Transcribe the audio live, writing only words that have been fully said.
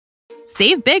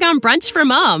Save big on brunch for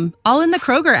mom, all in the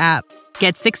Kroger app.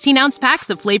 Get 16-ounce packs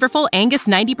of flavorful Angus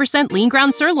 90% lean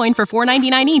ground sirloin for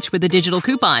 $4.99 each with a digital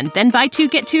coupon. Then buy 2,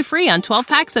 get 2 free on 12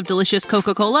 packs of delicious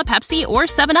Coca-Cola, Pepsi, or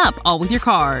 7-Up, all with your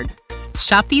card.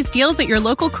 Shop these deals at your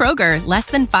local Kroger, less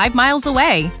than 5 miles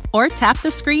away. Or tap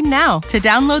the screen now to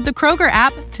download the Kroger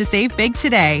app to save big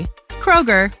today.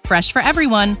 Kroger, fresh for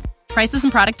everyone. Prices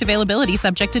and product availability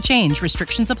subject to change.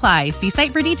 Restrictions apply. See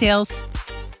site for details.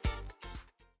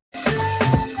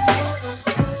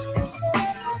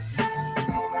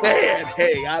 Man,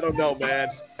 hey, I don't know, man.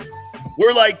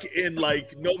 We're in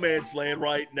no man's land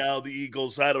right now, the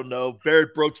Eagles. I don't know.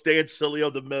 Barrett, Brooks, Dan,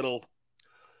 Sileo, the middle.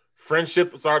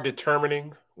 Friendships are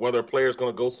determining whether a player is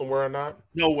going to go somewhere or not?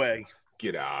 No way.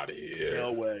 Get out of here.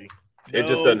 No way. It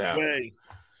just doesn't happen. Way.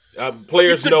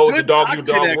 Players know it's a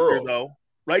dog-eat-dog world. Though.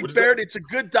 Right, Barrett? It's a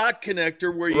good dot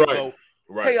connector where you go,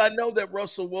 right. Hey, I know that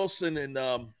Russell Wilson and,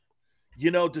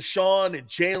 Deshaun and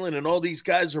Jalen and all these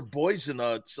guys are boys and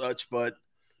such, but,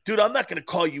 dude, I'm not going to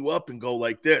call you up and go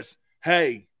like this.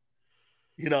 Hey,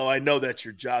 I know that's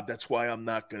your job. That's why I'm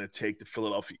not going to take the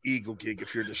Philadelphia Eagle gig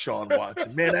if you're Deshaun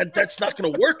Watson. Man, that's not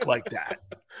going to work like that.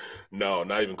 No,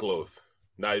 not even close.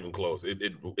 Not even close.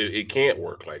 It can't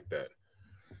work like that.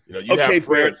 You have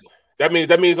friends. That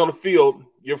means on the field,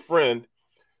 your friend,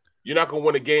 you're not going to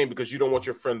win a game because you don't want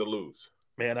your friend to lose.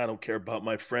 Man, I don't care about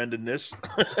my friend in this.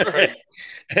 Right.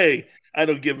 Hey, I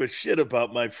don't give a shit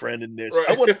about my friend in this. Right.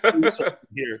 I want to do something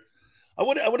here. I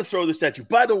want to throw this at you.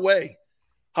 By the way,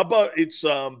 how about it's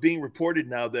being reported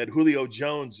now that Julio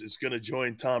Jones is going to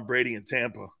join Tom Brady in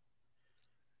Tampa?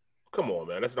 Come on,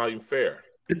 man. That's not even fair.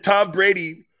 And Tom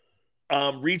Brady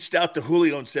reached out to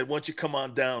Julio and said, "Why don't you come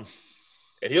on down?"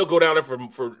 And he'll go down there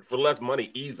for less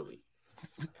money easily.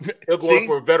 He'll go in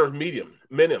for a veteran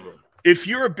minimum. If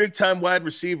you're a big-time wide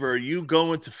receiver, are you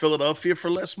going to Philadelphia for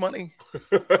less money?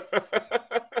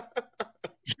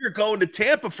 You're going to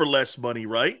Tampa for less money,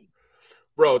 right?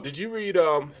 Bro, did you read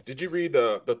the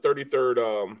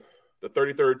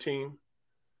 33rd team?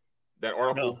 That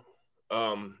article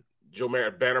Joe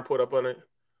Banner put up on it?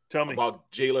 Tell me.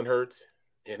 About Jalen Hurts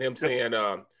and him saying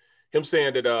that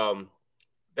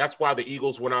that's why the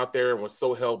Eagles went out there and was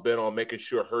so hell-bent on making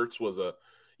sure Hurts was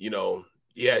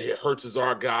Hurts is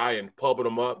our guy and pumping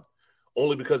him up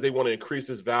only because they want to increase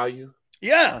his value.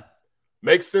 Yeah.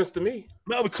 Makes sense to me.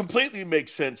 No, it completely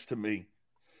makes sense to me.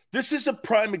 This is a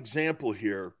prime example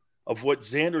here of what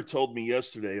Xander told me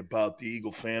yesterday about the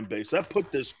Eagle fan base. I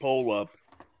put this poll up.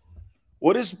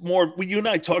 What is more, you and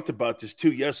I talked about this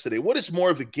too yesterday. What is more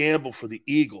of a gamble for the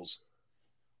Eagles?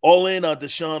 All in on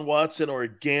Deshaun Watson or a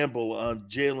gamble on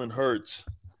Jalen Hurts?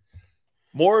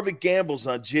 More of a gamble's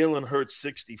on Jalen Hurts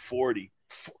 60-40.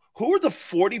 Who are the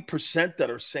 40% that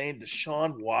are saying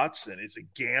Deshaun Watson is a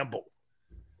gamble?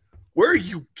 Where are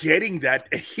you getting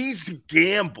that? He's a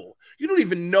gamble. You don't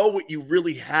even know what you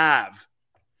really have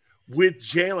with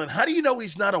Jalen. How do you know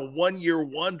he's not a one-year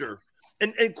wonder?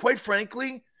 And quite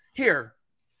frankly, here,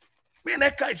 man,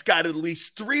 that guy's got at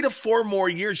least 3 to 4 more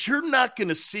years. You're not going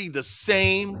to see the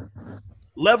same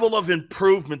level of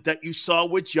improvement that you saw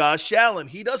with Josh Allen.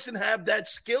 He doesn't have that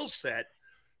skill set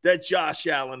that Josh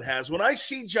Allen has. When I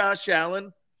see Josh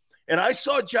Allen, and I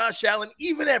saw Josh Allen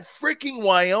even at freaking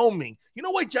Wyoming, you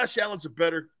know why Josh Allen's a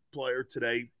better player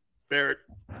today, Barrett?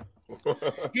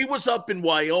 He was up in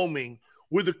Wyoming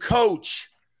with a coach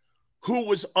who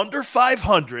was under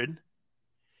 500,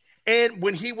 and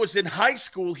when he was in high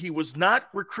school, he was not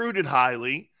recruited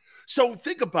highly. So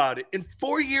think about it. In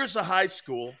 4 years of high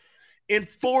school, in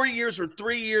 4 years or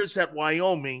 3 years at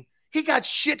Wyoming, he got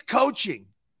shit coaching.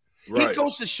 Right. He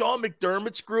goes to Sean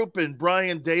McDermott's group and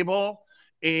Brian Daboll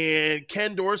and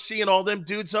Ken Dorsey and all them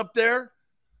dudes up there.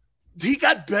 He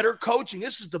got better coaching.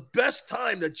 This is the best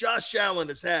time that Josh Allen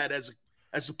has had as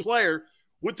a player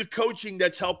with the coaching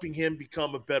that's helping him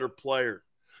become a better player.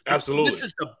 Absolutely. This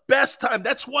is the best time.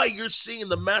 That's why you're seeing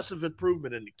the massive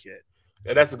improvement in the kid.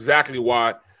 And that's exactly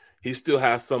why he still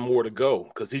has some more to go,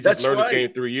 because he just learned his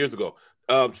game 3 years ago.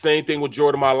 Same thing with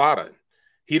Jordan Mailata.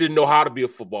 He didn't know how to be a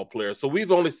football player. So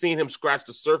we've only seen him scratch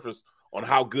the surface on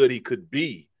how good he could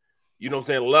be, you know what I'm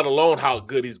saying, let alone how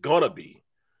good he's going to be.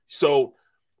 So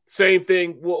same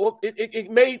thing. Well,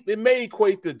 it may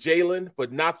equate to Jalen,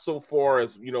 but not so far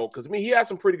as, because, he had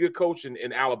some pretty good coaching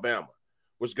in Alabama,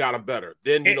 which got him better.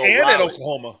 Then, and Riley, at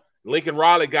Oklahoma. Lincoln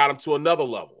Riley got him to another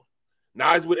level.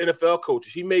 Now he's with NFL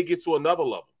coaches. He may get to another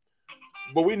level.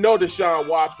 But we know Deshaun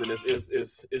Watson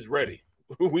is ready.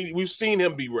 We've seen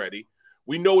him be ready.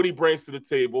 We know what he brings to the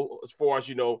table as far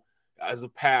as, as a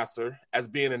passer, as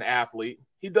being an athlete.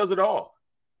 He does it all.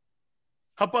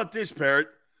 How about this, Barrett?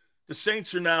 The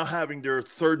Saints are now having their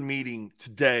third meeting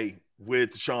today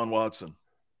with Deshaun Watson.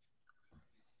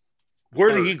 Where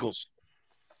are the Eagles?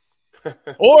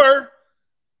 Or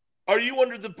are you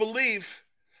under the belief?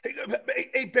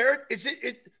 Hey, Barrett,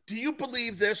 do you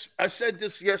believe this? I said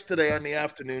this yesterday on the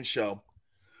afternoon show.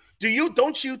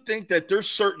 Don't you think that there's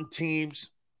certain teams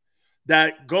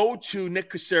that go to Nick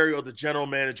Caserio, the general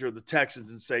manager of the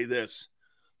Texans, and say this?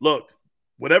 Look,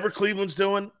 whatever Cleveland's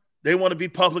doing, they want to be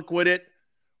public with it.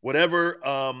 Whatever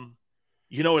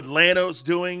Atlanta's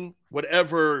doing,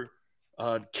 whatever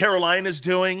Carolina's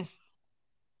doing,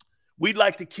 we'd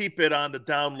like to keep it on the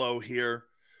down low here,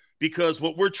 because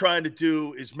what we're trying to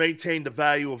do is maintain the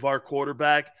value of our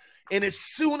quarterback. And as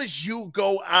soon as you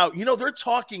go out, they're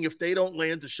talking, if they don't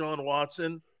land Deshaun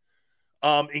Watson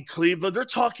in Cleveland, they're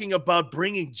talking about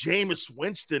bringing Jameis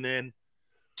Winston in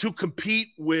to compete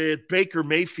with Baker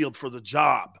Mayfield for the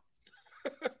job.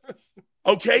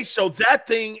 Okay, so that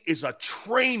thing is a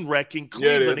train wreck in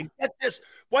Cleveland. And get this,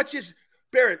 watch this,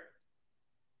 Barrett.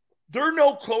 They're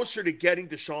no closer to getting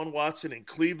Deshaun Watson in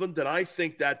Cleveland than I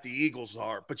think that the Eagles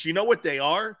are. But you know what they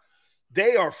are?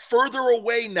 They are further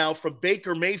away now from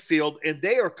Baker Mayfield, and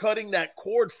they are cutting that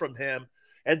cord from him,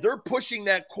 and they're pushing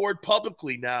that cord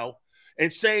publicly now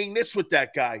and saying this with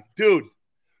that guy. Dude,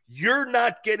 you're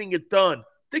not getting it done.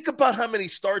 Think about how many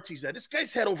starts he's had. This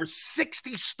guy's had over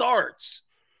 60 starts.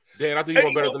 Dan, I think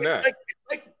you're better than that. It's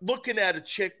like looking at a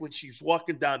chick when she's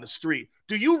walking down the street.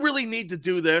 Do you really need to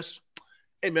do this?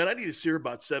 Hey, man, I need to see her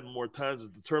about 7 more times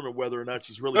to determine whether or not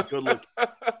she's really good looking.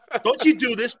 Don't you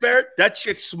do this, Barrett? That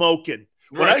chick's smoking.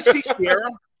 When I see Sierra,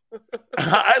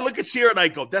 I look at Sierra and I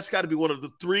go, that's got to be one of the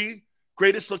 3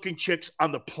 greatest looking chicks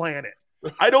on the planet.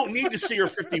 I don't need to see her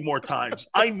 50 more times.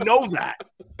 I know that.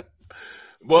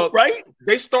 Well, right?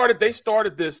 They started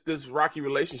this rocky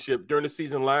relationship during the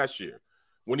season last year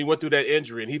when he went through that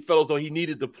injury, and he felt as though he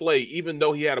needed to play, even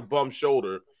though he had a bum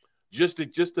shoulder, just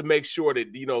to make sure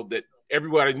that that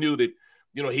everybody knew that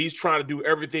he's trying to do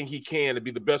everything he can to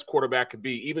be the best quarterback could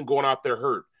be, even going out there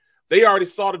hurt. They already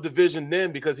saw the division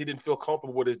then because he didn't feel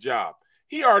comfortable with his job.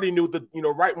 He already knew that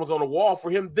writing was on the wall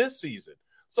for him this season.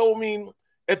 So I mean,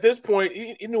 at this point,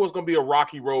 he knew it was going to be a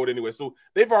rocky road anyway. So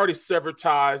they've already severed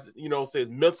ties, says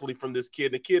mentally from this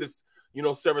kid. The kid is,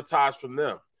 severed ties from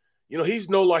them. He's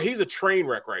he's a train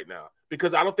wreck right now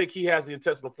because I don't think he has the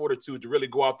intestinal fortitude to really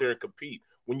go out there and compete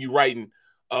when you're writing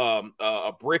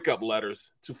breakup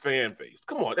letters to fan base.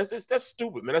 Come on, that's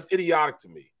stupid, man. That's idiotic to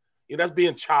me. That's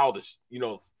being childish,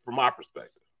 from my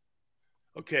perspective.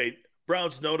 Okay,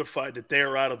 Browns notified that they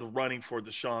are out of the running for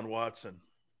Deshaun Watson.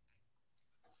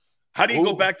 How do you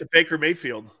go back to Baker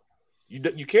Mayfield?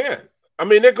 You can. I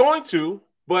mean, they're going to,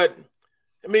 but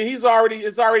I mean, it's already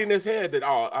in his head that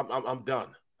I'm done.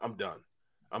 I'm done.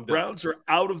 Browns are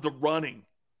out of the running.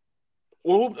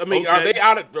 Well, I mean, Are they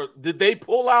out? Did they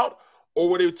pull out, or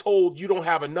were they told you don't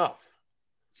have enough?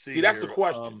 See that's the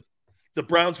question. The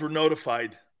Browns were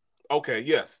notified. Okay,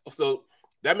 yes. So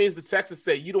that means the Texans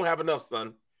say you don't have enough,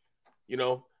 son.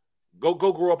 Go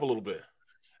grow up a little bit.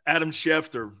 Adam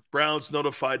Schefter, Browns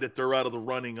notified that they're out of the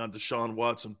running on Deshaun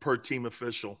Watson per team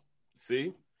official.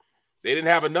 See, they didn't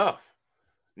have enough.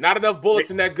 Not enough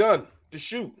bullets in that gun to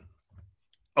shoot.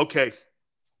 Okay.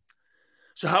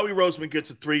 So Howie Roseman gets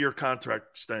a 3-year contract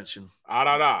extension. I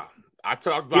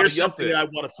talked about Here's it yesterday. Something I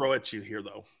want to throw at you here,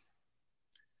 though.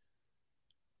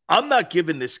 I'm not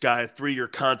giving this guy a 3-year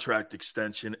contract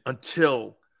extension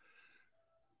until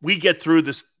we get through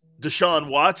this Deshaun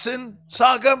Watson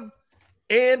saga,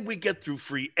 and we get through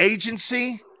free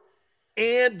agency,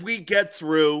 and we get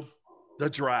through the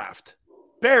draft.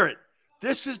 Barrett,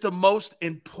 this is the most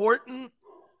important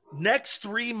next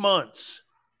 3 months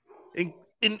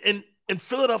in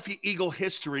Philadelphia Eagle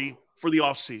history for the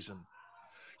offseason.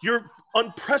 You're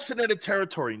unprecedented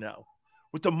territory now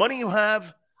with the money you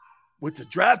have, with the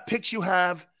draft picks you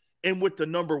have, and with the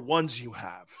number ones you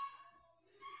have.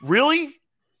 Really?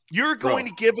 You're going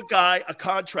to give a guy a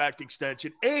contract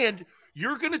extension, and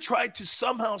you're going to try to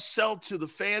somehow sell to the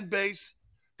fan base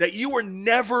that you were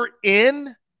never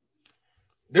in?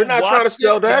 They're not trying to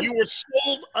sell that. You were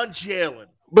sold on Jalen.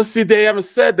 But see, they haven't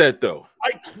said that, though.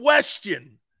 I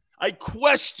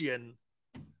question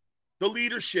the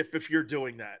leadership if you're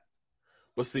doing that.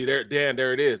 But see, there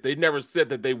it is. They never said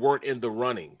that they weren't in the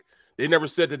running. They never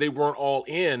said that they weren't all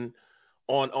in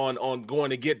on going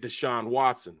to get Deshaun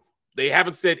Watson. They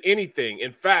haven't said anything.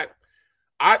 In fact,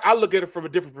 I look at it from a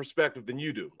different perspective than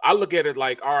you do. I look at it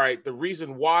like, all right, the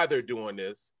reason why they're doing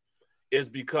this is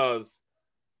because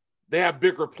they have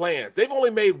bigger plans. They've only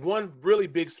made one really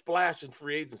big splash in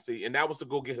free agency, and that was to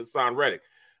go get Hassan Reddick.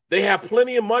 They have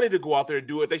plenty of money to go out there and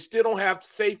do it. They still don't have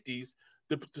safeties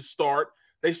to start.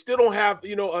 They still don't have,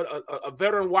 a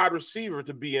veteran wide receiver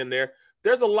to be in there.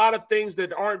 There's a lot of things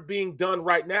that aren't being done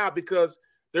right now because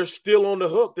they're still on the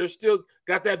hook. They're still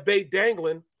got that bait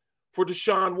dangling for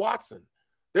Deshaun Watson.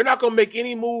 They're not going to make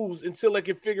any moves until they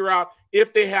can figure out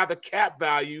if they have the cap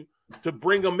value to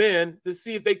bring them in to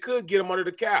see if they could get them under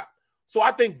the cap. So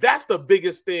I think that's the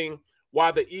biggest thing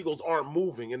why the Eagles aren't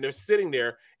moving, and they're sitting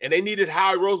there, and they needed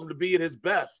Howie Roseman to be at his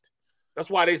best. That's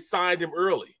why they signed him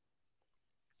early.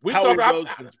 Howie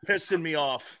Roseman's pissing me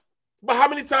off. But how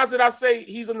many times did I say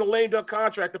he's in the lame duck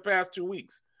contract the past 2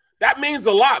 weeks? That means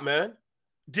a lot, man.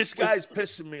 This guy's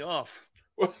pissing me off.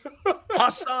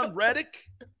 Hassan Reddick,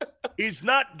 he's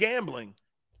not gambling.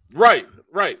 Right.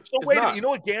 So wait a minute, you know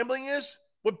what gambling is?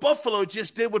 What Buffalo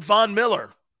just did with Von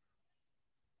Miller.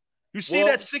 You see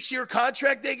that 6-year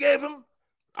contract they gave him?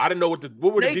 I didn't know what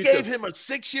were the details? They gave him a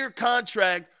 6-year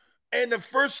contract, and the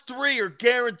first 3 are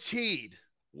guaranteed.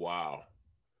 Wow.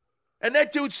 And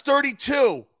that dude's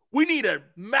 32. We need a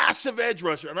massive edge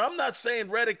rusher. And I'm not saying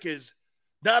Reddick is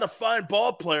not a fine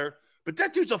ball player, but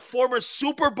that dude's a former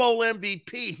Super Bowl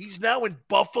MVP. He's now in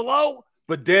Buffalo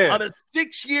on a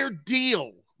 6-year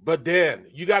deal. But Dan,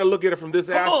 you got to look at it from this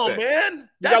aspect. Come on, man.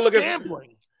 That's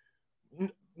gambling.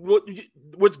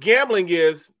 What's gambling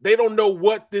is they don't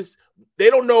know they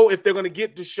don't know if they're going to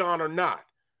get Deshaun or not.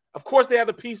 Of course, they have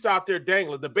the piece out there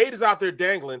dangling. The bait is out there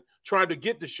dangling, trying to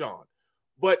get Deshaun.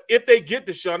 But if they get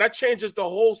Deshaun, that changes the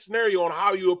whole scenario on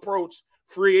how you approach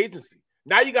free agency.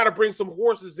 Now you got to bring some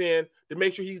horses in to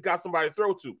make sure he's got somebody to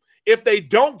throw to. If they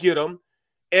don't get him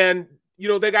and,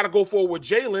 they got to go forward with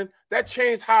Jalen, that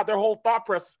changes how their whole thought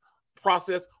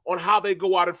process on how they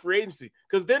go out in free agency.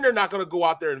 Because then they're not going to go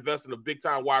out there and invest in a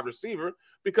big-time wide receiver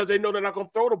because they know they're not going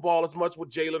to throw the ball as much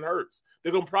with Jalen Hurts.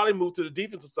 They're going to probably move to the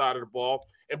defensive side of the ball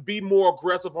and be more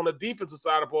aggressive on the defensive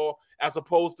side of the ball as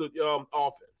opposed to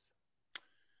offense.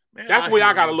 Man, that's the way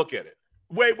I got to look at it.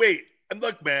 Wait. And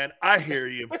look, man, I hear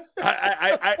you.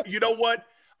 I you know what?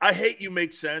 I hate you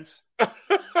make sense.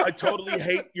 I totally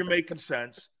hate you're making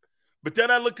sense. But then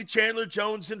I look at Chandler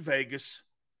Jones in Vegas.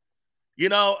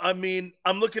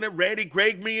 I'm looking at Randy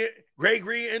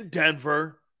Gregory in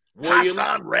Denver.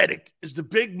 Hassan Reddick is the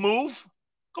big move.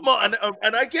 Come on.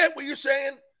 And I get what you're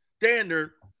saying. Dan,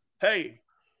 they're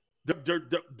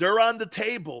on the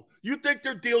table. You think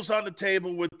their deal's on the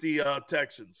table with the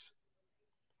Texans?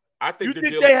 I think you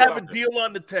think they have a deal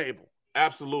on the table?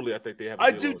 Absolutely, I think they have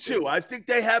a deal. I do too. I think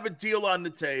they have a deal on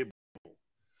the table.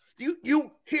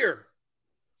 You here.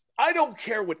 I don't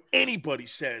care what anybody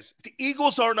says. If the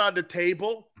Eagles aren't on the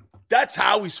table, that's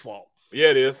Howie's fault. Yeah,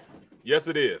 it is. Yes,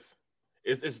 it is.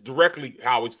 It's directly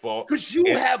Howie's fault. Because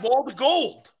you have all the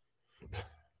gold.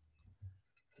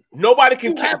 Nobody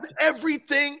can have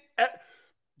everything.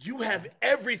 You have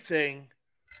everything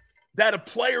that a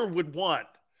player would want.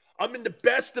 I'm in the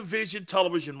best division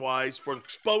television-wise for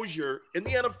exposure in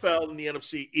the NFL and the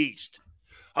NFC East.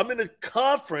 I'm in a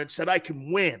conference that I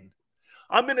can win.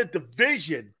 I'm in a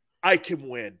division I can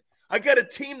win. I got a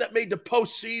team that made the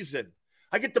postseason.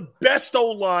 I get the best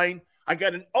O-line. I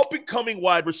got an up-and-coming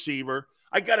wide receiver.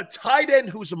 I got a tight end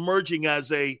who's emerging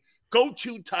as a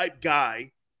go-to type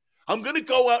guy. I'm going to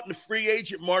go out in the free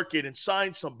agent market and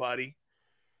sign somebody.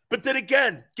 But then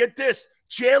again, get this.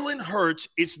 Jalen Hurts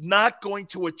is not going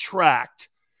to attract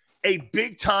a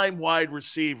big-time wide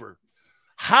receiver.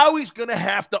 Howie's going to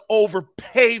have to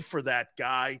overpay for that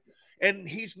guy, and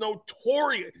he's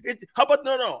notorious. How about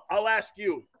no, I'll ask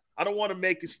you. I don't want to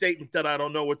make a statement that I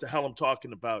don't know what the hell I'm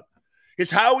talking about. Is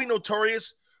Howie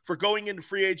notorious for going into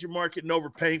free agent market and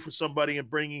overpaying for somebody and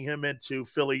bringing him into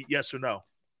Philly, yes or no?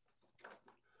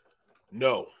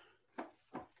 No.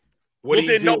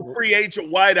 Then no free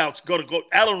agent wideouts going to go.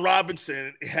 Allen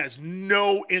Robinson has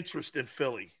no interest in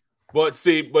Philly. But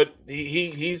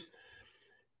he's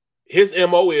his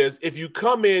MO is if you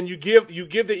come in, you give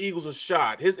the Eagles a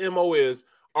shot. His MO is,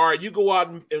 all right, you go out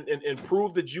and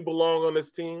prove that you belong on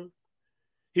this team.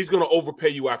 He's going to overpay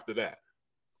you after that.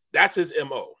 That's his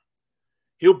MO.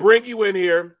 He'll bring you in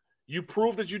here. You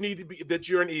prove that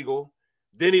you're an Eagle.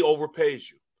 Then he overpays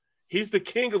you. He's the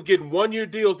king of getting 1-year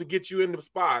deals to get you in the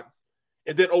spot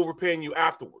and then overpaying you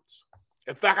afterwards.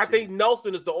 In fact, I think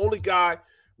Nelson is the only guy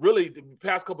really the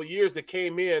past couple of years that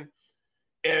came in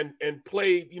and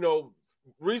played,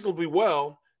 reasonably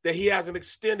well that he hasn't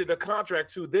extended a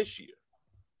contract to this year.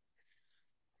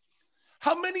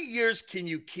 How many years can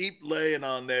you keep laying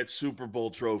on that Super Bowl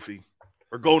trophy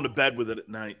or going to bed with it at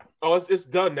night? Oh, it's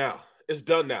done now. It's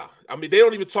done now. I mean, they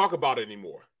don't even talk about it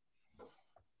anymore.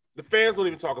 The fans don't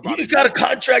even talk about it. You got a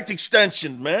contract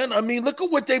extension, man. I mean, look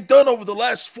at what they've done over the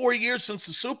last 4 years since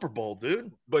the Super Bowl,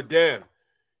 dude. But Dan,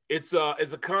 It's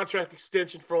a contract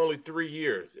extension for only 3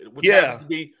 years, which happens to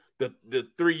be the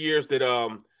 3 years that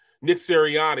Nick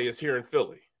Sirianni is here in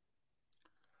Philly.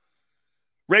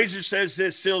 Razor says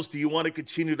this, Sills, do you want to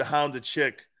continue to hound the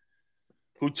chick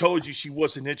who told you she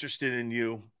wasn't interested in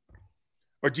you?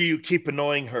 Or do you keep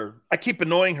annoying her? I keep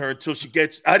annoying her until she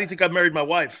gets. How do you think I married my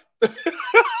wife?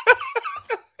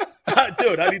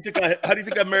 Dude, how do you think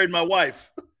I married my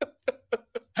wife?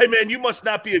 Hey man, you must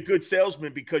not be a good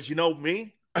salesman because you know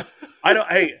me. I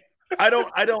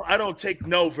don't take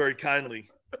no very kindly.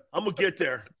 I'm gonna get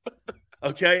there.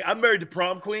 Okay, I'm married to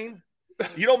prom queen.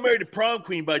 You don't marry the prom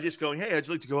queen by just going, hey, I'd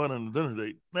like to go out on a dinner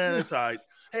date. Man, that's all right.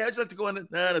 Hey, I'd like to go on.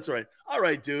 Nah, that's all right. All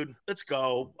right, dude, let's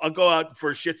go. I'll go out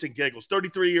for shits and giggles.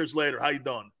 33 years later, how you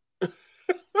doing?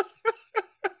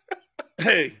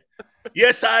 Hey,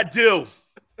 yes, I do.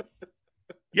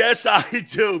 Yes, I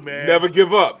do, man. Never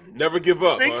give up. Never give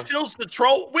up. Big Still's the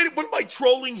troll. Wait, what am I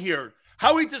trolling here?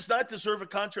 Howie does not deserve a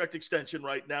contract extension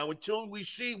right now until we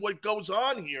see what goes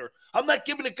on here. I'm not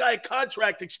giving a guy a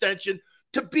contract extension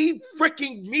to be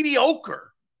freaking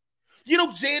mediocre. You know,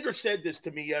 Xander said this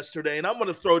to me yesterday, and I'm going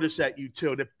to throw this at you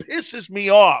too. That pisses me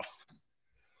off.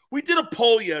 We did a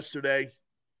poll yesterday,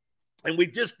 and we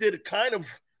just did a kind of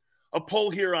a poll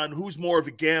here on who's more of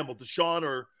a gamble, Deshaun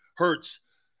or Hurts.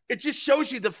 It just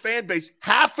shows you the fan base.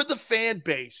 Half of the fan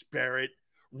base, Barrett,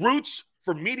 roots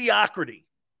for mediocrity.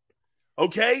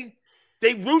 Okay?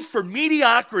 They root for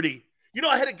mediocrity. You know,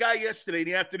 I had a guy yesterday in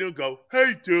the afternoon go,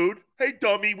 hey, dude. Hey,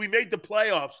 dummy, we made the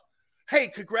playoffs. Hey,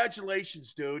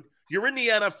 congratulations, dude. You're in the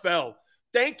NFL.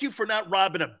 Thank you for not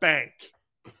robbing a bank.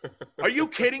 Are you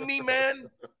kidding me, man?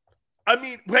 I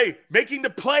mean, hey, making the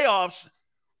playoffs,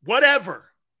 whatever.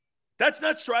 That's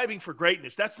not striving for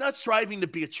greatness. That's not striving to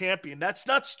be a champion. That's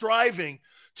not striving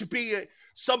to be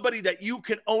somebody that you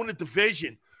can own a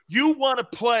division. You want to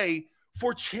play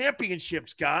for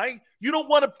championships, guy. You don't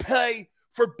want to play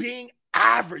for being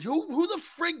average. Who the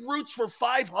frig roots for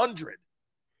 500?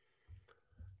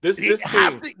 This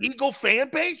half team, the Eagle fan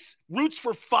base roots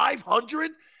for 500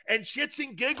 and shits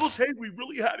and giggles. Hey, we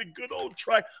really had a good old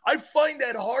try. I find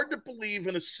that hard to believe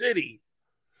in a city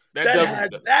that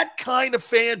had that kind of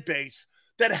fan base,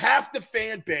 that half the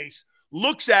fan base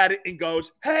looks at it and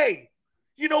goes, hey,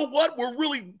 you know what? We're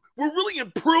really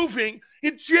improving,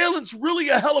 and Jalen's really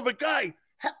a hell of a guy.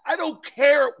 I don't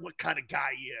care what kind of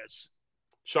guy he is.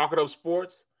 Chalk it up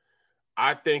sports?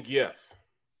 I think yes.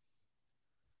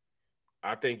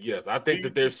 I think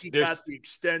that there's got the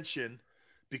extension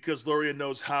because Luria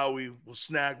knows how he will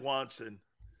snag Watson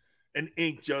and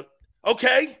ink just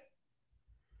okay.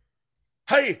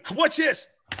 Hey, watch this.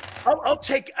 I'll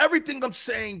take everything I'm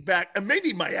saying back, and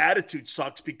maybe my attitude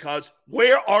sucks because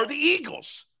where are the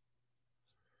Eagles?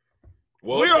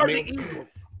 Well, where are the Eagles?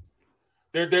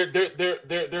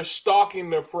 They're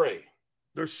stalking their prey.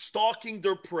 They're stalking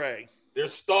their prey. They're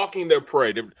stalking their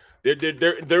prey.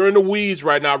 They're in the weeds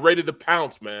right now, ready to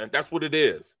pounce, man. That's what it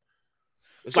is.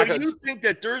 It's so you think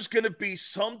that there's going to be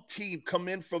some team come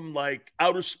in from like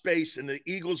outer space, and the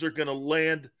Eagles are going to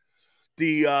land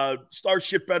the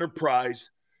Starship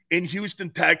Enterprise in Houston,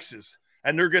 Texas,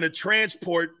 and they're going to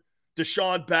transport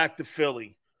Deshaun back to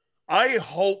Philly? I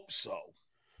hope so.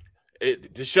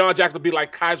 Deshaun Jackson will be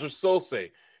like Kaiser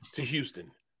Sose to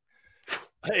Houston.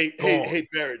 Hey,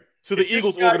 Barrett. To the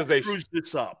Eagles organization. Screws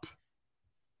this up.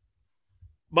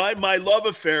 My love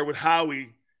affair with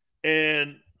Howie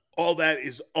and all that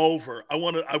is over. I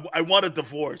want a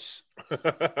divorce.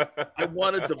 I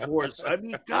want a divorce. I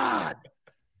mean, God,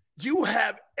 you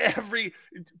have every.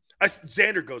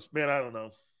 Xander goes, man, I don't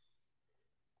know.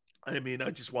 I mean,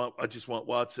 I just want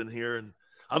Watson here, and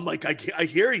I'm like, I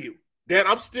hear you, Dan.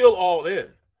 I'm still all in.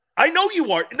 I know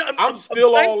you are. I'm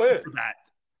still all in for that.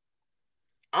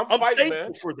 I'm fighting,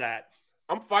 man. For that.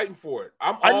 I'm fighting for it.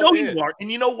 I know you are,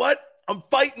 and you know what? I'm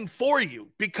fighting for you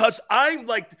because I'm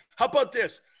like, how about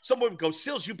this? Someone would go,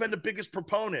 Sills, you've been the biggest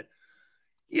proponent.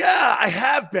 Yeah, I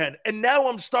have been, and now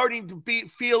I'm starting to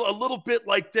feel a little bit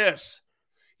like this.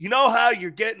 You know how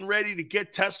you're getting ready to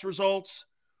get test results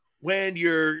when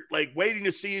you're like waiting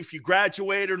to see if you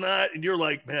graduate or not, and you're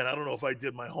like, man, I don't know if I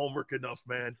did my homework enough,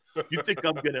 man. You think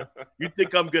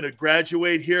I'm gonna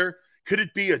graduate here? Could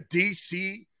it be a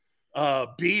DC,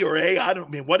 B or A? I don't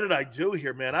mean, what did I do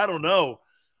here, man? I don't know.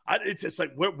 It's just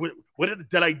like, what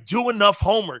did I do enough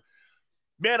homework?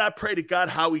 Man, I pray to God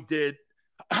how he did.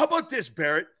 How about this,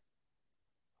 Barrett?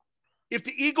 If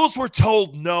the Eagles were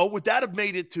told no, would that have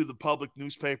made it to the public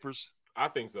newspapers? I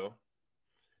think so.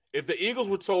 If the Eagles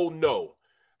were told no,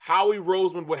 Howie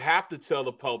Roseman would have to tell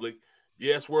the public,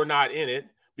 yes, we're not in it,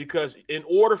 because in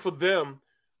order for them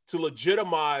to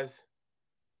legitimize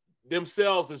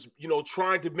themselves as,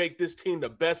 trying to make this team the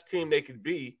best team they could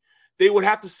be, they would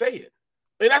have to say it.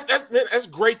 And that's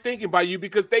great thinking by you,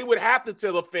 because they would have to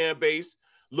tell the fan base,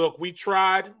 look, we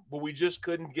tried, but we just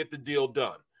couldn't get the deal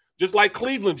done. Just like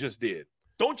Cleveland just did.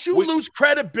 Don't you lose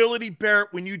credibility, Barrett,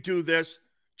 when you do this?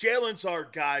 Jalen's our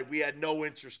guy. We had no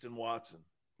interest in Watson.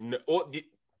 No,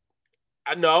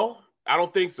 I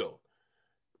don't think so.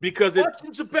 Because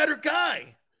Watson's a better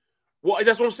guy. Well,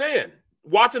 that's what I'm saying.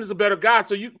 Watson is a better guy.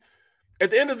 So at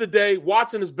the end of the day,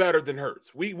 Watson is better than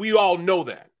Hurts. We all know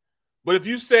that. But if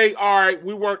you say, all right,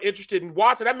 we weren't interested in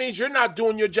Watson, that means you're not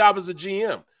doing your job as a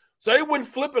GM. So they wouldn't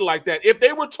flip it like that. If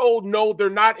they were told no, they're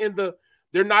not in the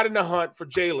hunt for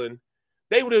Jalen,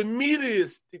 they would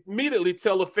immediately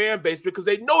tell the fan base, because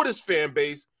they know this fan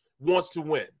base wants to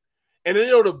win. And they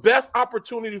know the best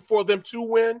opportunity for them to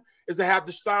win is to have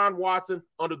Deshaun Watson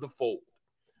under the fold.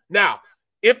 Now,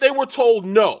 if they were told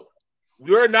no,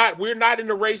 we're not in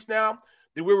the race now,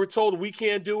 that we were told we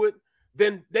can't do it,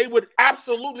 then they would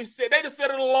absolutely say, they just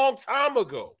said it a long time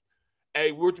ago.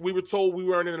 Hey, we were told we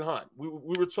weren't in the hunt. We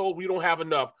were told we don't have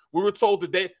enough. We were told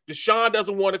that Deshaun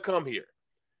doesn't want to come here.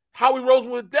 Howie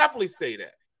Roseman would definitely say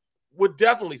that. Would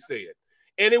definitely say it.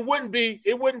 And it wouldn't be,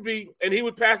 and he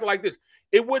would pass it like this.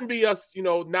 It wouldn't be us,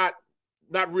 not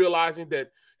realizing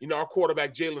that, our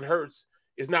quarterback Jalen Hurts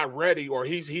is not ready, or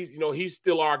he's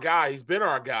still our guy. He's been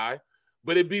our guy.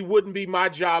 But wouldn't be my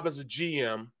job as a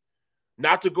GM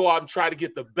not to go out and try to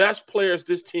get the best players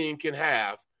this team can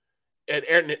have,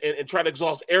 and try to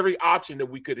exhaust every option that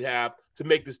we could have to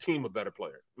make this team a better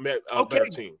player, better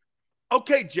team.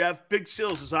 Okay, Jeff, Big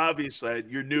Sills is obvious that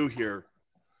you're new here.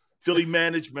 Philly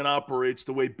management operates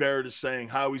the way Barrett is saying,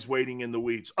 how he's waiting in the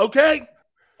weeds. Okay.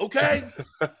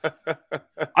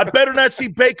 I better not see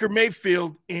Baker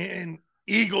Mayfield in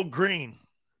Eagle Green.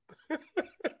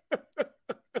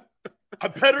 I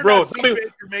better not see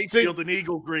Baker Mayfield in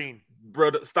Eagle Green.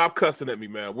 Brother, stop cussing at me,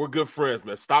 man. We're good friends,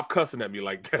 man. Stop cussing at me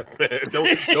like that, man. Don't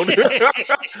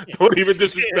even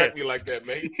disrespect me like that,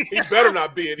 man. He better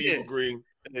not be in Eagle Green.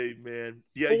 Hey, man.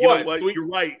 Yeah, you know what? So you're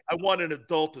right. I want an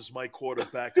adult as my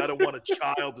quarterback. I don't want a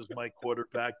child as my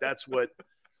quarterback. That's what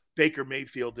Baker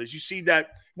Mayfield is. You see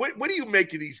that? What do you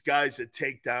make of these guys that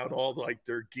take down all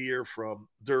their gear from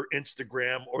their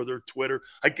Instagram or their Twitter?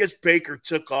 I guess Baker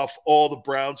took off all the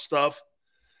Brown stuff,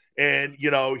 and,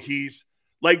 he's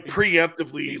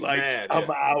preemptively he's mad,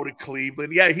 I'm out of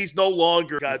Cleveland. Yeah, he's no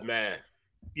longer he's mad.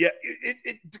 Yeah,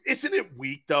 it isn't it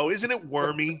weak though? Isn't it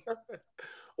wormy?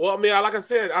 Well, I mean, like I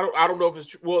said, I don't know if it's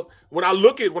true. Well, when I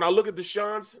look at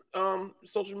Deshaun's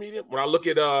social media, when I look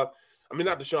at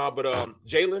not Deshaun, but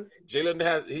Jalen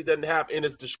doesn't have in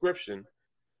his description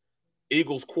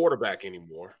Eagles quarterback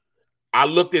anymore. I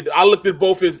looked at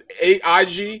both his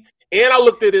IG and I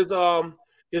looked at his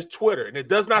Twitter, and it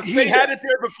does not say he had it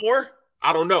there before.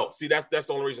 I don't know. See, that's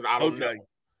the only reason I don't know.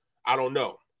 I don't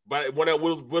know. But when it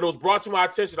was brought to my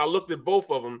attention, I looked at both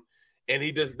of them, and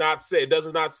it does not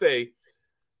say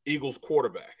Eagles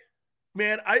quarterback.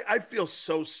 Man, I feel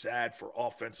so sad for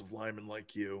offensive linemen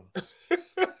like you.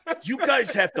 You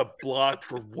guys have to block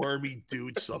for wormy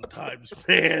dudes sometimes,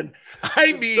 man.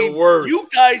 I mean, you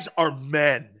guys are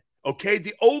men, okay?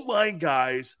 The O-line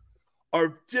guys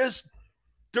are just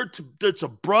there's a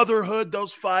brotherhood,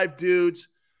 those five dudes.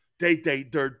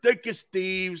 They're thick as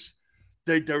thieves.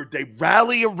 They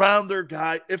rally around their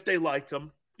guy if they like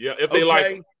them. Yeah, if they like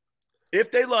him.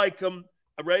 If they like them,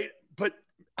 right? But,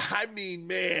 I mean,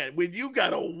 man, when you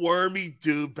got a wormy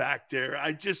dude back there,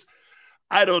 I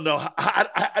don't know.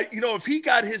 If he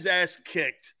got his ass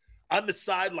kicked on the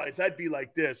sidelines, I'd be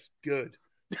like this. Good.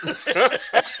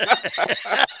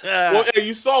 Well,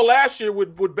 you saw last year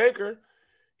with Baker,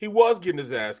 he was getting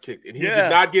his ass kicked, and he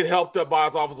did not get helped up by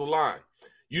his offensive line.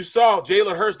 You saw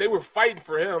Jalen Hurts; they were fighting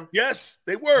for him. Yes,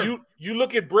 they were. You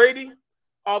look at Brady,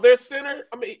 their center.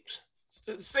 I mean,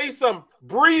 say something.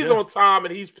 Breathe on time,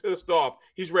 and he's pissed off.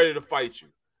 He's ready to fight you.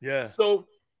 Yeah. So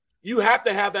you have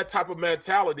to have that type of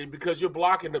mentality, because you're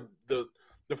blocking the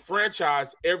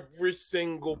franchise every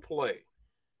single play.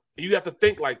 You have to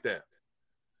think like that.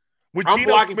 When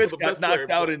Geno Smith got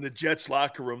knocked out in the Jets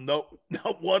locker room,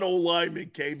 not one old lineman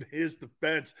came to his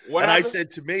defense. What happened? I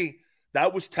said to me,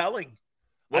 that was telling.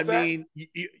 What's that? mean,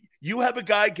 you have a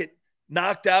guy get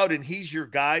knocked out and he's your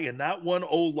guy, and not one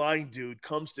old line dude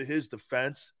comes to his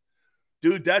defense.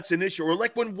 Dude, that's an issue. Or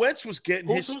like when Wentz was getting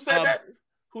Who said that?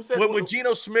 Who said when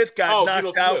Geno Smith got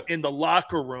knocked out in the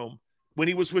locker room when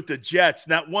he was with the Jets,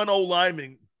 not one old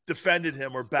lineman defended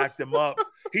him or backed him up.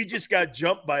 He just got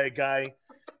jumped by a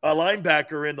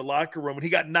linebacker in the locker room, and he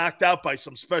got knocked out by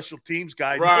some special teams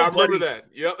guy. Right, I remember that.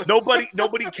 Yep.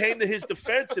 Nobody came to his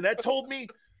defense, and that told me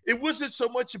it wasn't so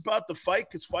much about the fight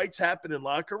because fights happen in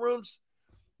locker rooms.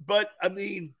 But, I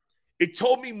mean, it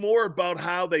told me more about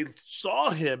how they saw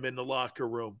him in the locker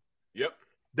room. Yep.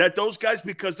 That those guys,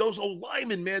 because those old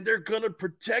linemen, man, they're going to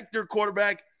protect their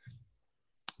quarterback.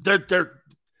 They've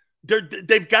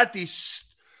got these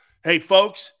 – hey,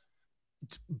 folks,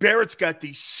 Barrett's got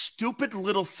these stupid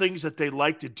little things that they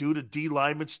like to do to D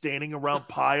linemen standing around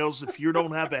piles. If you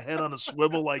don't have a head on a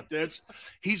swivel like this,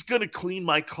 he's going to clean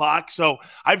my clock. So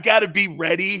I've got to be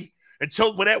ready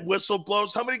until when that whistle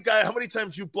blows. How many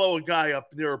times you blow a guy up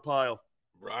near a pile?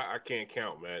 Bro, I can't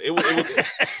count, man.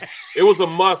 It was a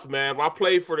must, man. When I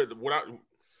played for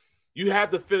you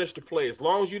had to finish the play. As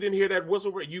long as you didn't hear that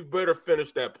whistle, you better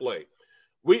finish that play.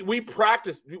 We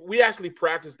practiced. We actually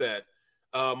practiced that.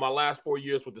 My last 4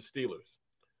 years with the Steelers.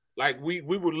 Like, we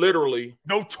were literally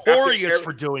notorious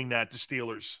for doing that, the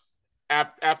Steelers.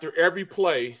 After every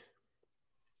play,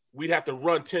 we'd have to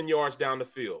run 10 yards down the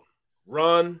field.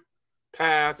 Run,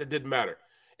 pass, it didn't matter.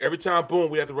 Every time,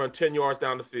 boom, we have to run 10 yards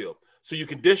down the field. So you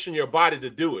condition your body to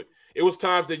do it. It was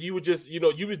times that you would just, you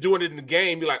were doing it in the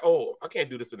game, be like, oh, I can't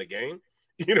do this in the game.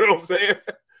 You know what I'm saying?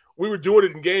 We were doing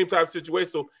it in game type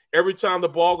situation. So every time the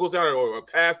ball goes down or a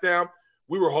pass down,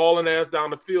 we were hauling ass down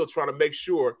the field trying to make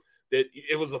sure that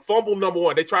it was a fumble number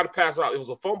one. They tried to pass out. It was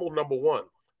a fumble number one.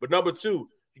 But number two,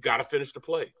 you got to finish the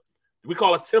play. We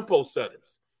call it tempo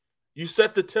setters. You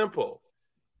set the tempo.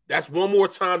 That's one more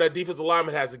time that defensive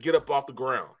lineman has to get up off the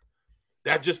ground.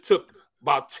 That just took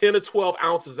about 10 or 12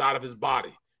 ounces out of his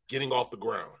body getting off the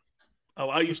ground. Oh,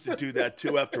 I used to do that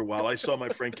too after a while. I saw my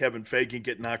friend Kevin Fagan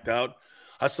get knocked out.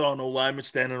 I saw an old lineman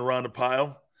standing around a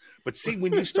pile. But see,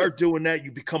 when you start doing that,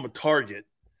 you become a target.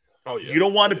 Oh, yeah. You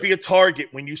don't want to be a target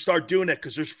when you start doing that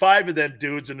because there's 5 of them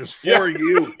dudes and there's 4 of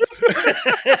you.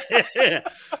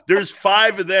 There's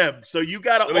 5 of them. So you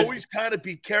got to always kind of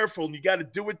be careful, and you got to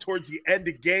do it towards the end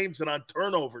of games and on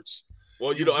turnovers.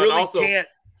 Well, you really also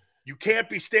you can't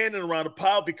be standing around a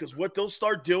pile because what they'll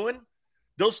start doing,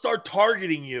 they'll start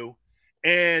targeting you,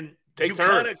 and you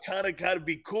kind of got to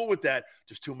be cool with that.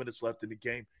 There's 2 minutes left in the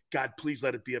game. God, please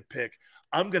let it be a pick.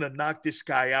 I'm going to knock this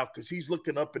guy out because he's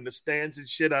looking up in the stands and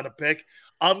shit on a pick.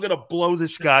 I'm going to blow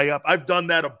this guy up. I've done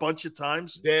that a bunch of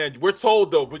times. Dan, we're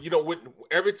told, though, but,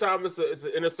 every time it's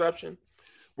an interception,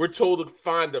 we're told to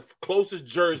find the closest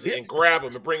jersey and grab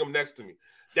him and bring him next to me.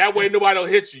 That way nobody will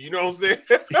hit you. You know what I'm saying?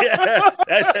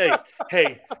 Yeah.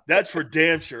 Hey, that's for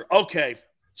damn sure. Okay,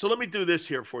 so let me do this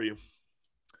here for you.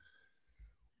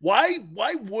 Why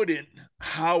wouldn't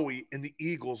Howie and the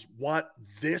Eagles want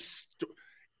this?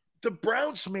 The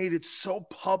Browns made it so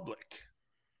public.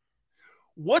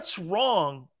 What's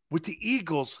wrong with the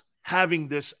Eagles having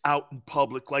this out in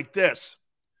public like this?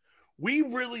 We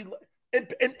really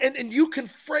and you can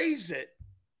phrase it.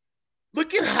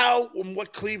 Look at how and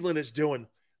what Cleveland is doing.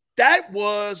 That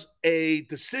was a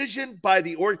decision by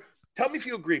the tell me if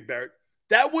you agree, Barrett.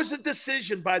 That was a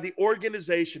decision by the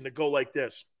organization to go like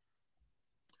this.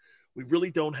 We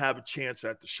really don't have a chance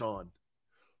at Deshaun,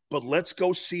 but let's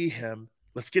go see him.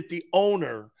 Let's get the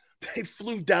owner. They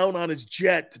flew down on his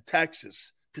jet to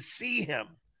Texas to see him,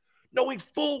 knowing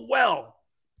full well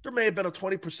there may have been a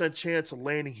 20% chance of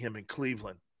landing him in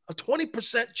Cleveland. A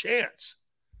 20% chance.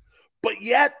 But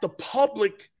yet the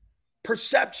public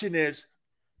perception is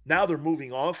now they're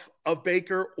moving off of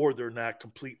Baker, or they're not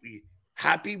completely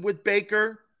happy with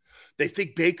Baker. They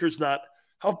think Baker's not.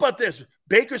 How about this?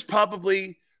 Baker's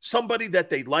probably somebody that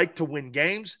they like to win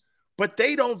games, but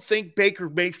they don't think Baker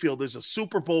Mayfield is a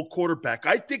Super Bowl quarterback.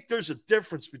 I think there's a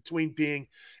difference between being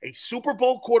a Super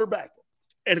Bowl quarterback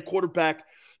and a quarterback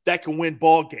that can win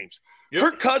ball games. Yep.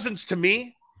 Kirk Cousins, to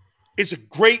me, is a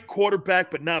great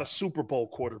quarterback, but not a Super Bowl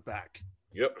quarterback.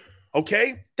 Yep.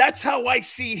 Okay? That's how I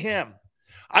see him.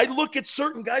 I look at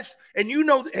certain guys, and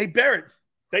hey, Barrett,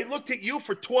 they looked at you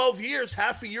for 12 years,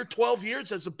 half a year, 12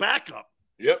 years as a backup.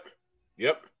 Yep.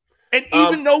 And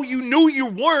even though you knew you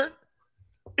weren't,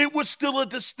 it was still a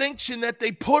distinction that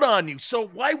they put on you. So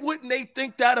why wouldn't they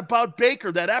think that about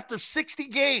Baker, that after 60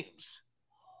 games,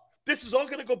 this is all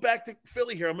going to go back to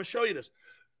Philly here. I'm going to show you this.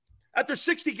 After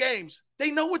 60 games,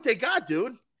 they know what they got,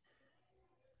 dude.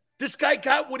 This guy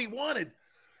got what he wanted.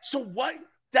 So why?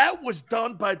 That was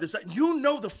done by design.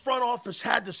 The front office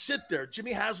had to sit there.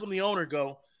 Jimmy Haslam, the owner,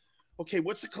 go, okay,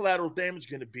 what's the collateral damage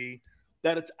going to be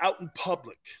that it's out in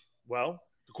public? Well,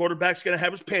 the quarterback's going to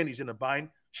have his panties in a bind.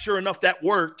 Sure enough, that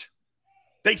worked.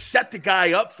 They set the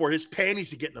guy up for his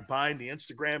panties to get in a bind, the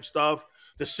Instagram stuff,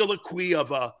 the soliloquy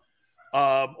of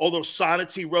all those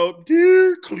sonnets he wrote.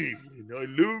 Dear Cleveland, I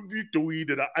love you the way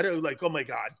that I don't like, oh my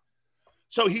God.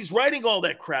 So he's writing all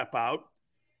that crap out.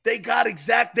 They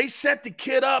set the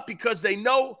kid up because they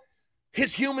know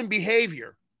his human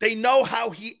behavior. They know how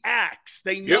he acts.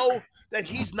 They know that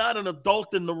he's not an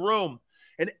adult in the room.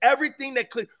 And everything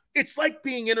that it's like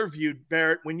being interviewed,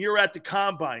 Barrett, when you're at the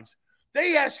combines.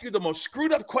 They ask you the most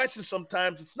screwed up questions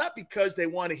sometimes. It's not because they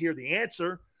want to hear the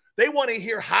answer. They want to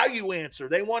hear how you answer.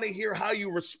 They want to hear how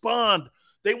you respond.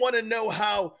 They want to know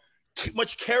how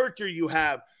much character you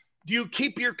have. Do you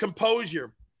keep your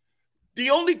composure? The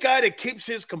only guy that keeps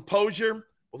his composure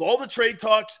with all the trade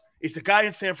talks is the guy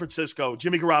in San Francisco,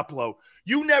 Jimmy Garoppolo.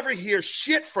 You never hear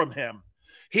shit from him.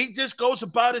 He just goes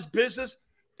about his business.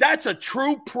 That's a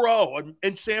true pro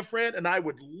in San Fran, and I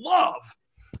would love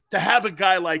to have a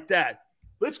guy like that.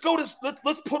 Let's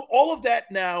put all of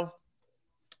that now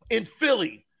in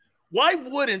Philly. Why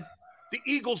wouldn't the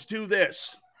Eagles do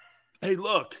this? Hey,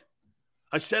 look,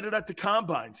 I said it at the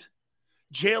combines.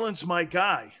 Jalen's my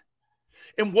guy.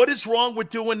 And what is wrong with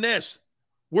doing this?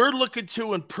 We're looking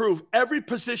to improve every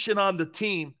position on the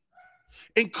team,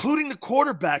 including the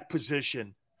quarterback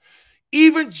position.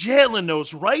 Even Jalen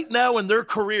knows right now in their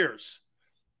careers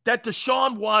that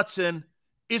Deshaun Watson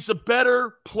is a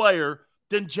better player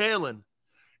than Jalen.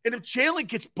 And if Jalen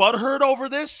gets butthurt over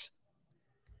this,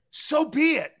 so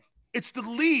be it. It's the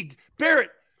league.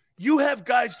 Barrett, you have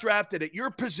guys drafted at your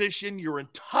position your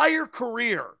entire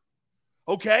career.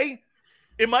 Okay?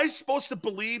 Am I supposed to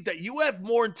believe that you have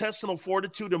more intestinal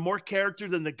fortitude and more character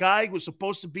than the guy who's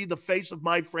supposed to be the face of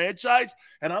my franchise,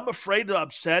 and I'm afraid to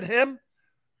upset him?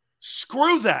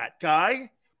 Screw that,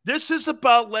 guy. This is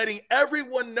about letting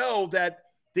everyone know that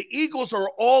the Eagles are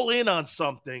all in on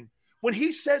something. When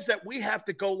he says that we have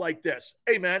to go like this,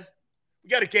 hey, man, we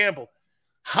got to gamble.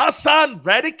 Hassan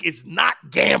Reddick is not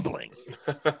gambling.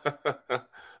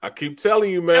 I keep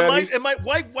telling you, man.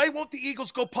 Why won't the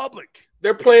Eagles go public?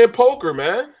 They're playing poker,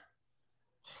 man.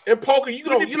 In poker, you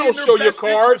don't show your cards.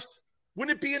 Interest?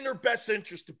 Wouldn't it be in their best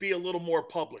interest to be a little more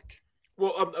public?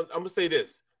 Well, I'm going to say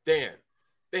this, Dan.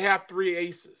 They have 3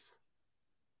 aces.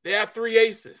 They got 3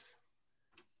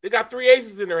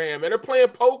 aces in their hand, man. They're playing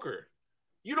poker.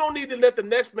 You don't need to let the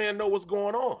next man know what's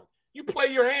going on. You play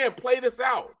your hand. Play this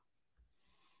out.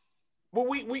 But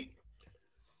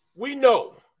we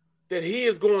know that he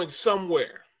is going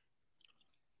somewhere.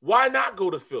 Why not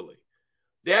go to Philly?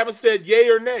 They haven't said yay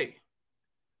or nay.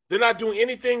 They're not doing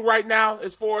anything right now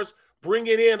as far as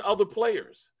bringing in other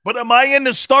players. But am I in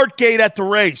the start gate at the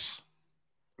race?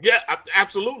 Yeah,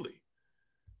 absolutely.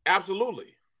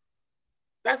 Absolutely.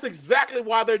 That's exactly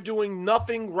why they're doing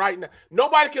nothing right now.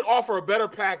 Nobody can offer a better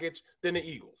package than the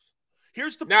Eagles.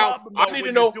 Here's the problem. Now, I need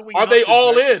to know, are they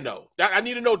all in, though? I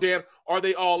need to know, Dan, are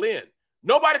they all in?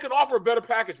 Nobody can offer a better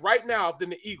package right now than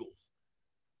the Eagles.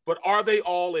 But are they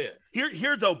all in?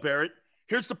 Here, though, Barrett,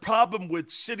 here's the problem with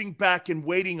sitting back and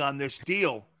waiting on this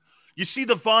deal. You see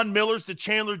the Von Millers, the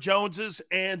Chandler Joneses,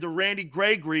 and the Randy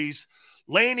Gregory's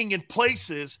landing in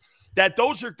places that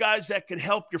those are guys that can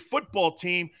help your football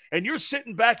team, and you're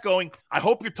sitting back going, I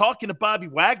hope you're talking to Bobby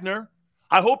Wagner.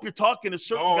 I hope you're talking to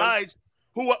certain guys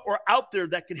who are out there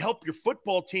that can help your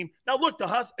football team. Now, look,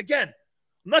 again,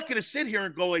 I'm not going to sit here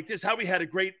and go like this, how we had a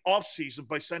great offseason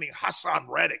by signing Hassan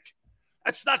Reddick.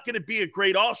 That's not going to be a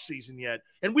great offseason yet.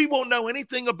 And we won't know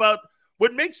anything about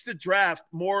what makes the draft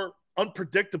more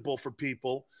unpredictable for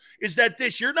people is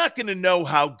that you're not going to know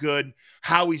how good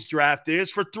Howie's draft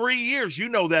is for 3 years. You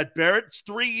know that, Barrett. It's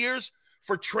 3 years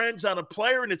for trends on a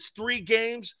player, and it's 3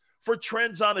 games for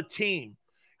trends on a team.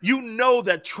 You know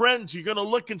that trends, you're going to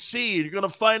look and see. You're going to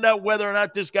find out whether or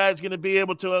not this guy's going to be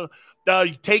able to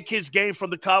take his game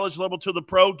from the college level to the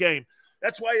pro game.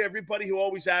 That's why everybody who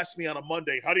always asks me on a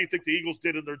Monday, how do you think the Eagles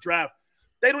did in their draft?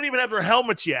 They don't even have their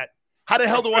helmets yet. How the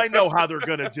hell do I know how they're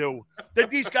going to do?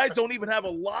 These guys don't even have a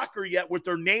locker yet with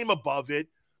their name above it.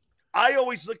 I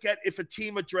always look at if a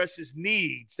team addresses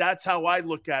needs. That's how I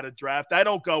look at a draft. I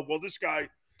don't go, well, this guy,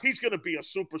 he's going to be a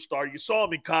superstar. You saw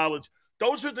him in college.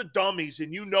 Those are the dummies,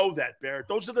 and you know that, Barrett.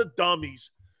 Those are the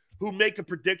dummies who make a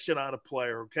prediction on a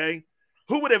player, okay?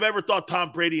 Who would have ever thought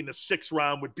Tom Brady in the 6th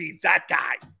round would be that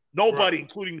guy? Nobody, right,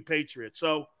 including the Patriots.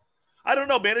 So, I don't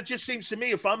know, man. It just seems to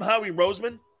me if I'm Howie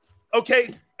Roseman,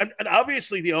 okay, and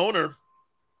obviously the owner,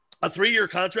 a 3-year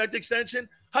contract extension,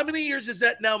 how many years does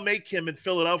that now make him in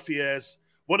Philadelphia as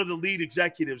one of the lead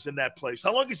executives in that place?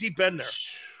 How long has he been there?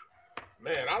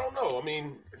 Man, I don't know. I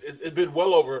mean, it's been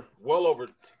well over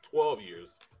 12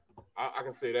 years. I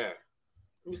can say that.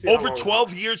 Let me see over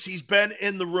 12 years he's been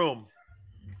in the room.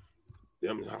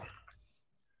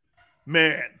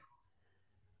 Man.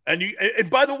 And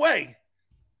by the way,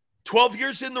 12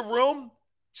 years in the room,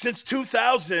 since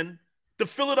 2000, the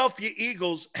Philadelphia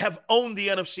Eagles have owned the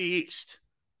NFC East.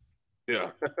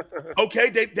 Yeah. Okay,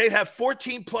 they'd have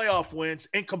 14 playoff wins,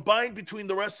 and combined between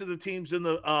the rest of the teams in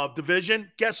the division,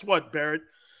 guess what, Barrett?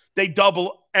 They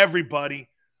double everybody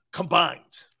combined.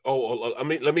 I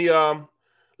mean, let me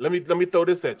throw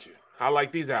this at you. I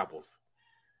like these apples.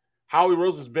 Howie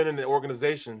Roseman's been in the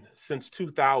organization since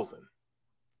 2000.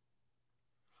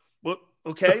 Well,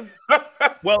 okay.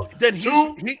 Well, then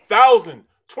 2000,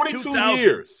 22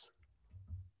 years.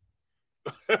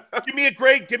 Give me a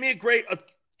great.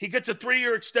 He gets a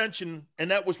 3-year extension, and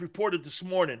that was reported this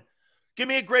morning. Give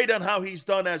me a grade on how he's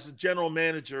done as a general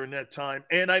manager in that time.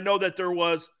 And I know that there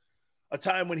was a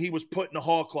time when he was put in the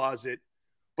hall closet,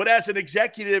 but as an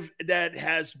executive that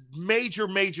has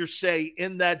major say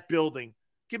in that building,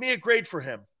 give me a grade for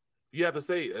him. You have to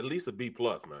say at least a B+,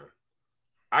 man.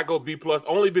 I go B+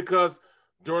 only because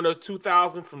during the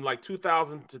 2000, from like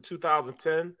 2000 to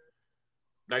 2010,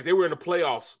 like they were in the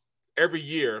playoffs every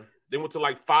year. They went to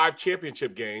like 5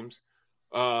 championship games.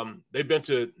 They've been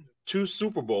to 2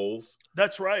 Super Bowls.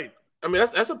 That's right. I mean,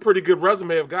 that's a pretty good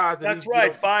resume of guys. That's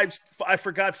right. 5. I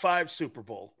forgot 5 Super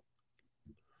Bowl.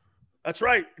 That's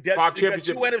right. 5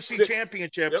 championships. 2 NFC 6.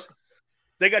 championships. Yep.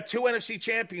 They got 2 NFC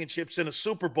championships and a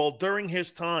Super Bowl during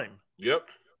his time. Yep.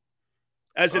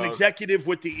 As an executive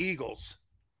with the Eagles.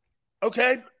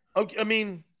 Okay. I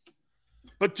mean,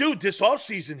 but dude, this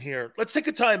offseason here, let's take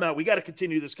a timeout. We got to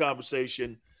continue this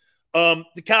conversation. The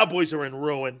Cowboys are in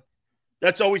ruin.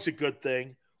 That's always a good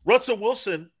thing. Russell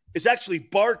Wilson is actually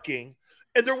barking,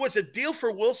 and there was a deal for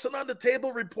Wilson on the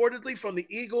table reportedly from the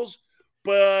Eagles,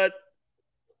 but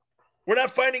we're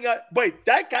not finding out. Wait,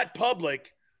 that got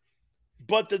public,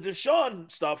 but the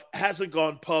Deshaun stuff hasn't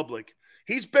gone public.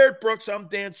 He's Barrett Brooks. I'm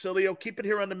Dan Sileo. Keep it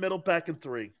here on the middle, back in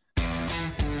 3.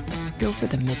 Go for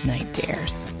the midnight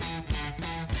dares.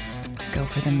 Go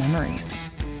for the memories.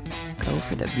 Go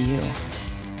for the view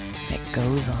that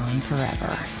goes on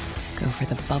forever. Go for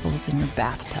the bubbles in your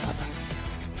bathtub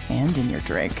and in your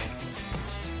drink.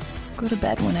 Go to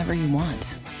bed whenever you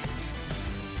want.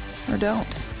 Or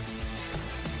don't.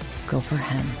 Go for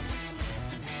him.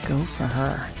 Go for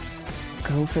her.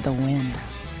 Go for the win.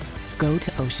 Go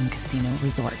to Ocean Casino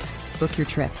Resort. Book your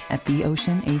trip at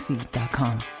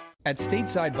theoceanac.com. At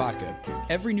Stateside Vodka,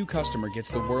 every new customer gets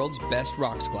the world's best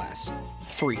rocks glass.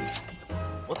 Free.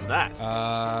 What's that?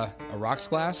 A rocks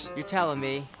glass? You're telling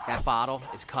me that bottle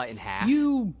is cut in half?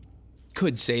 You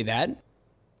could say that.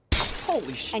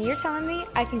 Holy shit. And you're telling me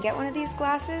I can get one of these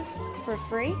glasses for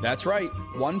free? That's right.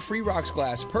 1 free rocks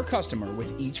glass per customer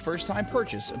with each first-time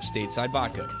purchase of Stateside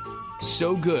Vodka.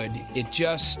 So good, it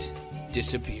just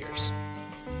disappears.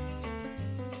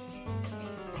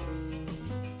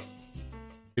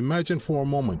 Imagine for a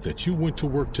moment that you went to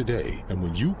work today, and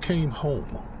when you came home,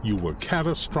 you were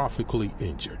catastrophically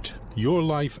injured. Your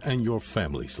life and your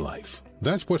family's life.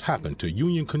 That's what happened to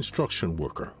union construction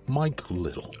worker Mike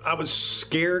Little. I was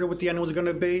scared of what the end was going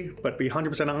to be, but to be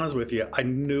 100% honest with you, I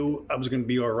knew I was going to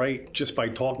be all right just by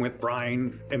talking with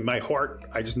Brian. In my heart,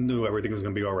 I just knew everything was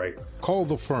going to be all right. Call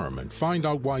the firm and find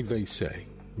out why they say,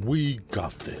 "We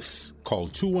got this." Call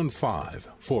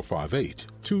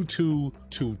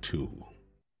 215-458-2222.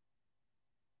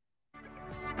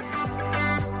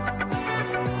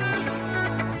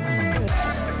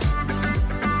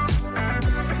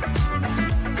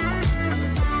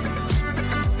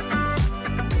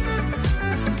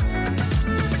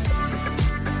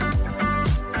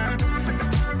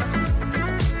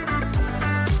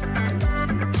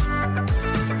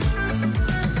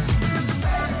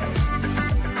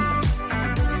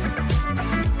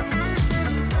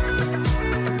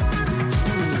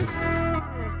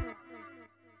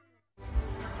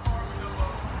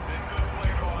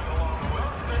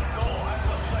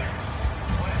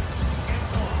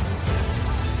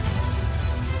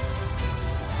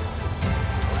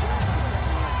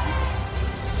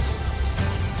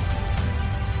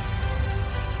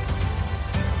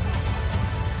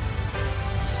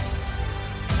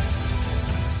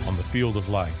 Field of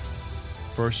life,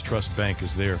 First Trust Bank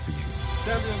is there for you.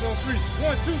 Champions on 3.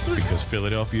 1, 2, 3. Because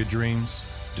Philadelphia dreams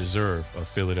deserve a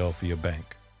Philadelphia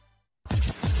bank.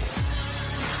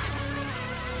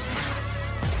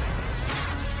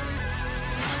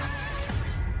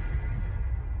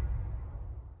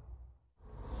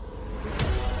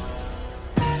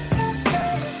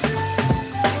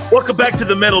 Welcome back to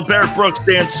the middle. Barrett Brooks,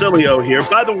 Dan Sileo here.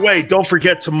 By the way, don't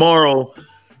forget tomorrow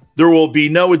there will be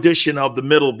no edition of the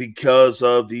middle because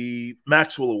of the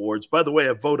Maxwell Awards. By the way,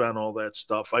 I vote on all that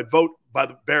stuff. I vote by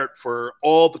the Barrett for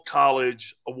all the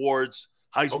college awards,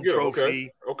 Heisman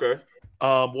Trophy, Okay.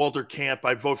 Walter Camp.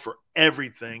 I vote for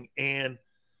everything. And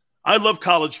I love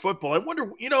college football. I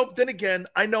wonder, then again,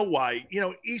 I know why.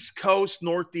 East Coast,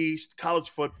 Northeast, college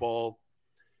football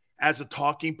as a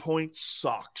talking point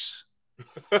sucks.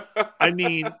 I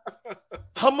mean,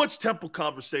 how much Temple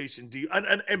conversation do you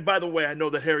and by the way, I know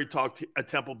that Harry talked at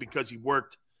Temple because he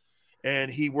worked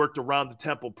around the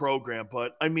Temple program.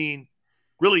 But I mean,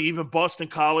 really, even Boston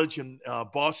College in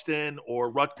Boston or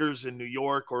Rutgers in New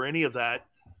York or any of that,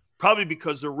 probably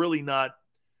because they're really not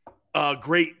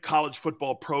great college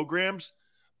football programs.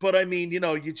 But I mean,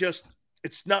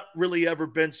 it's not really ever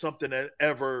been something that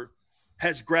ever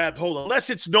has grabbed hold,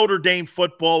 unless it's Notre Dame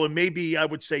football, and maybe I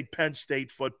would say Penn State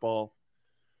football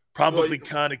probably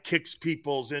kind of kicks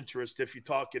people's interest if you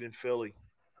talk it in Philly.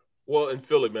 Well, in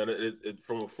Philly, man,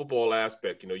 from a football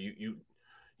aspect,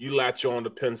 you latch on to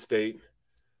Penn State.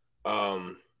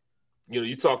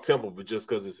 You talk Temple, but just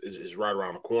because it's right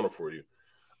around the corner for you.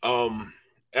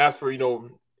 As for,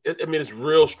 it's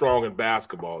real strong in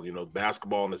basketball,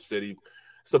 basketball in the city.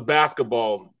 It's a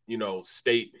basketball,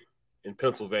 state in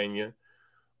Pennsylvania.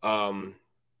 But,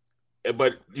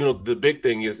 the big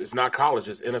thing is it's not college,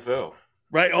 it's NFL.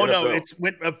 Right. It's NFL. No, it's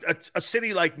when a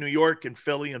city like New York and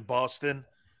Philly and Boston.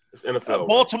 It's NFL.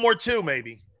 Baltimore, too,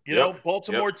 maybe.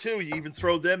 Baltimore, too. You even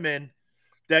throw them in.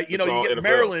 That, you get NFL.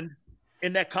 Maryland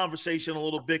in that conversation a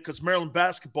little bit because Maryland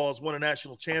basketball has won a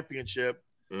national championship.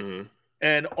 Mm-hmm.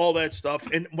 And all that stuff.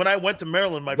 And when I went to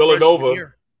Maryland, my Villanova, freshman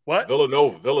year, what?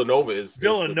 Villanova is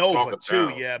Villanova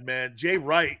too. Yeah, man. Jay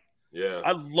Wright. Yeah,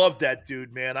 I love that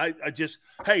dude, man. I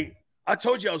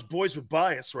told you I was boys with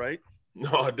bias, right?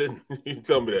 No, I didn't. You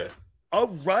tell me that. Oh,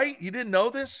 right. You didn't know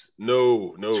this?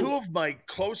 No. Two of my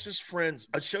closest friends.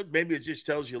 Maybe it just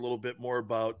tells you a little bit more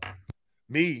about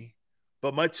me.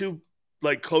 But my two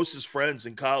closest friends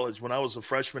in college when I was a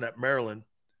freshman at Maryland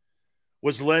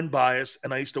was Len Bias,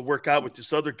 and I used to work out with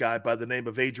this other guy by the name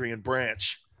of Adrian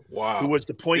Branch. Wow. Who was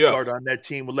the point guard on that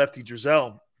team with Lefty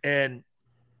Drizel. And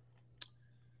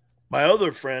my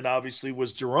other friend, obviously,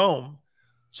 was Jerome.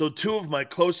 So two of my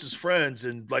closest friends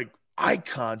and,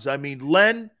 icons. I mean,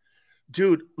 Len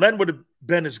would have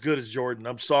been as good as Jordan.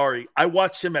 I'm sorry. I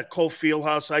watched him at Cole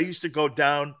Fieldhouse. I used to go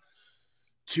down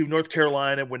to North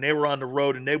Carolina when they were on the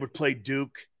road, and they would play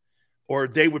Duke or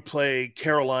they would play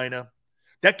Carolina.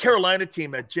 That Carolina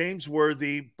team had James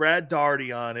Worthy, Brad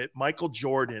Daugherty on it, Michael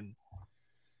Jordan,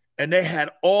 and they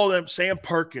had all them, Sam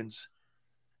Perkins,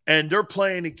 and they're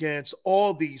playing against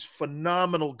all these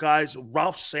phenomenal guys.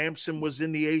 Ralph Sampson was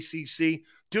in the ACC.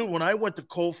 Dude, when I went to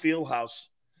Cole Fieldhouse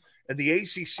and the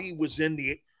ACC was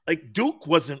in Duke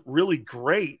wasn't really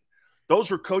great. Those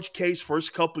were Coach K's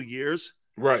first couple of years.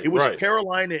 Right. It was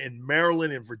Carolina and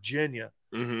Maryland and Virginia.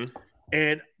 Mm-hmm.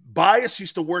 And Bias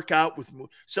used to work out with me.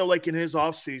 So in his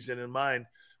offseason and mine,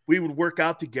 we would work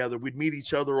out together. We'd meet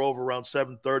each other over around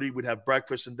 7:30. We'd have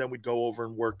breakfast, and then we'd go over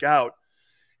and work out.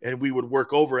 And we would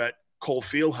work over at Cole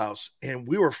Fieldhouse. And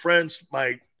we were friends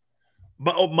my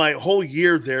whole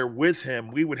year there with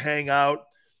him. We would hang out.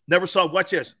 Never saw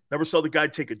the guy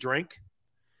take a drink.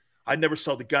 I never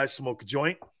saw the guy smoke a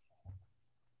joint.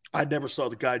 I never saw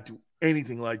the guy do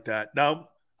anything like that. Now,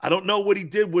 I don't know what he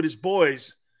did with his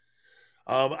boys.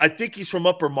 I think he's from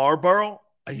Upper Marlboro.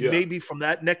 He may be from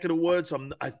that neck of the woods.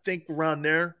 I think around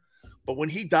there. But when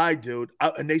he died, dude,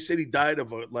 and they said he died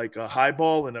of a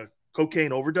highball and a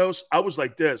cocaine overdose, I was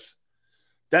like this.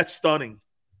 That's stunning.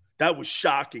 That was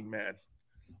shocking, man,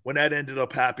 when that ended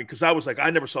up happening. Because I was like, I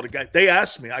never saw the guy. They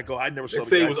asked me. I go, I never saw the guy. They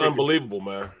said he was unbelievable,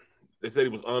 man. They said he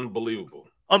was unbelievable.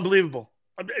 Unbelievable.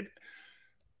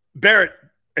 Barrett,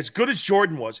 as good as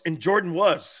Jordan was, and Jordan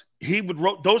was, he would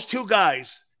those two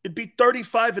guys, it'd be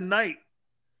 35 a night.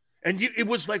 And it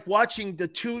was like watching the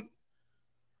two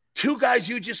guys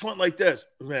you just went like this.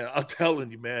 Man, I'm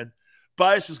telling you, man,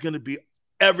 Bias is going to be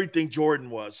everything Jordan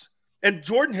was. And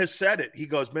Jordan has said it. He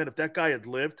goes, man, if that guy had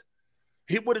lived,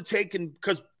 he would have taken,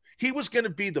 because he was going to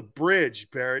be the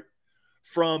bridge, Barrett,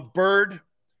 from Bird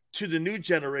to the new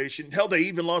generation. Hell, they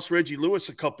even lost Reggie Lewis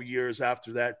a couple years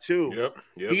after that, too.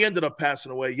 Yep. He ended up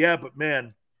passing away. Yeah, but,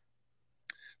 man,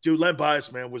 dude, Len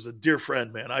Bias, man, was a dear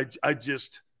friend, man.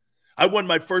 I won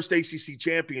my first ACC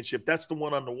championship. That's the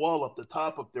one on the wall up the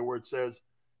top up there where it says,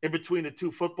 in between the two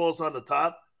footballs on the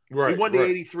top. Right. We won the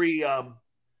 83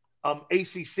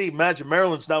 ACC. Imagine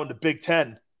Maryland's now in the Big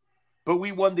Ten. But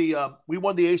we won the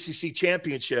ACC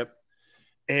championship.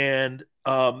 And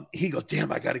he goes,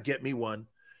 damn, I got to get me one.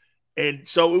 And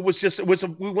so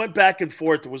we went back and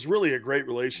forth. It was really a great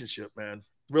relationship, man.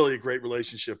 Really a great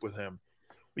relationship with him.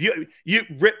 You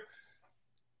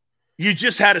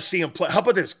just had to see him play. How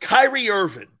about this? Kyrie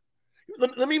Irving.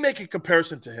 Let me make a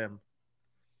comparison to him.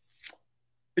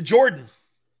 Jordan.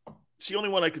 It's the only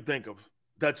one I could think of.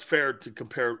 that's fair to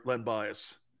compare Len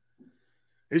Bias.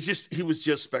 He was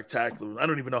just spectacular. I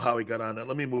don't even know how he got on it.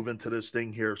 Let me move into this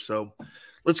thing here. So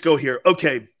let's go here.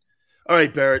 Okay. All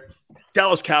right, Barrett.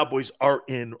 Dallas Cowboys are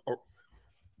in.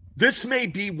 This may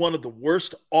be one of the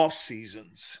worst off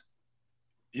seasons.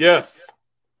 Yes.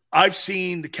 I've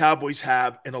seen the Cowboys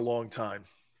have in a long time.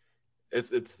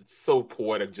 It's so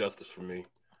poetic justice for me.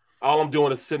 All I'm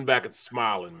doing is sitting back and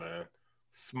smiling, man.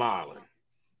 Smiling.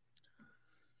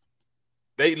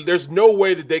 There's no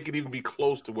way that they could even be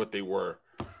close to what they were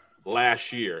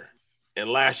last year. And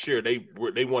last year they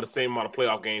won the same amount of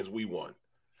playoff games we won.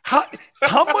 How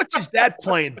much is that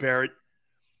playing, Barrett?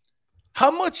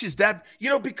 How much is that?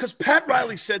 Because Pat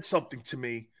Riley said something to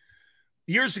me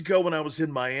years ago when I was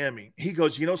in Miami. He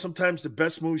goes, sometimes the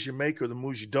best moves you make are the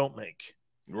moves you don't make.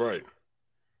 Right.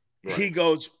 He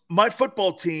goes, my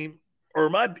football team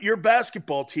or your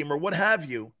basketball team or what have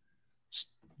you,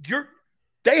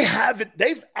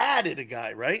 they've added a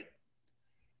guy, right?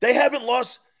 They haven't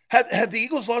lost. Have the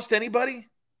Eagles lost anybody?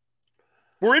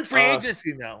 We're in free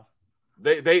agency now.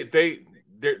 They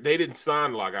didn't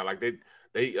sign like I like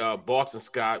they Boston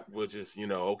Scott, which is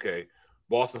okay.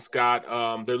 Boston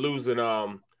Scott. They're losing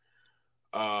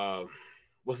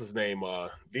what's his name?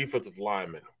 Defensive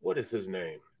lineman. What is his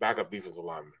name? Backup defensive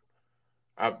lineman.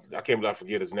 I can't believe I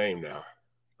forget his name now.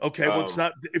 Okay, well it's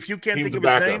not. If you can't think of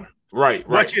backup. his name, right.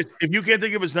 Watch it. If you can't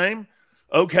think of his name,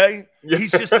 okay,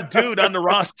 he's just a dude on the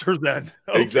roster. Then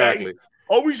okay? Exactly.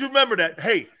 Always remember that.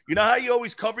 Hey, you know how you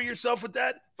always cover yourself with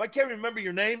that? If I can't remember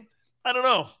your name, I don't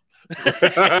know.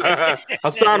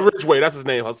 Hassan Ridgeway, that's his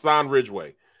name. Hassan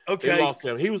Ridgeway. Okay. They lost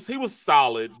him. He was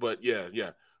solid, but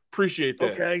yeah. Appreciate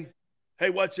that. Okay. Hey,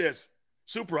 watch this.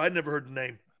 Super. I'd never heard the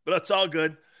name, but that's all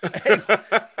good. Hey,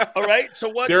 all right. So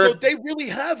what? So they really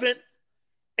haven't.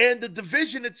 And the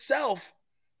division itself,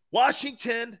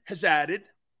 Washington has added.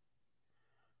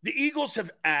 The Eagles have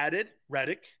added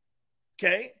Reddick.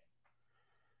 Okay.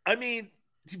 I mean,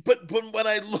 but when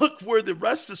I look where the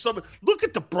rest of look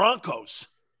at the Broncos.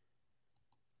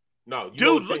 No,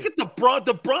 dude, look at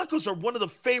the Broncos are one of the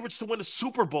favorites to win a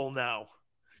Super Bowl now.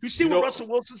 You see what Russell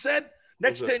Wilson said?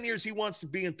 Next 10 years, he wants to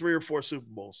be in 3 or 4 Super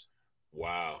Bowls.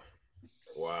 Wow.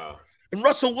 And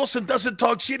Russell Wilson doesn't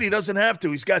talk shit. He doesn't have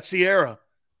to. He's got Sierra.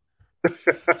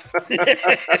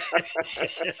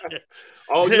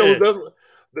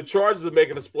 The Chargers are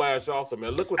making a splash also,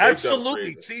 man. Look what they've done.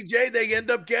 Absolutely. CJ, they end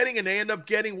up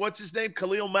getting, what's his name?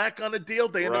 Khalil Mack on a deal.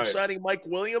 They end up signing Mike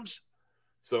Williams.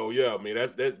 So, yeah, I mean,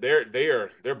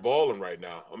 they're balling right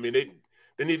now. I mean,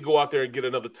 they need to go out there and get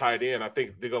another tight end. I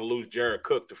think they're going to lose Jared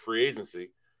Cook to free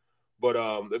agency. But,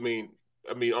 I mean,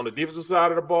 on the defensive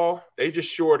side of the ball, they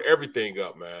just shored everything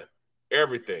up, man.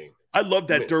 Everything. I love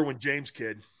that Derwin James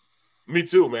kid. Me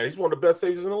too, man. He's one of the best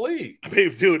safeties in the league. I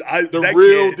mean, dude, the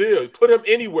real deal. Put him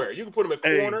anywhere. You can put him at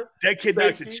corner. That kid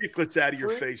knocks the chiclets out of your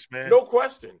face, man. No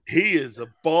question. He is a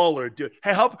baller, dude.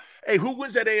 Hey, who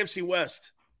wins that AFC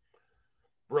West?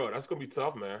 Bro, that's gonna be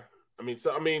tough, man. I mean,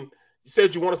 you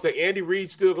said you want to say Andy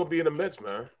Reid's still gonna be in the mix,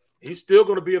 man. He's still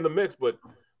gonna be in the mix, but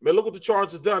man, look what the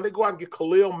Chargers have done. They go out and get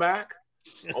Khalil Mack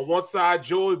on one side,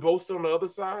 Joey Bosa on the other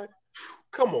side.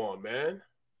 Come on, man.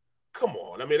 Come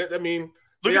on. I mean.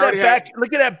 Look at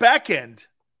that back end.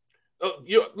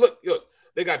 Look.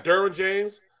 They got Derwin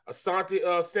James,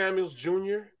 Asante Samuels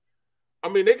Jr. I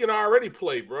mean, they can already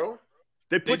play, bro.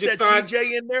 They put that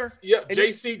CJ in there? Yeah,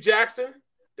 J.C. Jackson.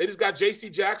 They just got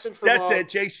J.C. Jackson from That's it,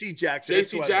 J.C. Jackson.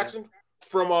 J.C. Jackson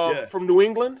from New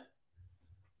England.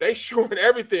 They shoring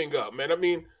everything up, man. I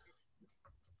mean,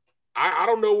 I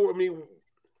don't know. I mean,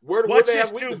 where they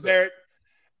have weaknesses? Barrett.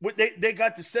 They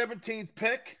got the 17th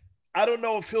pick. I don't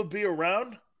know if he'll be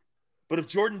around, but if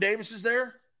Jordan Davis is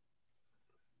there,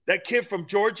 that kid from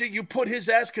Georgia, you put his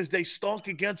ass because they stunk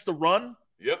against the run.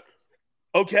 Yep.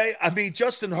 Okay. I mean,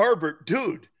 Justin Herbert,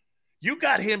 dude, you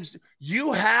got him.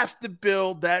 You have to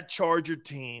build that Charger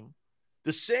team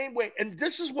the same way. And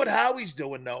this is what Howie's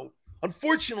doing, though.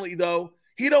 Unfortunately, though,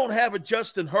 he don't have a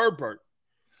Justin Herbert.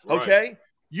 Okay. Right.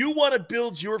 You want to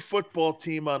build your football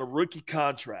team on a rookie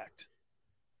contract.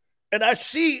 And I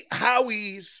see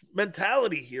Howie's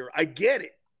mentality here. I get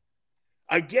it.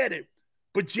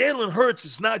 But Jalen Hurts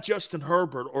is not Justin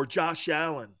Herbert or Josh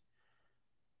Allen.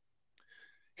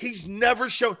 He's never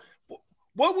shown.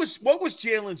 What was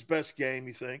Jalen's best game,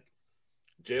 you think?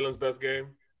 Jalen's best game?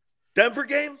 Denver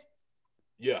game?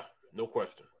 Yeah, no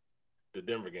question. The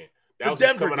Denver game. That was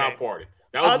his coming out party.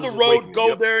 That was on the road,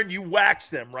 go there and you wax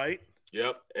them, right?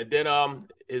 Yep. And then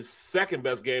his second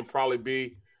best game probably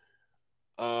be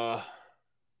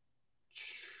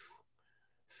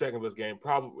second best game.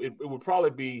 It would probably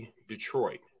be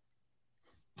Detroit.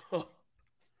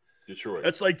 Detroit.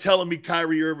 That's like telling me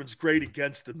Kyrie Irving's great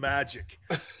against the Magic.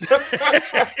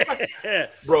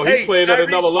 Bro, he's playing at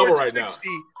another level right 60.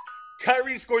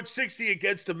 Kyrie scored 60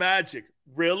 against the Magic.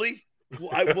 Really?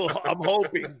 I'm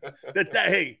hoping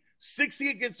that 60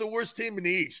 against the worst team in the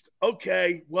East.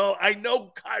 Okay. Well, I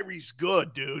know Kyrie's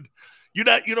good, dude. You're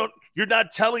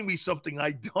not telling me something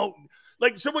I don't.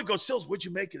 Like someone goes, Sills, what'd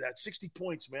you make of that? 60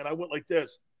 points, man. I went like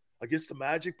this against the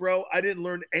Magic, bro. I didn't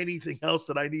learn anything else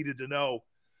that I needed to know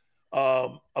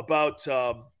about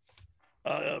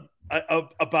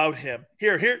him.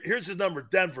 Here's his number.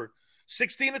 Denver,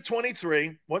 16 to 23,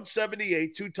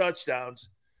 178, 2 touchdowns,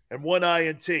 and 1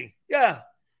 INT. Yeah.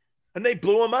 And they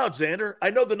blew him out, Xander.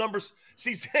 I know the numbers.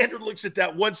 See, Xander looks at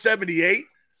that 178,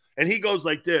 and he goes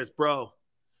like this, bro.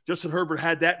 Justin Herbert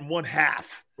had that in 1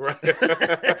 half. Right.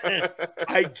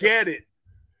 I get it.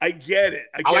 I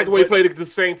like the way he played the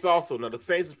Saints also. Now, the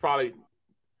Saints is probably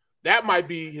 – that might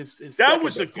be his that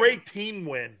was a great team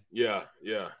win. Yeah.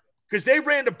 Because they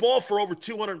ran the ball for over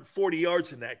 240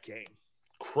 yards in that game.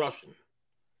 Crushing.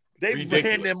 They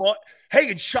ran them all. Hey,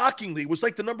 and shockingly, it was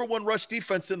like the number 1 rush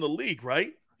defense in the league,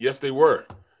 right? Yes, they were.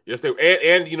 And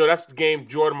that's the game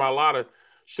Jordan Mailata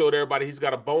showed everybody he's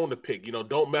got a bone to pick.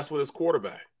 Don't mess with his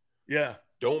quarterback. Yeah.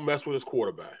 Don't mess with his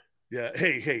quarterback. Yeah.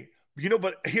 Hey.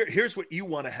 But here's what you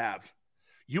want to have.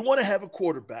 You want to have a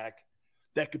quarterback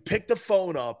that could pick the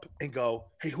phone up and go,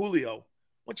 hey, Julio,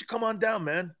 why don't you come on down,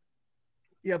 man?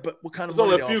 Yeah, but what kind of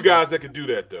There's only a few guys that could do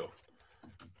that, though.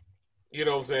 You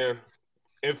know what I'm saying?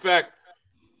 In fact,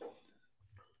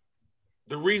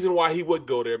 the reason why he would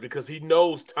go there because he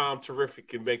knows Tom Terrific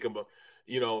can make him,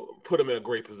 put him in a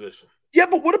great position. Yeah,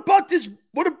 but what about this?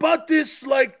 What about this,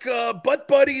 like butt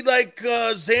buddy, like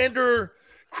Xander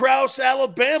Krause,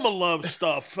 Alabama love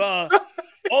stuff?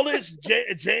 All this,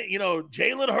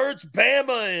 Jalen Hurts,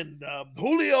 Bama, and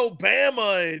Julio,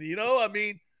 Bama,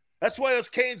 and that's why us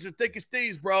Canes are thick as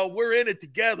thieves, bro. We're in it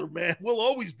together, man. We'll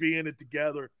always be in it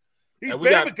together. These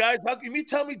Bama guys, how can you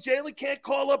tell me Jalen can't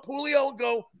call up Julio and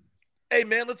go, hey,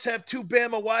 man, let's have 2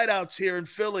 Bama wideouts here in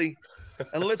Philly,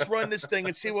 and let's run this thing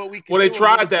and see what we can do. Well, they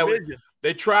tried that.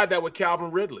 They tried that with Calvin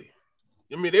Ridley.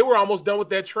 They were almost done with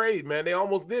that trade, man. They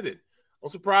almost did it. I'm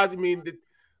surprised.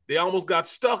 They almost got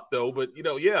stuck, though. But,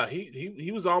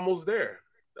 he was almost there.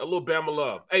 A little Bama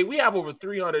love. Hey, we have over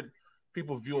 300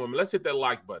 people viewing. Let's hit that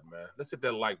like button, man. Let's hit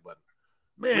that like button.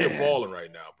 Man. We're balling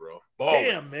right now, bro. Balling.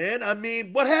 Damn,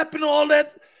 man. What happened to all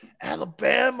that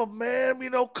Alabama, man?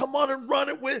 Come on and run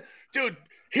it with. Dude,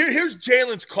 here's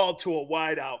Jalen's call to a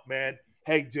wideout, man.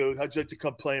 Hey, dude, how'd you like to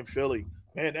come play in Philly?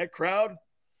 Man, that crowd,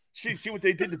 see what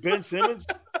they did to Ben Simmons?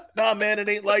 Nah, man, it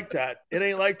ain't like that. It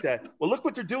ain't like that. Well, look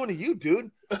what they're doing to you,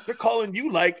 dude. They're calling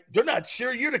you like they're not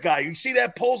sure you're the guy. You see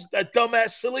that poll that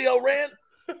dumbass Sileo ran?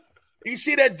 You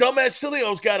see that dumbass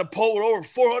Sileo's got a poll with over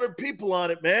 400 people on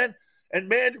it, man. And,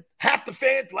 man, half the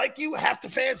fans like you, half the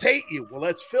fans hate you. Well,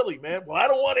 that's Philly, man. Well, I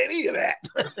don't want any of that.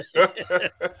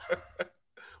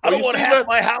 I don't want half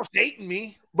my house hating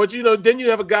me. But, then you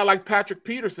have a guy like Patrick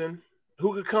Peterson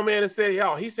who could come in and say,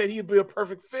 he said he'd be a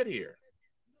perfect fit here.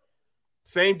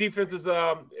 Same defense as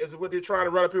what they're trying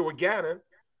to run up here with Gannon.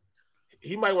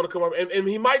 He might want to come up, and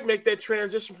he might make that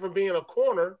transition from being a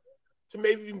corner to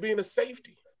maybe even being a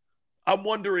safety. I'm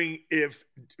wondering if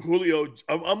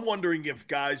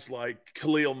guys like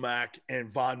Khalil Mack and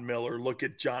Von Miller look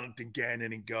at Jonathan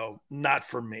Gannon and go, not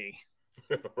for me.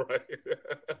 Right.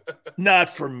 Not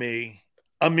for me.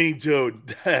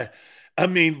 Dude,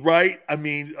 right?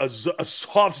 A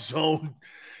soft zone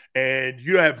and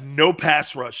you have no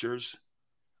pass rushers.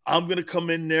 I'm going to come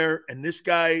in there, and this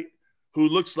guy who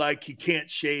looks like he can't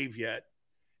shave yet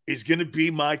is going to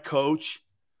be my coach.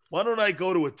 Why don't I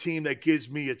go to a team that gives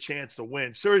me a chance to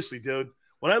win? Seriously, dude.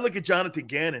 When I look at Jonathan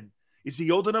Gannon, is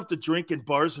he old enough to drink in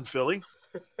bars in Philly?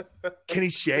 Can he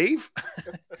shave?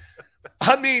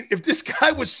 If this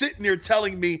guy was sitting there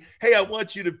telling me, hey, I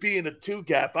want you to be in a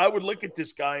 2-gap, I would look at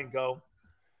this guy and go,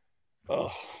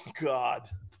 oh, God.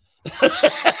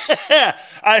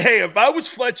 Hey, if I was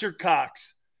Fletcher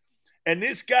Cox and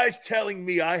this guy's telling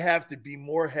me I have to be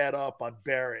more head up on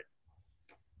Barrett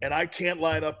and I can't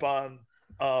line up on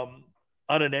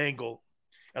an angle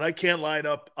and I can't line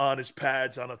up on his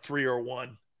pads on a 3 or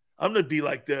 1, I'm going to be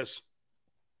like this.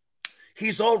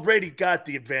 He's already got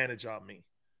the advantage on me.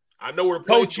 I know where to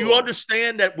Coach, you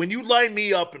understand that when you line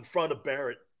me up in front of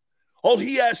Barrett, all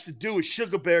he has to do is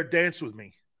sugar bear dance with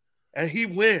me, and he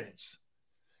wins.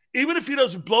 Even if he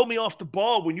doesn't blow me off the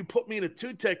ball, when you put me in a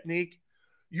 2 technique,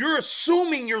 you're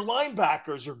assuming your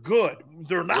linebackers are good.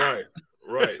 They're not.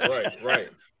 Right.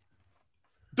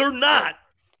 They're not.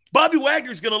 Bobby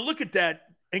Wagner's going to look at that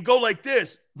and go like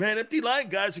this. Man, empty line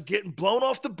guys are getting blown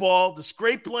off the ball. The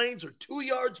scrape lanes are 2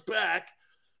 yards back.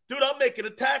 Dude, I'm making a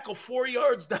tackle 4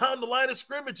 yards down the line of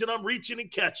scrimmage, and I'm reaching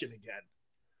and catching again.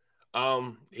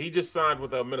 He just signed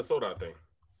with Minnesota, I think.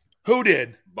 Who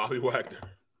did? Bobby Wagner.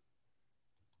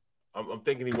 I'm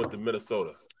thinking he went to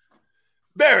Minnesota.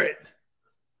 Barrett.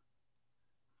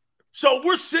 So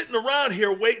we're sitting around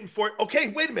here waiting for it. Okay,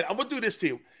 wait a minute. I'm going to do this to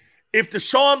you. If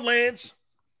Deshaun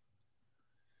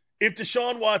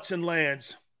Watson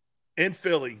lands in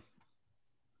Philly,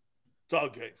 it's all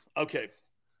good. Okay.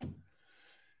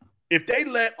 If they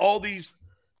let all these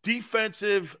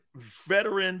defensive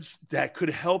veterans that could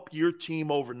help your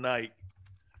team overnight.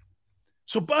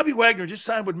 So Bobby Wagner just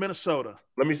signed with Minnesota.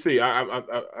 Let me see. I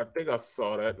think I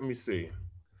saw that. Let me see.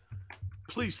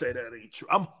 Please say that ain't true.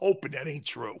 I'm hoping that ain't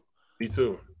true. Me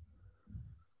too.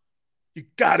 You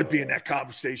got to be in that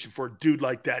conversation for a dude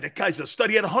like that. That guy's a stud.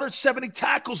 He had 170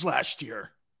 tackles last year.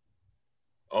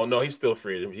 Oh, no, he's still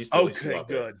free. He's still out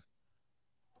there. Good.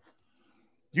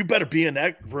 You better be in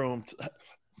that room.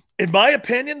 In my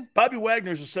opinion, Bobby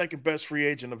Wagner is the second best free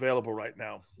agent available right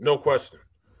now. No question.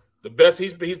 The best.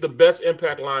 He's the best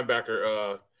impact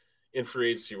linebacker in free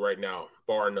agency right now,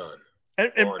 bar none.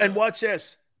 And watch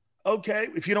this. Okay,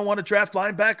 if you don't want to draft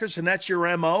linebackers and that's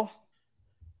your MO,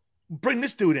 bring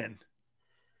this dude in.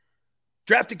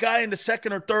 Draft a guy in the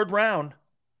second or third round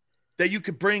that you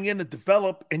could bring in to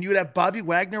develop, and you'd have Bobby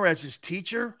Wagner as his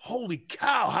teacher. Holy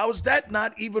cow. How is that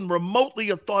not even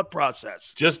remotely a thought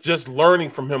process? Just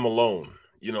learning from him alone,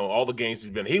 all the games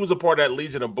he's been. He was a part of that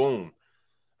Legion of Boom.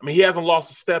 I mean, he hasn't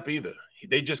lost a step either.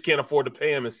 They just can't afford to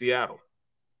pay him in Seattle.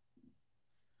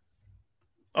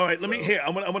 All right, I'm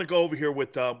going to go over here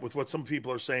with what some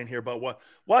people are saying here about what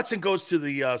Watson goes to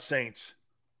the Saints.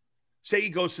 Say he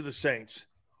goes to the Saints.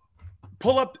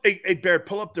 Pull up Barrett,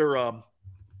 pull up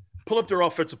their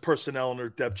offensive personnel and their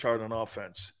depth chart on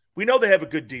offense. We know they have a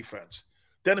good defense.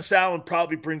 Dennis Allen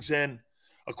probably brings in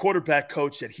a quarterback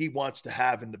coach that he wants to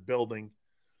have in the building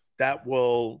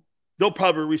they'll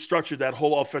probably restructure that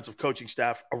whole offensive coaching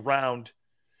staff around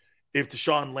if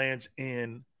Deshaun lands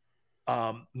in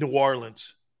New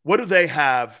Orleans. What do they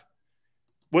have?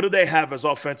 What do they have as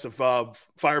offensive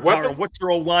firepower? And what's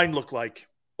their old line look like?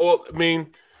 Well, I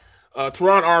mean,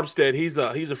 Teron Armstead, he's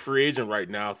a free agent right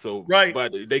now, so right.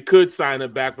 But they could sign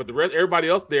him back. But the rest, everybody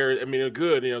else there, I mean, they're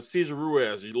good. Cesar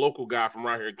Ruiz, your local guy from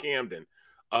right here in Camden,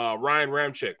 Ryan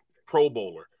Ramczyk, Pro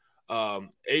Bowler,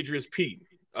 Adrius Pete,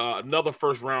 another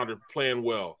first rounder playing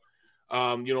well.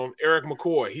 Eric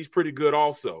McCoy, he's pretty good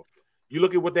also. You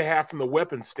look at what they have from the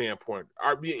weapons standpoint.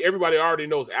 Everybody already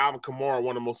knows Alvin Kamara,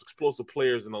 one of the most explosive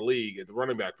players in the league at the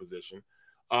running back position.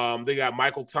 They got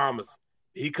Michael Thomas.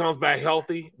 He comes back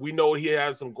healthy. We know he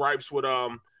has some gripes with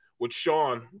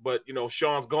Sean, but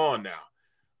Sean's gone now.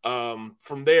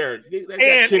 From there,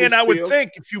 and I would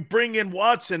think if you bring in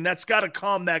Watson, that's got to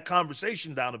calm that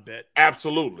conversation down a bit.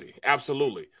 Absolutely.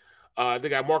 They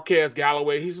got Marquez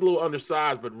Galloway. He's a little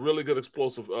undersized, but really good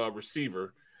explosive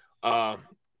receiver. Let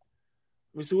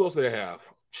me see who else they have.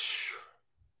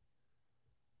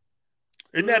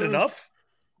 Isn't that enough?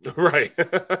 Right.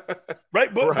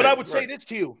 Right. But I would say this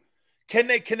to you. Can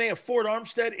they afford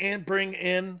Armstead and bring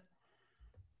in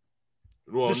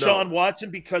Deshaun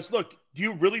Watson? Because look, do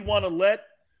you really want to let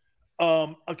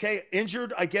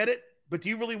injured, I get it, but do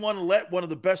you really want to let one of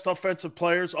the best offensive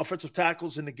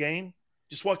tackles in the game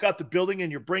just walk out the building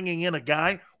and you're bringing in a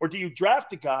guy? Or do you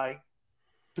draft a guy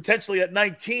potentially at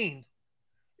 19?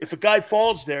 If a guy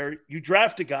falls there, you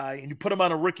draft a guy and you put him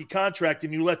on a rookie contract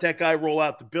and you let that guy roll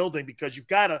out the building because you've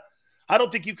got to – I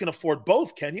don't think you can afford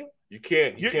both, can you? You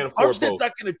can't. You can't afford Armstead's both.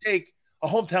 not going to take a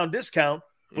hometown discount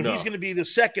when he's going to be the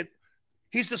second –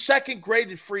 he's the second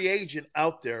graded free agent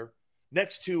out there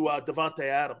next to Devontae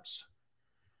Adams.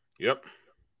 Yep.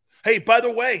 Hey, by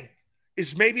the way,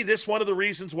 is maybe this one of the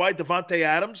reasons why Devontae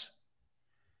Adams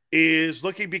is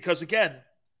looking – because, again,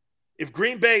 if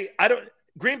Green Bay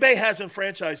hasn't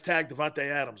franchise tagged Devontae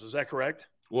Adams. Is that correct?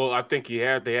 Well, I think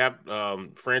they have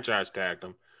franchise tagged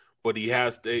him, but they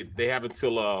have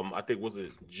until I think was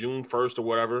it June 1st or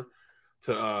whatever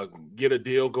to get a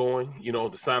deal going,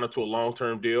 to sign up to a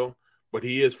long-term deal. But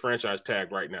he is franchise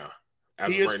tagged right now.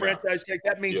 He is franchise tagged.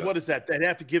 That means what is that? They'd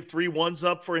have to give 3 1s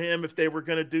up for him if they were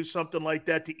going to do something like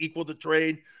that to equal the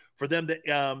trade for them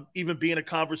to even be in a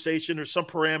conversation or some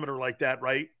parameter like that,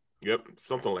 right? Yep,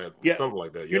 something like that. Something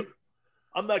like that. Yep.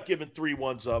 I'm not giving 3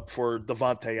 1s up for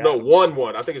Devontae Adams. No,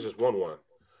 1-1. I think it's just 1-1.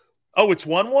 Oh, it's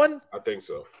 1-1? I think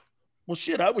so. Well,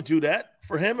 shit, I would do that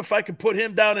for him if I could put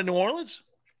him down in New Orleans.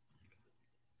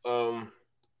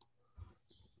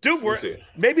 Dude,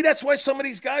 maybe that's why some of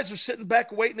these guys are sitting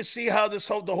back waiting to see how the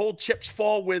whole chips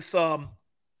fall with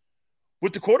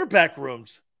the quarterback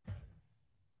rooms.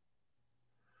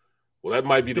 Well, that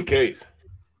might be the case.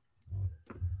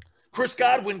 Chris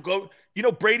Godwin,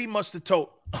 Brady must have told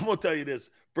 – I'm going to tell you this.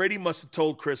 Brady must have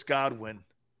told Chris Godwin,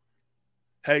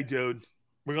 hey, dude,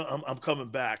 I'm coming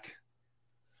back.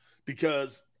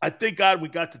 Because I think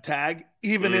Godwin got the tag,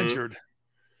 even injured.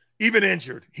 Even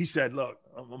injured. He said, look,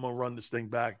 I'm going to run this thing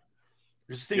back.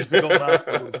 This thing's been going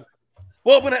on.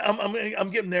 Well, I'm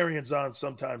getting Arians on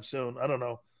sometime soon. I don't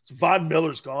know. Von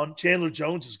Miller's gone. Chandler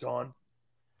Jones is gone.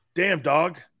 Damn,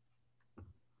 dog.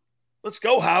 Let's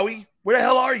go, Howie. Where the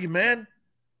hell are you, man?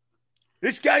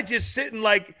 This guy just sitting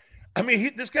like –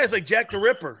 this guy's like Jack the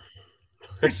Ripper.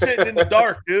 He's sitting in the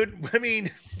dark, dude.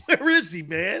 Where is he,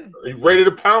 man? He's ready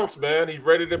to pounce, man. He's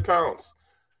ready to pounce.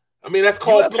 That's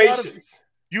called patience.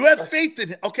 You have faith in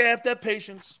him. Okay, I have to have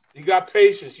patience. You got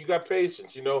patience.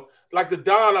 Like the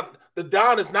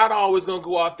Don is not always going to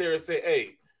go out there and say,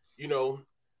 hey,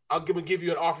 I'm going to give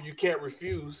you an offer you can't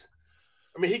refuse.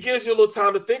 He gives you a little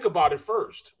time to think about it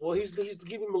first. Well, he's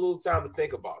giving him a little time to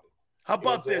think about it. How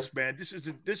about this, man? This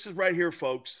is right here,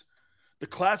 folks. The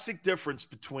classic difference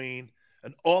between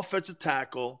an offensive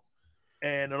tackle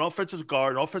and an offensive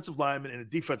guard, an offensive lineman, and a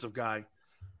defensive guy.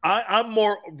 I'm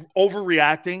more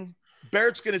overreacting.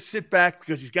 Barrett's going to sit back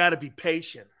because he's got to be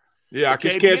patient. Yeah, okay?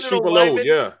 I just can't shoot below.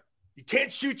 Yeah. You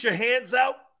can't shoot your hands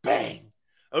out. Bang.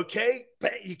 Okay?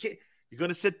 Bang. You can't. You're going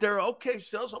to sit there. Okay,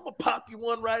 Sales, I'm going to pop you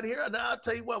one right here. And now I'll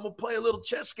tell you what, I'm going to play a little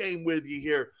chess game with you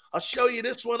here. I'll show you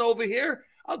this one over here.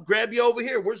 I'll grab you over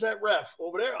here. Where's that ref?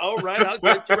 Over there? All right, I'll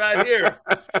get you right here.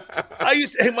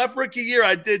 My rookie year,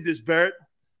 I did this, Barrett.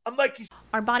 I'm like,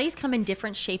 our bodies come in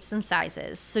different shapes and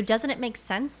sizes. So doesn't it make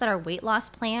sense that our weight loss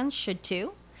plans should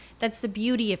too? That's the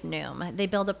beauty of Noom. They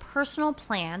build a personal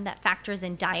plan that factors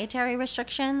in dietary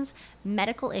restrictions,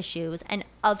 medical issues, and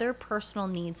other personal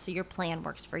needs so your plan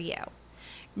works for you.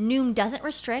 Noom doesn't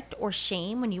restrict or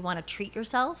shame when you want to treat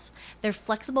yourself. Their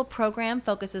flexible program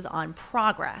focuses on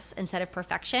progress instead of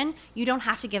perfection. You don't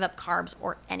have to give up carbs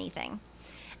or anything.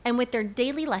 And with their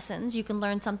daily lessons, you can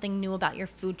learn something new about your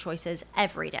food choices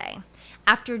every day.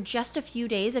 After just a few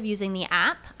days of using the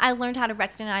app, I learned how to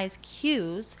recognize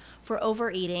cues for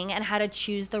overeating and how to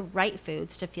choose the right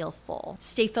foods to feel full.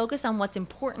 Stay focused on what's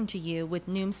important to you with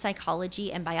Noom's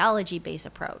psychology and biology-based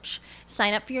approach.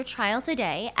 Sign up for your trial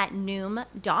today at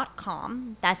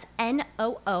Noom.com. That's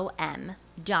Noom.com.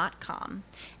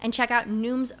 And check out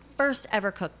Noom's first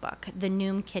ever cookbook, The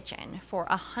Noom Kitchen, for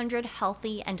 100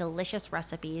 healthy and delicious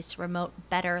recipes to promote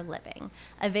better living.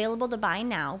 Available to buy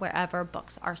now wherever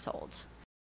books are sold.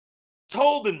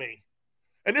 Holding me.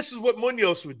 And this is what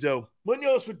Munoz would do.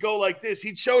 Munoz would go like this.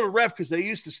 He'd show the ref because they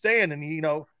used to stand and,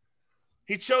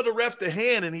 he'd show the ref the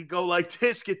hand and he'd go like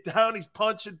this, get down. He's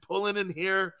punching, pulling in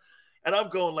here. And I'm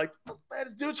going like, man,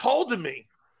 this dude's holding me.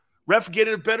 Ref get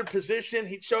in a better position.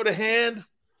 He'd show the hand.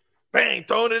 Bang,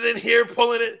 throwing it in here,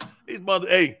 pulling it.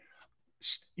 Hey,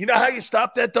 you know how you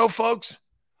stop that though, folks?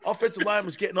 Offensive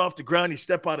lineman's getting off the ground. You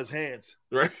step on his hands.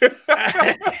 Right.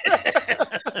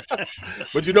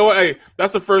 But you know what? Hey,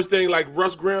 that's the first thing. Like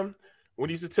Russ Grimm, when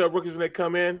he used to tell rookies when they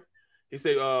come in, he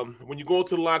say, when you go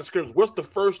to the line of scrimmage, what's the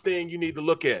first thing you need to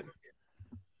look at?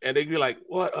 And they'd be like,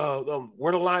 what?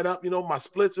 Where to line up? My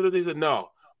splits? Or they said, no.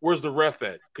 Where's the ref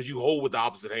at? Because you hold with the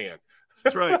opposite hand.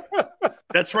 That's right.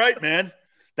 That's right, man.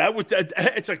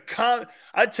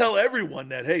 I tell everyone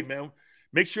that, hey, man,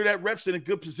 make sure that ref's in a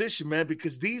good position, man,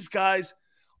 because these guys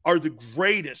are the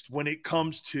greatest when it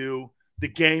comes to the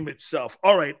game itself.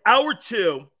 All right, hour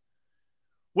 2.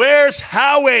 Where's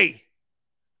Howie?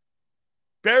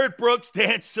 Barrett Brooks,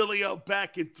 Dan Sileo,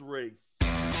 back in 3.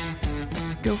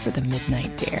 Go for the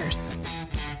midnight dares.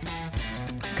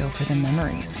 Go for the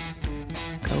memories.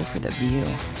 Go for the view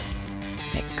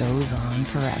that goes on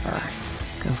forever.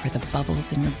 Go for the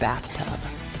bubbles in your bathtub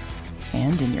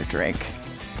and in your drink.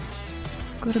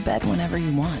 Go to bed whenever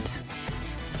you want.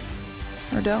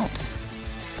 Or don't.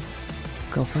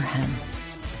 Go for him.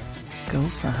 Go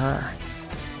for her.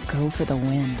 Go for the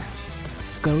win.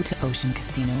 Go to Ocean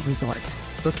Casino Resort.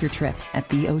 Book your trip at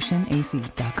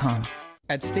theoceanac.com.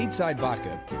 At Stateside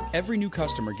Vodka, every new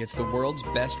customer gets the world's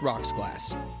best rocks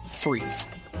glass. Free.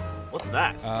 What's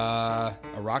that? A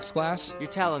rocks glass? You're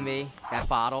telling me that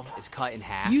bottle is cut in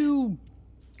half? You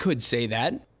could say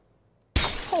that.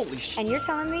 Holy shit. And you're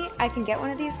telling me I can get one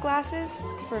of these glasses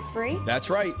for free? That's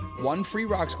right. 1 free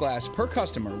rocks glass per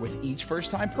customer with each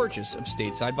first-time purchase of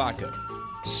Stateside Vodka.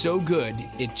 So good,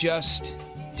 it just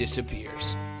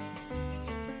disappears.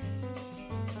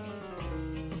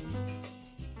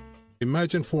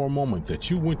 Imagine for a moment that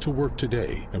you went to work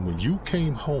today and when you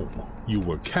came home, you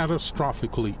were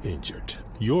catastrophically injured.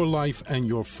 Your life and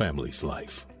your family's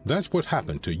life. That's what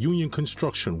happened to union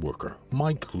construction worker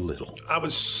Mike Little. I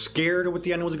was scared of what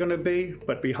the end was going to be,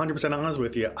 but to be 100% honest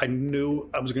with you, I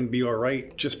knew I was going to be all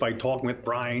right just by talking with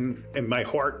Brian. In my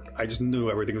heart, I just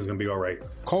knew everything was going to be all right.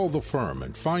 Call the firm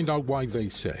and find out why they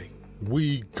say,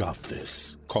 "We got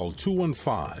this." Call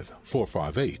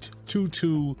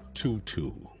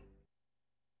 215-458-2222.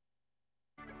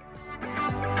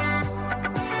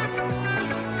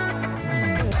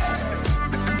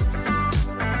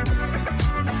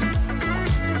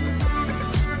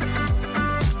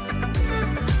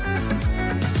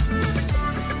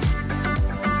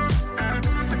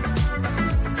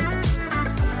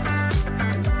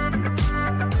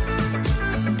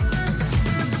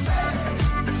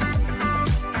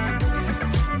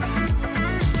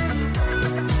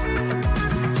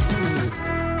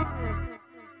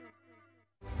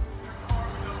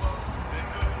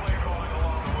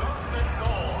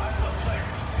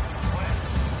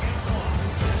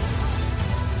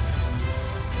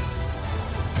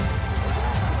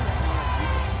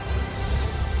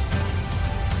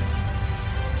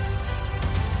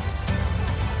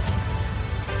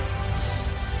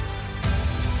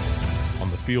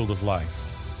 Field of life,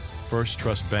 First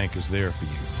Trust Bank is there for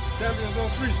you. Champions on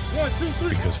three. 1, 2, 3.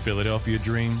 Because Philadelphia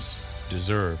dreams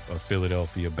deserve a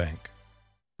Philadelphia bank.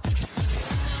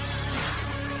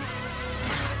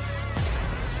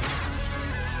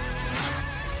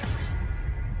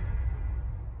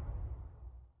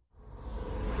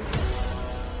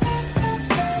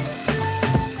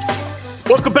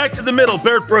 Welcome back to the middle.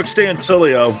 Barrett, Brooks, Dan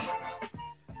Sileo.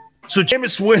 So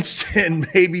Jameis Winston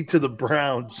maybe to the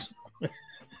Browns.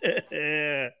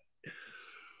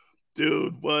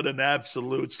 Dude, what an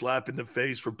absolute slap in the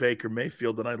face for Baker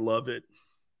Mayfield, and I love it.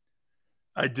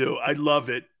 I do. I love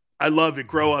it. I love it.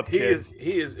 Grow up, kid.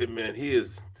 He is, man. He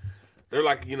is. They're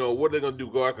like, what are they gonna do?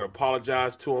 Go out and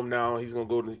apologize to him now? He's gonna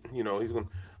go to, he's gonna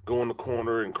go in the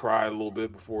corner and cry a little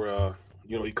bit before,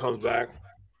 he comes back.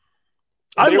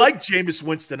 I like Jameis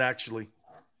Winston actually.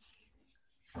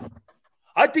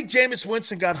 I think Jameis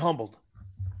Winston got humbled.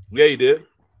 Yeah, he did.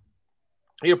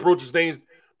 He approaches things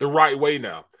the right way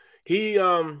now. He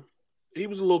was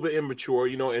a little bit immature,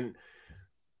 and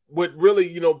what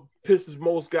really, pisses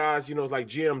most guys, is like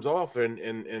GMs off and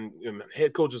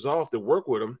head coaches off that work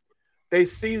with him. They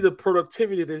see the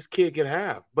productivity this kid can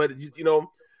have. But,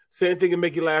 same thing can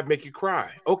make you laugh, make you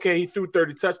cry. Okay, he threw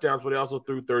 30 touchdowns, but he also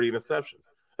threw 30 interceptions.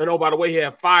 And, oh, by the way, he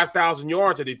had 5,000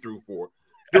 yards that he threw for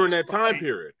during that time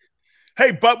period.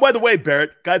 Hey, but by the way,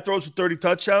 Barrett, guy throws for 30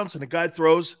 touchdowns and the guy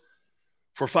throws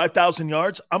for 5,000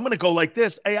 yards. I'm going to go like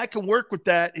this. Hey, I can work with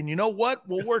that. And you know what?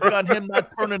 We'll work on him not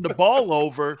turning the ball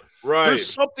over. Right. There's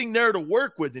something there to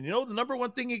work with. And the number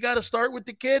one thing you got to start with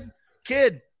the kid,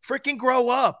 freaking grow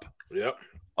up. Yep.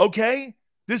 Okay?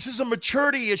 This is a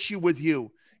maturity issue with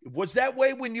you. It was that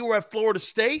way when you were at Florida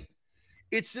State.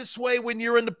 It's this way when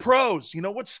you're in the pros. You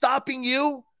know what's stopping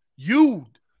you? You.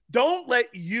 Don't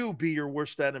let you be your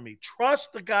worst enemy.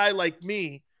 Trust a guy like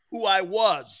me, who I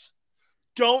was.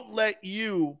 Don't let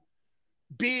you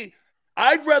be.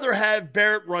 I'd rather have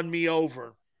Barrett run me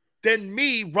over than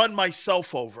me run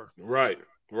myself over. Right.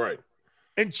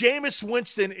 And Jameis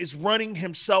Winston is running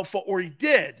himself, or he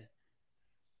did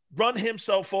run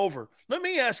himself over. Let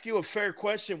me ask you a fair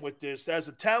question with this. As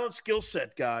a talent skill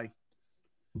set guy,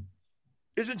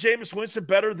 isn't Jameis Winston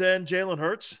better than Jalen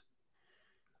Hurts?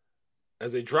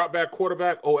 As a drop back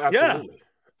quarterback? Oh, absolutely. Yeah.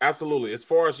 Absolutely. As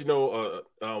far as,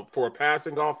 for a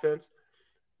passing offense,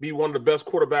 be one of the best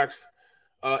quarterbacks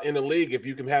in the league if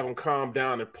you can have him calm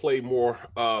down and play more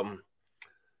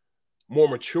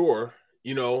mature.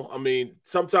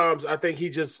 Sometimes I think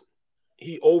it's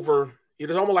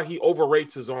almost like he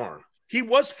overrates his arm. He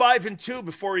was 5-2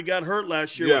 before he got hurt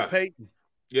last year with Peyton.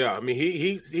 Yeah, I mean,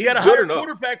 he had a higher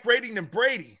quarterback rating than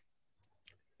Brady.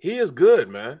 He is good,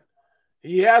 man.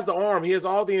 He has the arm. He has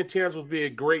all the intangibles to be a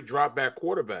great drop back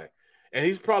quarterback. And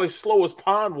he's probably slow as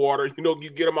pond water. You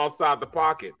get him outside the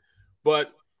pocket. But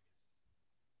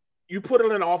you put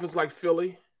him in an offense like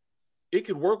Philly, it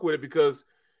could work with it because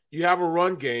you have a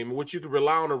run game in which you can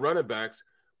rely on the running backs.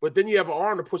 But then you have an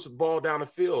arm to push the ball down the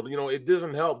field. It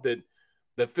doesn't help that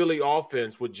the Philly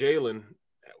offense with Jalen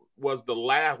was the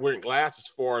went last as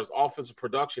far as offensive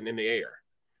production in the air.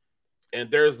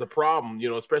 And there's the problem,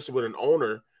 especially with an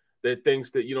owner that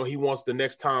thinks that, he wants the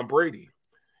next Tom Brady.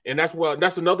 And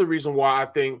that's another reason why I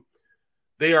think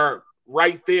they are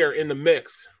right there in the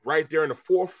mix, right there in the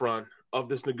forefront of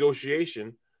this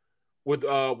negotiation with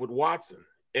Watson.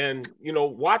 And,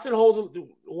 Watson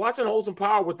holds some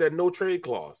power with that no trade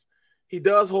clause. He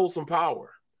does hold some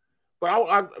power. But,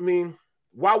 I mean,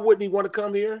 why wouldn't he want to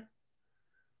come here?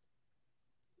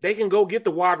 They can go get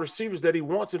the wide receivers that he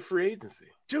wants in free agency.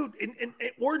 Dude, and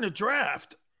we're in the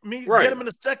draft. I mean, right. Get him in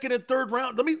the second and third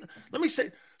round. Let me say,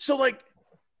 so, like,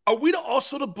 are we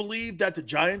also to believe that the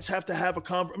Giants have to have a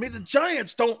conference? I mean, the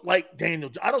Giants don't like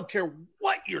Daniel. I don't care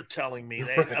what you're telling me.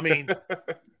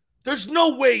 There's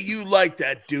no way you like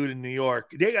that dude in New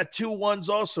York. They got 2-1s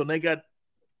also, and they got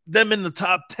them in the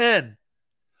top 10.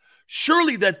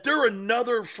 Surely that they're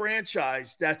another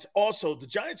franchise that's also – the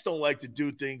Giants don't like to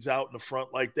do things out in the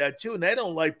front like that too, and they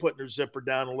don't like putting their zipper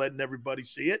down and letting everybody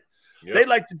see it. Yep. They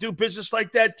like to do business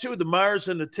like that too. The Myers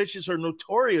and the Tisches are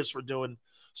notorious for doing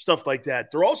stuff like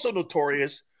that. They're also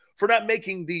notorious for not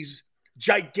making these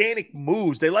gigantic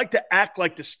moves. They like to act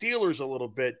like the Steelers a little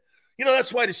bit.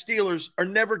 That's why the Steelers are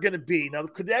never going to be. Now,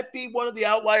 could that be one of the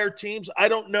outlier teams? I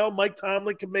don't know. Mike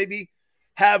Tomlin could maybe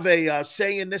have a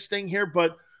say in this thing here,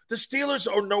 but the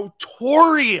Steelers are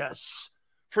notorious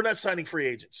for not signing free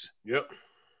agents. Yep.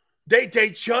 They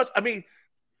just,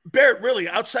 Barrett, really,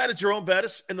 outside of Jerome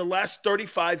Bettis in the last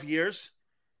 35 years,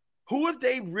 who have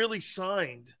they really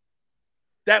signed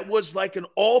that was like an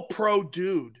all-pro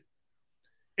dude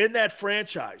in that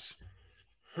franchise?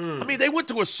 They went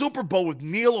to a Super Bowl with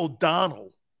Neil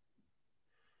O'Donnell.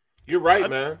 You're right,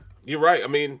 man. You're right.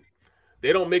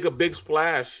 They don't make a big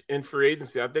splash in free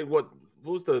agency. I think what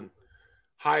was the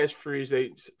highest free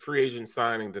agent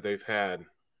signing that they've had?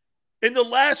 In the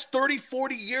last 30,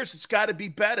 40 years, it's got to be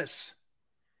Bettis.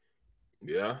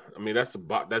 Yeah.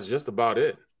 That's just about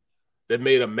it. They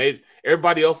made a major –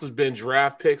 everybody else has been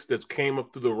draft picks that came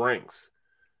up through the ranks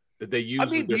that they use.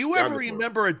 Do you ever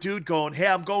remember a dude going, hey,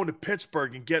 I'm going to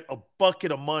Pittsburgh and get a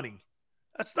bucket of money?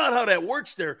 That's not how that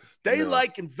works there. They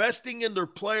like investing in their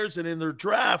players and in their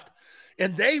draft,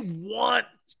 and they want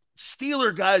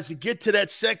Steeler guys to get to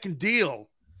that second deal.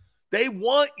 They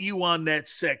want you on that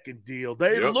second deal.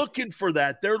 They're looking for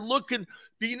that. They're looking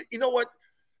 – you know what?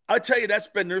 I tell you, that's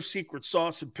been their secret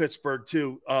sauce in Pittsburgh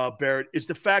too, Barrett, is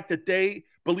the fact that they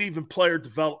believe in player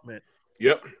development.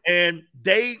 Yep. And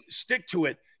they stick to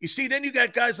it. You see, then you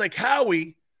got guys like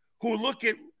Howie who look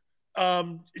at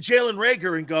Jalen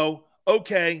Reagor and go,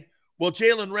 okay, well,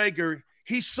 Jalen Reagor,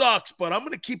 he sucks, but I'm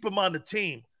going to keep him on the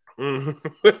team. The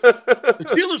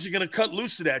Steelers are going to cut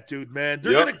loose of that dude, man.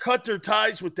 They're going to cut their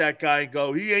ties with that guy and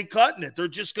go, he ain't cutting it. They're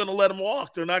just going to let him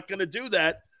walk. They're not going to do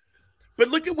that. But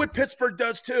look at what Pittsburgh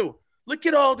does too. Look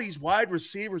at all these wide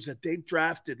receivers that they've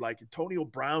drafted, like Antonio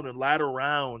Brown in latter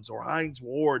rounds or Hines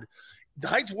Ward.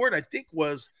 Hines Ward, I think,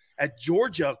 was at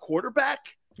Georgia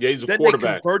quarterback. Yeah, he's a then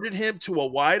quarterback. They converted him to a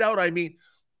wideout.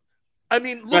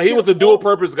 Look, he was a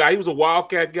dual-purpose guy. He was a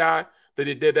wildcat guy that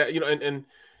he did that.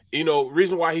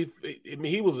 Reason why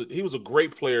he was a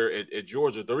great player at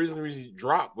Georgia. The reason he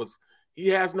dropped was he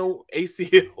has no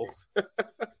ACLs.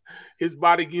 his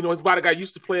body got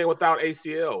used to playing without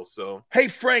ACLs. So hey,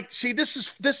 Frank, see, this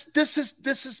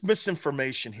is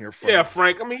misinformation here, Frank. Yeah,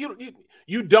 Frank.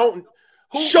 You don't.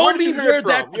 Show me where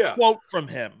that quote from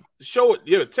him. Show it.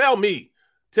 Yeah, tell me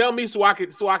so I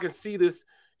can see this.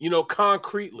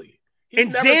 Concretely.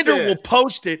 And Xander will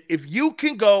post it if you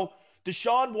can go.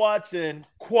 Deshaun Watson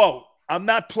quote: "I'm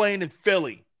not playing in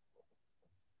Philly."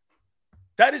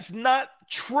 That is not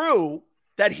true.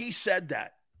 That he said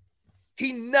that.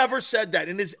 He never said that,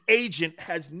 and his agent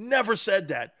has never said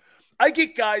that. I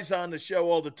get guys on the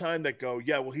show all the time that go,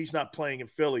 "Yeah, well, he's not playing in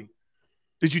Philly."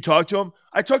 Did you talk to him?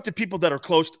 I talk to people that are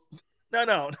close.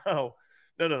 No.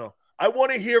 I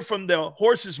want to hear from the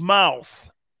horse's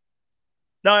mouth.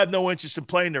 Now I have no interest in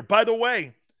playing there. By the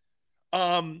way,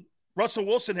 Russell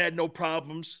Wilson had no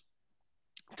problems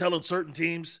telling certain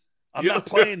teams, I'm not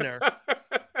playing there.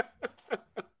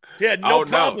 He had no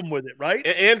problem with it, right?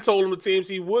 And told him the teams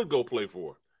he would go play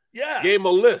for. Yeah. Gave him a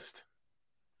list.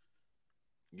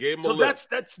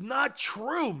 That's not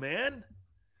true, man.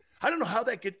 I don't know how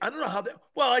that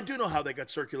well, I do know how that got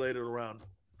circulated around.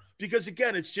 Because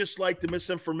again, it's just like the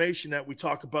misinformation that we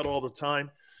talk about all the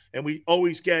time. And we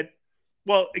always get,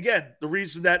 well, again, the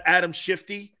reason that Adam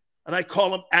Shifty, and I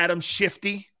call him Adam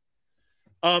Shifty,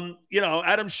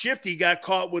 Adam Shifty got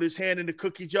caught with his hand in the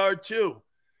cookie jar too,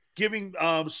 giving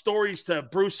stories to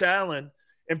Bruce Allen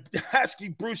and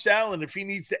asking Bruce Allen if he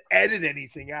needs to edit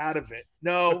anything out of it.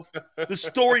 No, the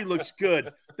story looks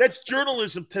good. That's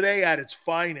journalism today at its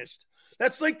finest.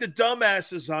 That's like the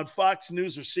dumbasses on Fox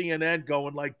News or CNN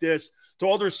going like this to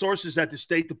all their sources at the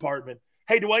State Department.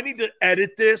 Hey, do I need to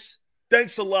edit this?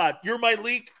 Thanks a lot. You're my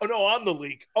leak? Oh, no, I'm the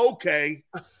leak. Okay.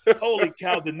 Holy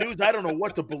cow, the news, I don't know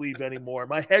what to believe anymore.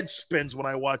 My head spins when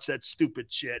I watch that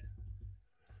stupid shit.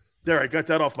 There, I got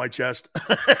that off my chest.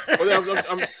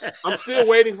 I'm still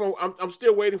waiting for. I'm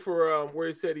still waiting for where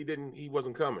he said he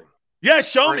wasn't coming. Yeah,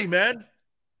 show me, man.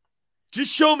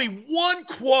 Just show me one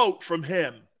quote from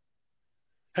him.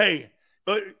 Hey,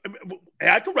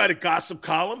 I could write a gossip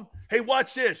column. Hey,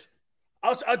 watch this.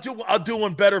 I'll do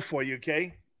one better for you.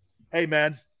 Okay. Hey,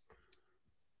 man.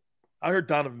 I heard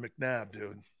Donovan McNabb,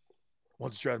 dude,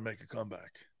 wants to try to make a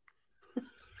comeback.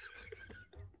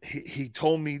 He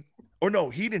told me. Or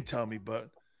no, he didn't tell me, but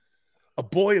a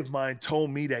boy of mine told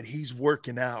me that he's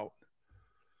working out,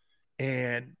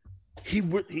 and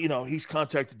he's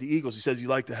contacted the Eagles. He says he'd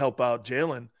like to help out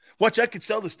Jalen. Watch, I could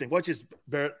sell this thing. Watch this,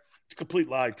 Barrett. It's a complete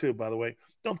lie too, by the way.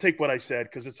 Don't take what I said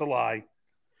because it's a lie.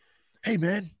 Hey,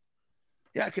 man,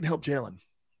 yeah, I can help Jalen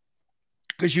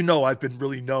because I've been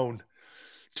really known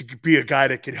to be a guy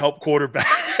that can help quarterback.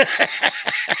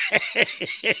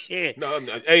 No,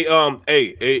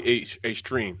 hey,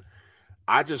 Stream.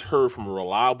 I just heard from a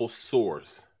reliable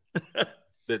source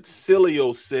that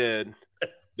Sileo said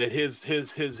that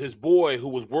his boy who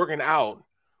was working out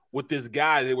with this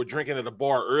guy they were drinking at a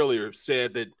bar earlier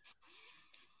said that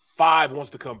 5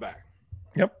 wants to come back.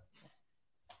 Yep.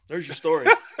 There's your story.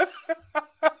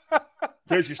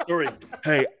 There's your story.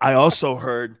 Hey, I also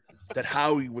heard that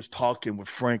Howie was talking with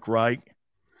Frank Reich,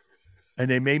 and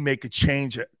they may make a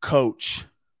change at coach.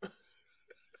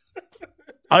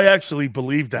 I actually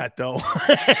believe that, though.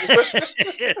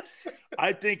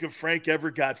 I think if Frank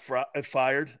ever got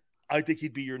fired, I think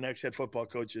he'd be your next head football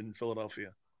coach in Philadelphia.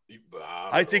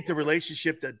 I think the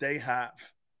relationship that they have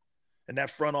in that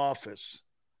front office,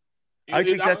 I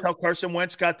think that's how Carson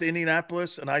Wentz got to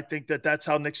Indianapolis, and I think that's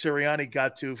how Nick Sirianni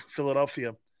got to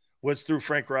Philadelphia, was through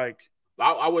Frank Reich.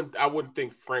 I wouldn't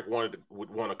think Frank would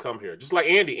want to come here. Just like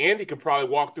Andy. Andy could probably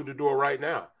walk through the door right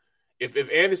now. If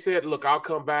Andy said, look, I'll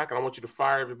come back and I want you to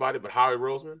fire everybody but Howie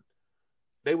Roseman,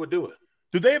 they would do it.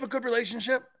 Do they have a good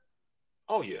relationship?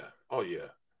 Oh, yeah. Oh, yeah.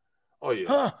 Oh, yeah.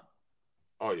 Huh.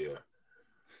 Oh, yeah.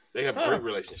 They have a great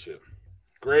relationship.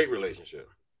 Great relationship.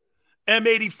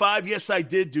 M85, yes, I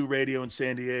did do radio in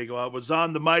San Diego. I was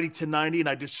on the Mighty 1090, and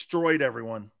I destroyed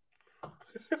everyone.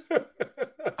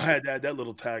 I had that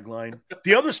little tagline.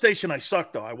 The other station I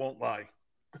sucked, though. I won't lie.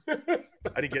 I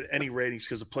didn't get any ratings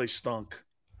because the place stunk.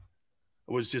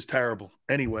 It was just terrible.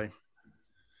 Anyway,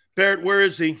 Barrett, where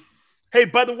is he? Hey,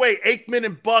 by the way, Aikman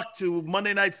and Buck to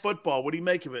Monday Night Football. What do you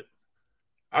make of it?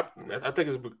 I think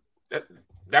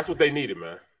that's what they needed,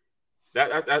 man.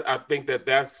 I think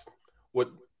that's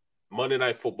what Monday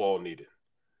Night Football needed.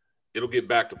 It'll get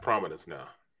back to prominence now.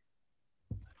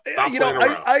 Stop playing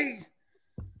around.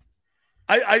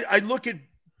 I look at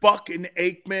Buck and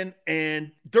Aikman,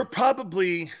 and they're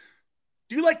probably.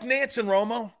 Do you like Nance and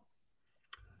Romo?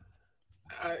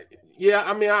 Yeah,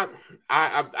 I mean,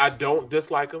 I don't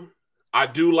dislike him. I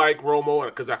do like Romo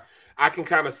because I can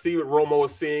kind of see what Romo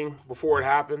is seeing before it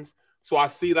happens. So I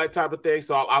see that type of thing.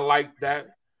 So I like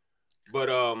that. But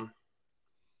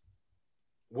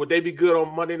would they be good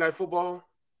on Monday Night Football?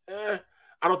 I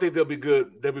don't think they'll be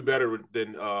good. They'll be better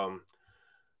than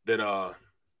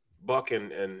Buck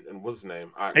and what's his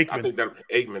name? I think that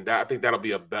Aikman. I think that'll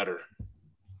be a better.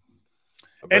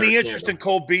 Any interest in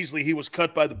Cole Beasley? He was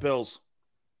cut by the Bills.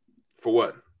 For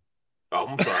what? Oh,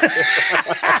 I'm sorry.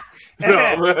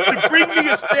 To bring me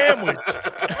a sandwich.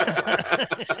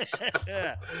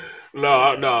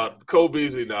 No. Cole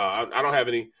Beasley, no. I don't have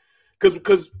any.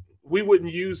 Because we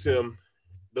wouldn't use him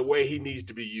the way he needs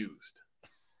to be used.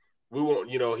 We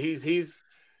won't, he's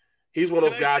one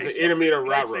of those guys, an intermediate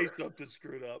route runner. Say something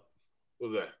screwed up.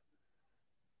 What's that?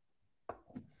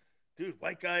 Dude,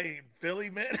 white guy in Philly,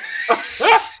 man.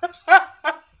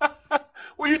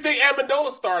 Where you think Amendola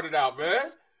started out,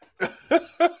 man?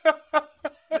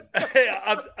 Hey,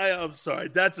 I'm sorry.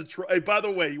 That's a try. Hey, by the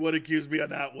way, you want to accuse me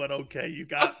on that one? Okay, you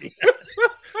got me.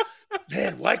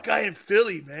 Man, white guy in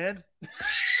Philly, man.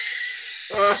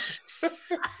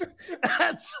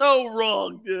 That's so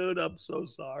wrong, dude. I'm so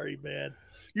sorry, man.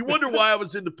 You wonder why I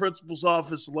was in the principal's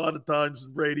office a lot of times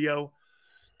in radio.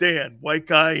 Dan, white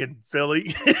guy in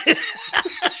Philly.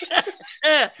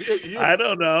 I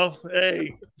don't know.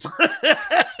 Hey.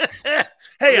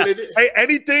 Hey,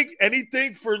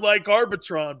 anything for like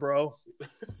Arbitron, bro.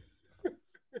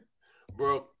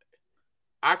 Bro,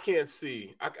 I can't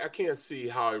see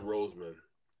Howie Roseman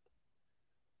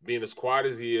being as quiet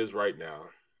as he is right now,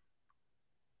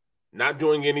 not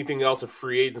doing anything else in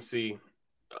free agency,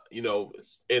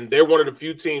 and they're one of the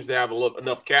few teams that have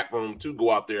enough cap room to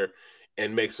go out there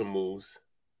and make some moves.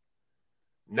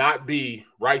 not be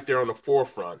right there on the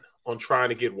forefront on trying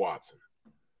to get Watson.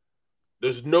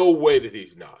 There's no way that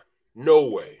he's not. No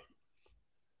way.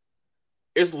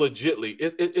 It's legitly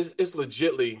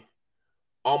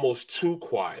almost too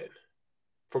quiet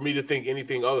for me to think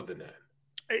anything other than that.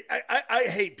 I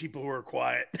hate people who are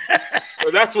quiet.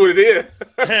 Well, that's what it is.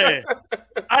 Hey,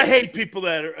 I hate people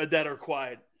that are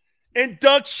quiet. And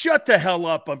Doug, shut the hell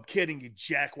up. I'm kidding you,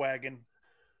 jackwagon.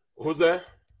 What was that?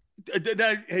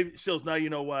 Hey, Sills, now you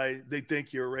know why they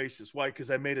think you're a racist. Why?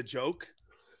 Because I made a joke?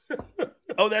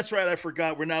 Oh, that's right. I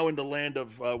forgot. We're now in the land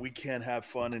of we can't have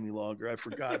fun any longer. I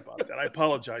forgot about that. I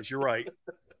apologize. You're right.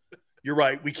 You're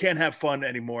right. We can't have fun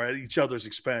anymore at each other's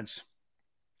expense.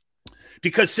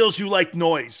 Because, Sills, you like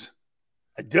noise.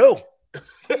 I do.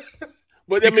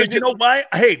 But because you know why?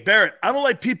 Hey, Barrett, I don't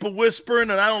like people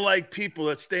whispering, and I don't like people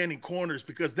that stand in corners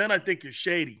because then I think you're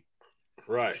shady.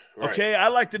 Right. Okay? I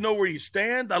like to know where you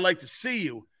stand. I like to see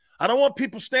you. I don't want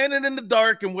people standing in the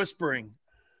dark and whispering.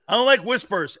 I don't like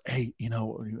whispers. Hey, you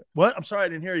know what? I'm sorry, I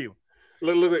didn't hear you.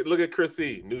 Look at Chris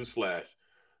E. Newsflash.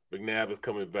 McNabb is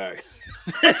coming back.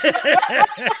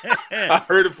 I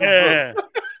heard it from Brooks.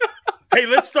 Hey,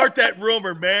 let's start that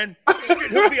rumor, man.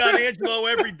 He'll be on Angelo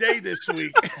every day this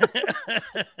week.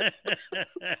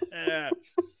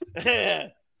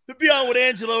 To be on with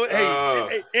Angelo.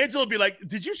 Hey, Angelo will be like,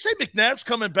 did you say McNabb's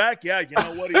coming back? Yeah, you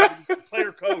know what? He's a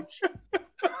player coach.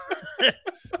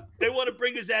 They want to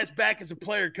bring his ass back as a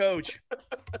player coach.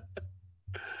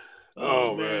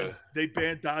 Oh man. They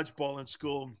banned dodgeball in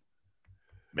school.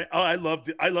 Man, I love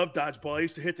dodgeball. I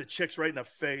used to hit the chicks right in the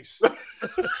face.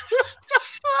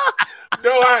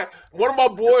 No, one of my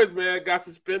boys, man, got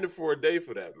suspended for a day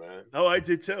for that, man. Oh, I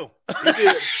did too. He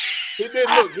did.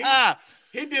 Look,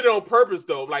 he did it on purpose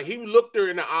though. Like he looked her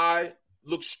in the eye,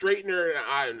 looked straight in her in the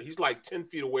eye, and he's like 10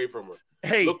 feet away from her.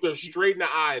 Hey, looked her straight in the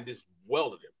eye and just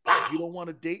welded it. You don't want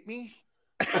to date me?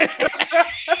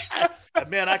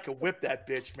 Man, I could whip that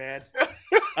bitch, man.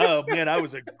 Oh man, I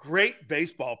was a great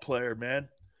baseball player, man.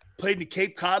 Played in the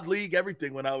Cape Cod League,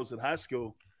 everything when I was in high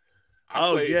school.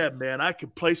 Yeah, man. I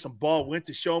could play some ball. Went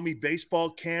to show me baseball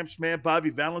camps, man. Bobby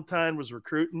Valentine was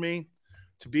recruiting me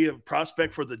to be a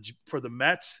prospect for the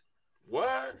Mets.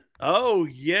 What? Oh,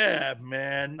 yeah,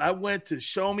 man. I went to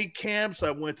show me camps.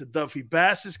 I went to Duffy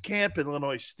Bass's camp in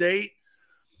Illinois State.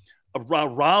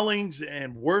 Rawlings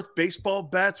and Worth baseball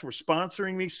bats were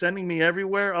sponsoring me, sending me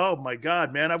everywhere. Oh, my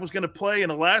God, man. I was going to play in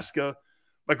Alaska.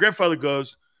 My grandfather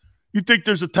goes, "You think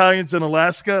there's Italians in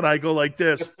Alaska?" And I go like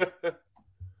this.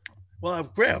 Well,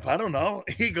 Grandpa, I don't know.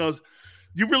 He goes,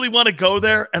 "You really want to go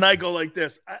there?" And I go like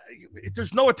this.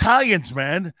 There's no Italians,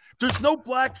 man. There's no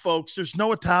black folks. There's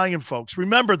no Italian folks.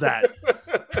 Remember that.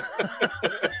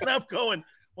 And I'm going,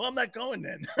 well, I'm not going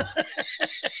then.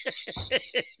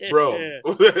 Bro,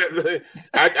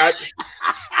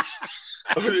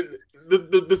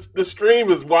 the stream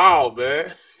is wild,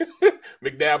 man.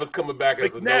 McNabb is coming back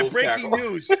as a nose breaking tackle.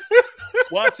 News.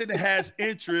 Watson has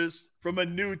interest from a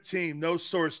new team. No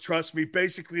source, trust me.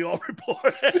 Basically, all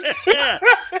report.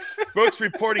 Brooks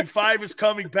reporting 5 is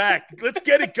coming back. Let's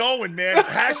get it going, man.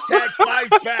 Hashtag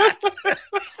 5's back.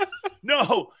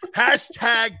 No,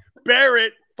 hashtag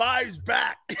Barrett 5's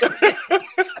back.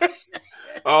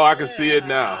 Oh, I can see it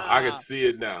now.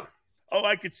 Oh,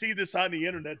 I could see this on the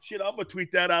internet. Shit, I'm going to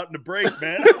tweet that out in the break,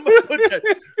 man. I'm gonna put that.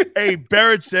 Hey,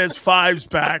 Barrett says 5's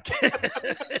back.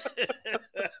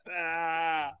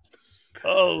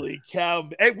 Holy cow.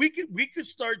 Hey, we could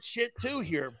start shit too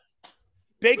here.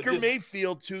 Baker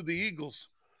Mayfield to the Eagles.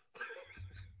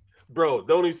 Bro,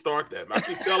 don't even start that. I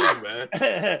keep telling you,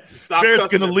 man. Stop.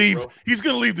 Barrett's going to leave. Bro. He's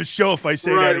going to leave the show if I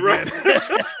say that again.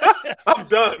 Right. I'm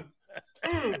done.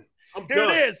 Here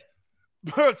it is.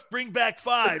 Brooks, bring back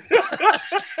 5.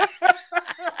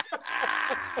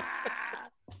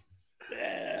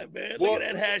 Yeah, man. Look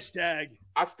at that hashtag.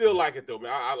 I still like it, though,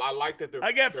 man. I like that they're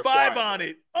I got they're 5 quiet. on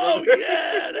it. Oh,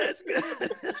 yeah. That's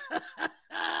good.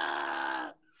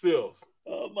 Sills.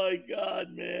 Oh, my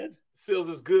God, man. Sills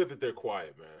is good that they're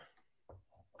quiet, man.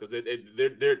 Because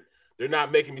they're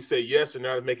not making me say yes, and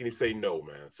they're not making me say no,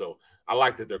 man. So I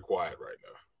like that they're quiet right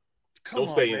now. Don't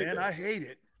say anything. I hate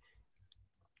it.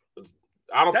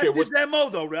 I don't care what. That's his MO,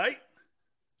 though, right?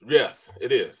 Yes,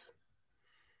 it is.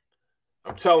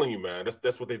 I'm telling you, man.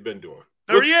 That's what they've been doing.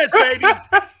 There he is, baby.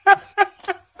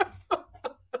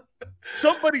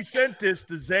 Somebody sent this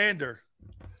to Xander.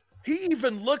 He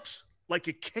even looks like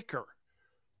a kicker.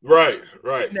 Right.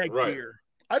 In that gear.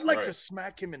 I'd like to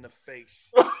smack him in the face.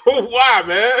 Why,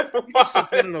 man? Why?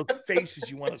 Just one of those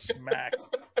faces you want to smack.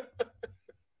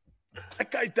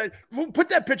 Put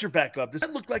that picture back up. Does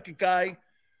that look like a guy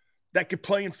that could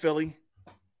play in Philly?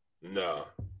 No.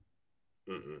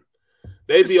 Mm-mm.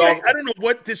 I don't know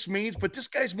what this means, but this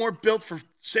guy's more built for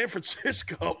San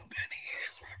Francisco than he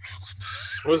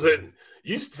is. Was it?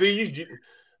 You see,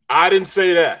 I didn't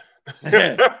say that.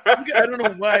 I don't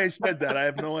know why I said that. I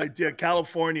have no idea.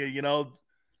 California,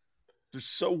 they're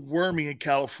so wormy in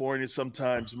California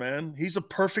sometimes, man. He's a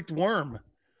perfect worm.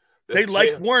 They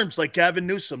like worms, like Gavin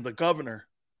Newsom, the governor.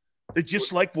 They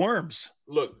just like worms.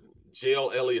 Look,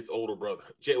 JL Elliott's older brother.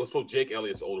 Jake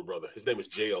Elliott's older brother. His name is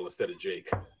JL instead of Jake.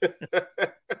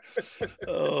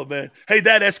 Oh, man. Hey,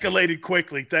 that escalated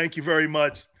quickly. Thank you very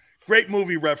much. Great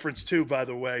movie reference, too, by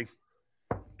the way.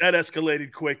 That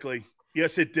escalated quickly.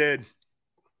 Yes, it did.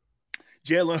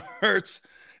 Jalen Hurts.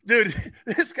 Dude,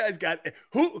 this guy's got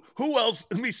 – who else?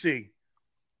 Let me see.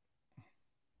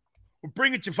 We're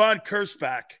bringing Javon Curse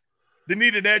back. They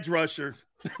need an edge rusher.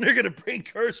 They're going to bring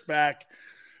Curse back.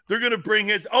 They're going to bring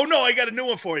his – oh, no, I got a new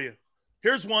one for you.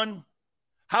 Here's one.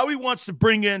 Howie wants to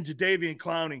bring in Jadeveon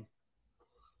Clowney.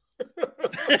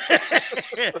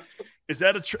 Is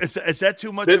that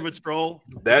too much of a troll?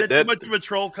 Is that too much of a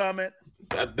troll comment?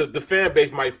 The fan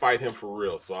base might fight him for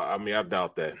real. So, I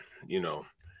doubt that, he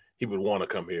would want to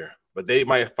come here. But they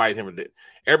might fight him.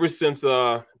 Ever since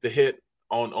the hit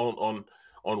on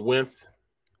Wentz.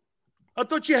 I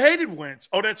thought you hated Wentz.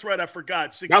 Oh, that's right. I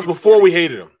forgot. That was before we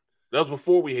hated him. That was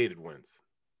before we hated Wentz.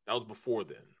 That was before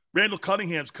then. Randall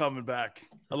Cunningham's coming back.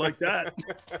 I like that.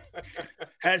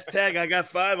 Hashtag I got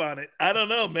 5 on it. I don't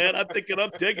know, man. I'm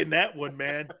digging that one,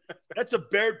 man. That's a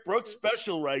Barrett Brooks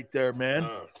special right there, man.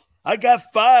 I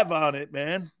got 5 on it,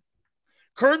 man.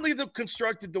 Currently, they're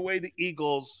constructed the way the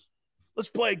Eagles – let's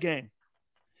play a game.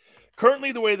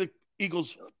 Currently, the way the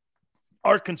Eagles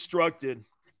are constructed,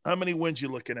 how many wins you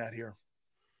looking at here?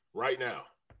 Right now.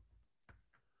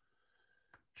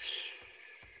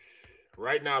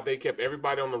 Right now, they kept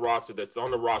everybody on the roster that's on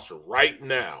the roster right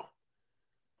now.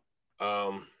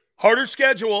 Harder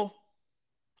schedule.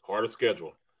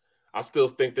 I still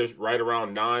think there's right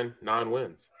around 9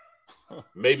 wins.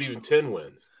 Maybe even 10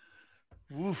 wins.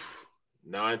 Oof.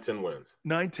 9-10 wins.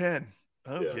 9-10.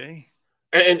 Okay.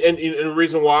 Yeah. And the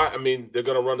reason why, they're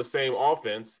going to run the same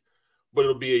offense, but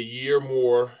it'll be a year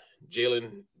more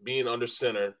Jalen being under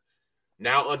center,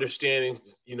 now understanding,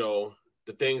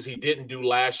 the things he didn't do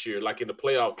last year, like in the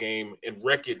playoff game, and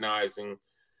recognizing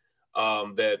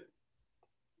that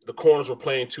the corners were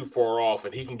playing too far off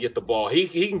and he can get the ball.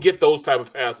 He can get those type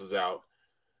of passes out,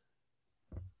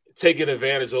 taking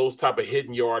advantage of those type of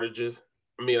hidden yardages.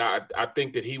 I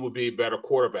think that he would be a better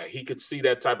quarterback. He could see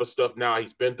that type of stuff now.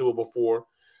 He's been through it before.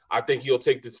 I think he'll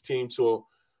take this team to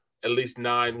at least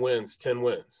 9 wins, 10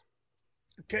 wins.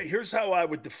 Okay, here's how I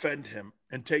would defend him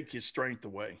and take his strength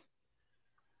away.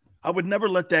 I would never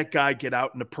let that guy get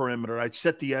out in the perimeter. I'd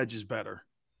set the edges better.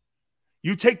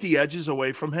 You take the edges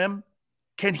away from him,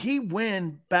 can he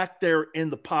win back there in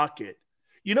the pocket?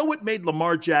 You know what made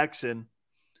Lamar Jackson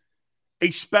a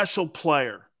special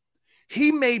player?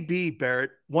 He may be,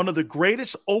 Barrett, one of the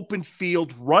greatest open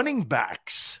field running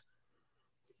backs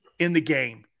in the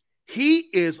game. He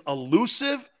is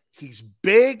elusive. He's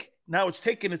big. Now it's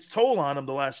taken its toll on him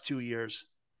the last 2 years.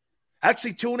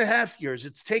 Actually, 2.5 years.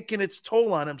 It's taken its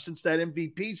toll on him since that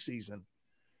MVP season.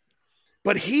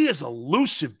 But he is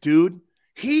elusive, dude.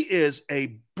 He is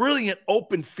a brilliant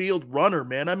open field runner,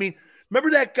 man.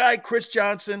 Remember that guy, Chris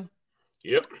Johnson?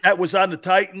 Yep. That was on the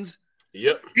Titans?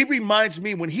 Yep. He reminds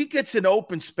me, when he gets in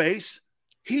open space,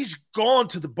 he's gone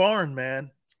to the barn,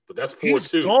 man. But that's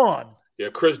 4-2. He's gone. Yeah,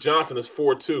 Chris Johnson is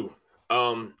 4-2.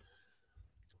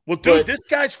 Well, dude, this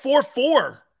guy's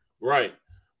 4-4. Right.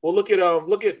 Well, look at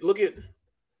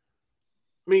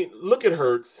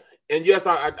Hurts. And yes,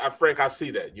 Frank, I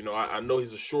see that. I know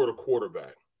he's a shorter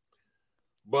quarterback.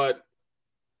 But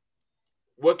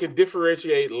what can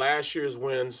differentiate last year's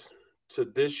wins to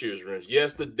this year's wins?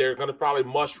 Yes, they're going to probably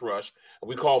mush rush.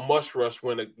 We call mush rush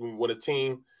when a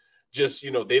team just,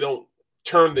 they don't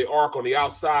turn the arc on the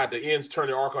outside. The ends turn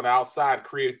the arc on the outside,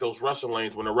 create those rushing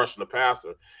lanes when they're rushing the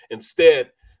passer.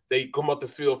 Instead, they come up the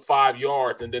field 5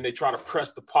 yards, and then they try to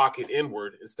press the pocket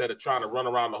inward instead of trying to run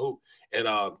around the hoop and,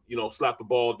 slap the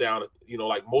ball down,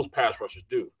 like most pass rushers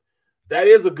do. That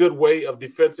is a good way of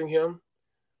defending him,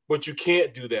 but you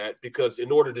can't do that because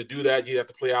in order to do that, you have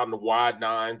to play out in the wide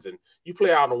nines, and you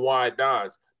play out in the wide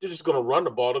nines, they're just going to run the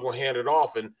ball. They're going to hand it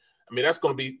off, and, that's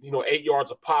going to be, 8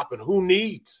 yards a pop, and who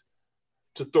needs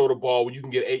to throw the ball when you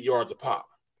can get 8 yards a pop?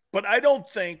 But I don't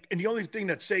think – and the only thing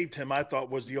that saved him, I thought,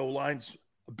 was the O-line's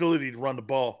ability to run the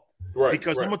ball. Right.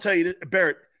 Because I'm going to tell you,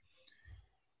 Barrett,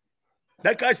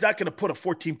 that guy's not going to put a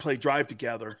 14-play drive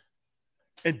together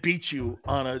and beat you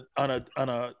on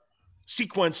a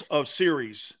sequence of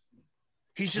series.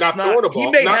 He's just not throwing the ball.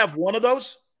 He may have one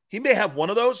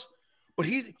of those. But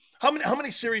how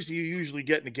many series do you usually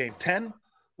get in a game? 10?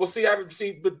 Well, see,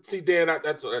 Dan,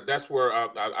 that's where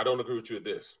I don't agree with you with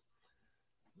this.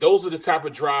 Those are the type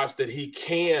of drives that he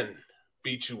can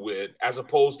beat you with, as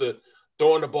opposed to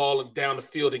throwing the ball down the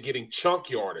field and getting chunk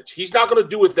yardage. He's not going to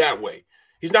do it that way.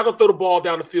 He's not going to throw the ball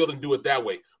down the field and do it that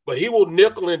way. But he will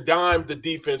nickel and dime the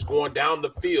defense going down the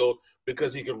field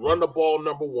because he can run the ball,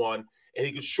 number one, and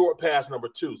he can short pass, number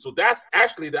two. So that's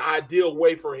actually the ideal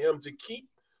way for him to keep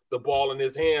the ball in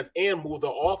his hands and move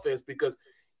the offense, because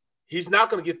he's not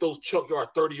going to get those chunk yard,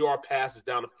 30-yard passes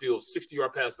down the field,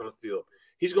 60-yard passes down the field.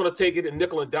 He's going to take it and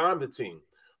nickel and dime the team.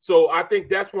 So I think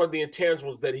that's one of the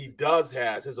intangibles that he does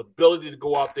has, his ability to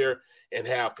go out there and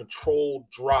have controlled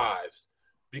drives,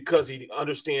 because he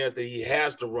understands that he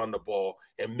has to run the ball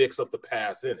and mix up the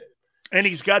pass in it. And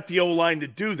he's got the O-line to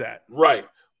do that. Right.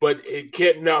 But it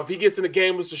can't. Now, if he gets in a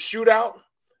game with a shootout,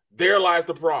 there lies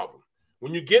the problem.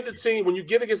 When you get against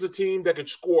a team that can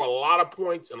score a lot of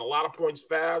points and a lot of points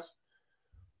fast,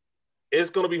 it's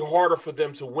going to be harder for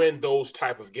them to win those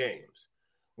type of games.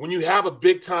 When you have a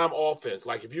big-time offense,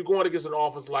 like if you're going against an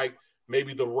offense like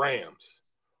maybe the Rams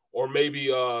or maybe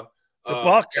the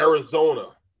Bucs. Arizona,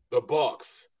 the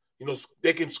Bucs,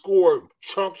 they can score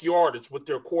chunk yardage with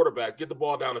their quarterback, get the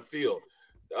ball down the field.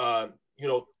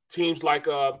 Teams like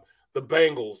the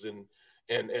Bengals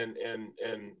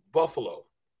and Buffalo.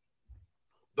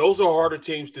 Those are harder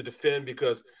teams to defend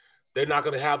because they're not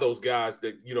going to have those guys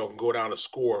that can go down and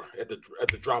score at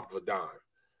the drop of a dime,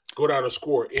 go down and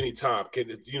score anytime.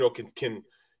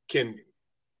 Can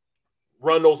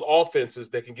run those offenses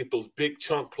that can get those big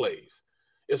chunk plays.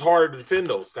 It's harder to defend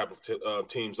those type of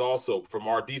teams also from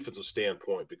our defensive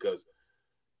standpoint, because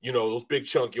those big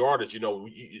chunk yardage.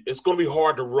 It's going to be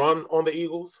hard to run on the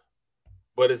Eagles,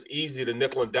 but it's easy to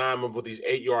nickel and dime them with these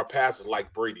 8-yard passes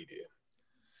like Brady did.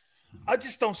 I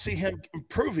just don't see him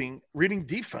improving reading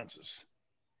defenses.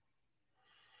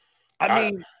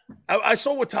 I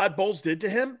saw what Todd Bowles did to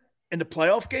him in the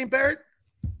playoff game, Barrett.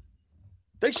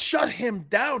 They shut him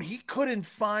down. He couldn't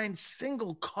find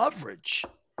single coverage.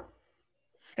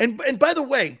 And by the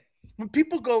way, when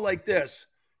people go like this,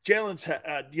 Jalen's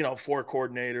had 4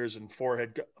 coordinators and 4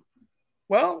 head coaches.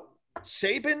 Well,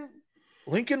 Saban,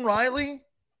 Lincoln Riley,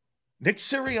 Nick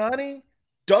Sirianni,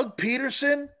 Doug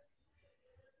Peterson.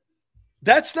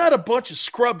 That's not a bunch of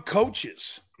scrub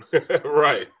coaches.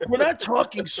 Right. We're not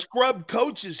talking scrub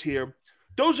coaches here.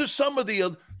 Those are some of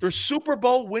there's Super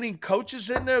Bowl winning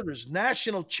coaches in there. There's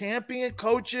national champion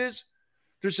coaches.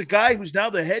 There's a guy who's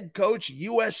now the head coach at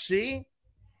USC.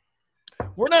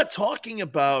 We're not talking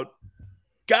about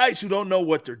guys who don't know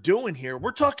what they're doing here.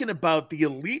 We're talking about the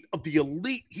elite of the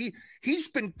elite. He's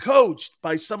been coached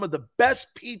by some of the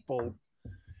best people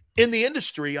in the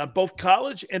industry on both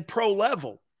college and pro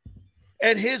level.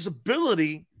 And his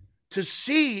ability to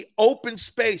see open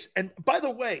space. And by the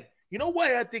way, you know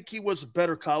why I think he was a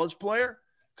better college player?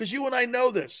 Because you and I know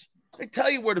this. They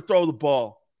tell you where to throw the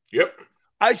ball. Yep.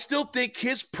 I still think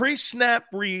his pre-snap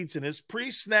reads and his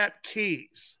pre-snap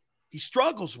keys, he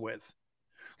struggles with.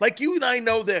 Like you and I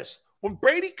know this. When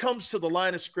Brady comes to the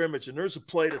line of scrimmage and there's a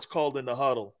play that's called in the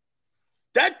huddle,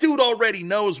 that dude already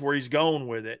knows where he's going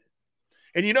with it.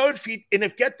 And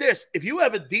get this, if you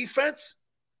have a defense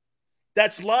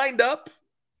that's lined up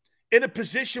in a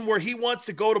position where he wants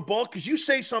to go to ball, because you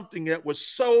say something that was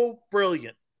so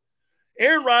brilliant.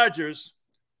 Aaron Rodgers,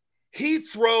 he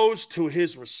throws to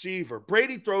his receiver.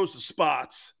 Brady throws the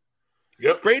spots.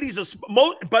 Yep. Brady's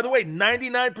by the way,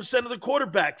 99% of the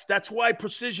quarterbacks. That's why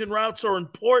precision routes are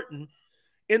important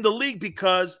in the league,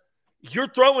 because you're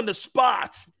throwing the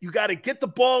spots. You got to get the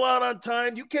ball out on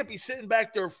time. You can't be sitting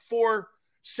back there 4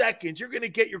 seconds. You're going to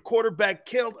get your quarterback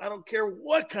killed. I don't care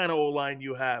what kind of O-line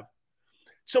you have.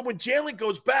 So when Jalen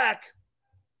goes back,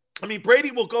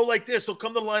 Brady will go like this. He'll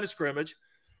come to the line of scrimmage.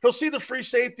 He'll see the free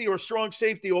safety or strong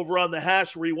safety over on the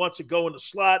hash where he wants to go in the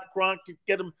slot. Gronk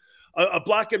get him a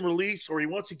block and release, or he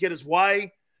wants to get his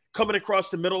Y coming across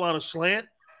the middle on a slant.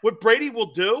 What Brady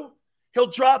will do, he'll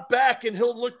drop back and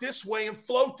he'll look this way and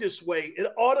float this way. It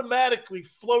automatically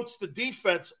floats the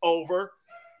defense over.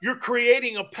 You're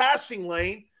creating a passing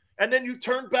lane, and then you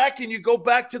turn back and you go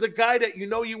back to the guy that you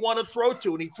want to throw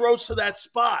to, and he throws to that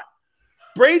spot.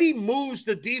 Brady moves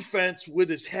the defense with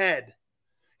his head.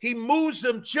 He moves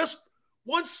them just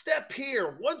one step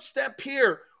here, one step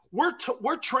here.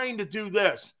 We're trained to do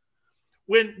this.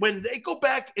 When they go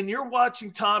back and you're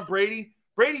watching Tom Brady,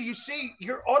 you see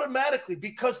you're automatically,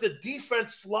 because the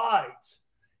defense slides,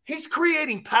 he's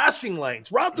creating passing lanes.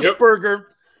 Roethlisberger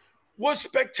was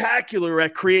spectacular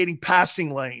at creating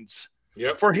passing lanes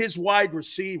for his wide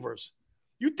receivers.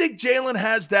 You think Jalen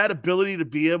has that ability to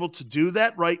be able to do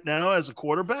that right now as a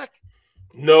quarterback?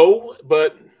 No,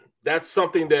 but that's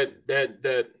something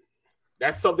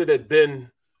that's something that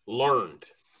Ben learned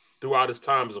throughout his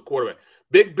time as a quarterback.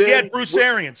 Big Ben, he had Bruce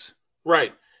Arians,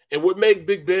 right? And what made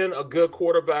Big Ben a good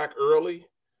quarterback early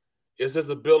is his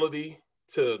ability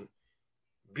to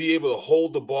be able to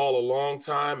hold the ball a long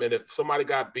time, and if somebody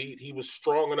got beat, he was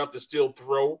strong enough to still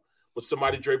throw with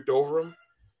somebody draped over him,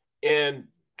 and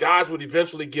guys would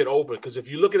eventually get open. Because if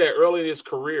you look at that early in his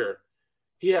career,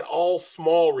 he had all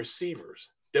small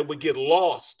receivers that would get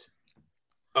lost.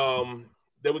 In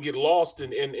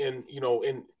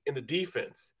the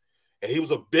defense, and he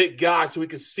was a big guy, so he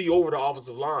could see over the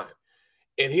offensive line,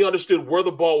 and he understood where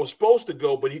the ball was supposed to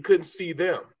go, but he couldn't see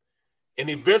them. And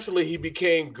eventually, he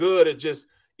became good at just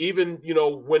even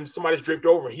when somebody's draped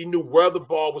over, he knew where the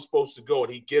ball was supposed to go,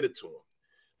 and he'd get it to him.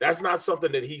 That's not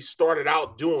something that he started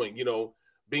out doing,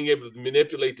 being able to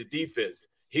manipulate the defense.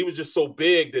 He was just so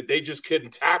big that they just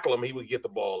couldn't tackle him. He would get the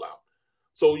ball out.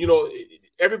 So,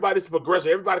 everybody's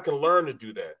progressive. Everybody can learn to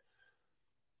do that.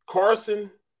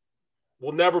 Carson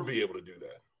will never be able to do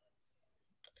that.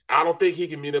 I don't think he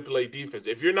can manipulate defense.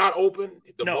 If you're not open,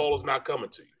 the ball is not coming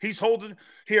to you. He's holding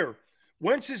here.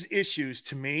 Wentz's issues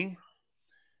to me,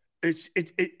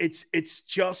 it's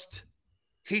just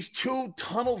he's too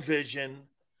tunnel vision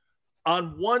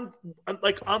on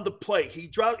the play.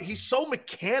 He's so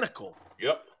mechanical.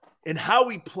 Yep. In how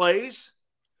he plays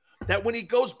that when he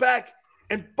goes back,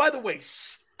 and by the way,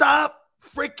 stop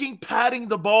freaking patting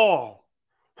the ball.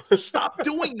 Stop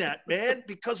doing that, man,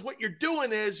 because what you're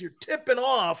doing is you're tipping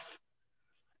off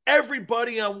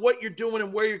everybody on what you're doing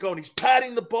and where you're going. He's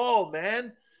patting the ball,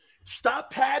 man.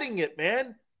 Stop patting it,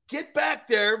 man. Get back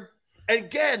there and,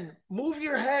 again, move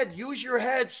your head, use your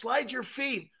head, slide your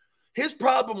feet. His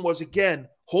problem was, again,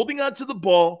 holding onto the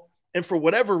ball, and for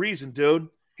whatever reason, dude,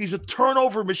 he's a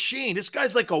turnover machine. This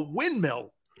guy's like a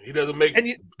windmill. He doesn't make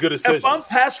good decisions. If I'm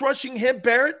pass rushing him,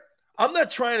 Barrett, I'm not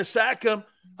trying to sack him.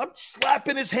 I'm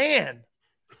slapping his hand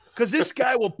because this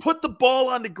guy will put the ball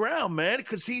on the ground, man,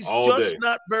 because he's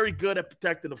not very good at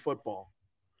protecting the football.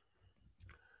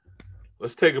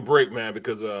 Let's take a break, man,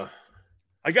 because I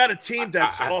got a team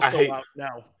that's out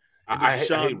now. I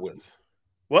hate Wentz.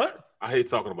 What? I hate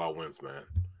talking about Wentz, man.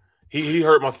 He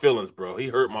hurt my feelings, bro. He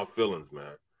hurt my feelings,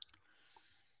 man.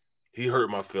 He hurt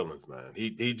my feelings, man.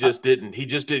 He just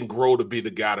didn't grow to be the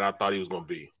guy that I thought he was going to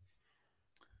be.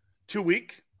 Too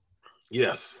weak?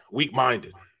 Yes,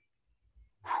 weak-minded.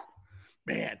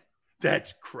 Man,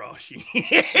 that's crushing.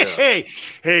 Hey,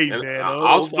 man.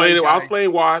 I'll explain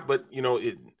why, but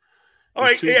all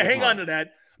right, hang on to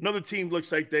that. Another team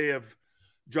looks like they have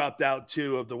dropped out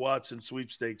too of the Watson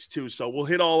sweepstakes too. So we'll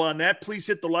hit all on that. Please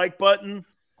hit the like button.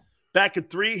 Back at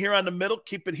 3 here on the middle.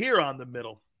 Keep it here on the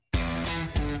middle.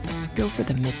 Go for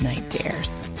the midnight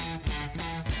dares.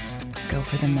 Go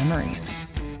for the memories.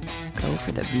 Go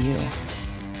for the view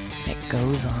that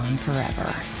goes on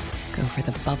forever. Go for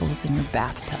the bubbles in your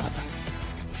bathtub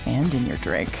and in your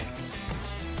drink.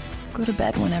 Go to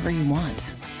bed whenever you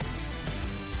want.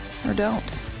 Or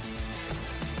don't.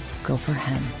 Go for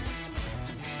him.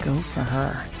 Go for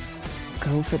her.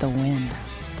 Go for the win.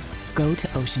 Go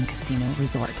to Ocean Casino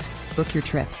Resort. Book your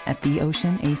trip at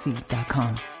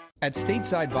theoceanac.com. At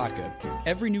Stateside Vodka,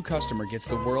 every new customer gets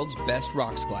the world's best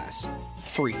rocks glass.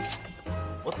 Free.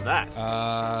 What's that?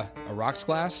 A rocks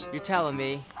glass? You're telling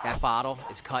me that bottle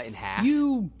is cut in half?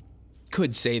 You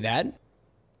could say that.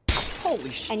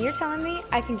 Holy shit. And you're telling me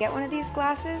I can get one of these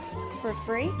glasses for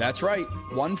free? That's right.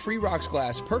 1 free rocks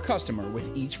glass per customer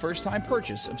with each first-time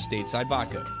purchase of Stateside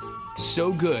Vodka.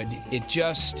 So good, it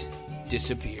just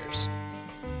disappears.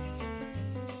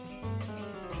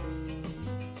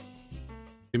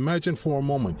 Imagine for a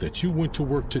moment that you went to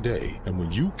work today, and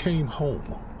when you came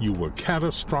home, you were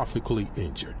catastrophically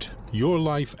injured. Your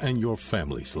life and your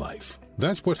family's life.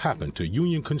 That's what happened to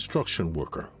union construction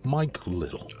worker Mike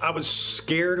Little. I was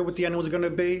scared of what the end was going to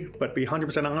be, but to be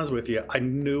 100% honest with you, I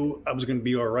knew I was going to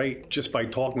be all right just by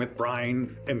talking with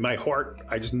Brian. In my heart,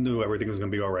 I just knew everything was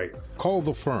going to be all right. Call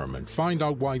the firm and find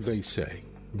out why they say,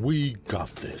 "We got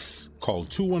this." Call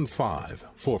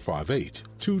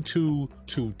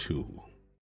 215-458-2222.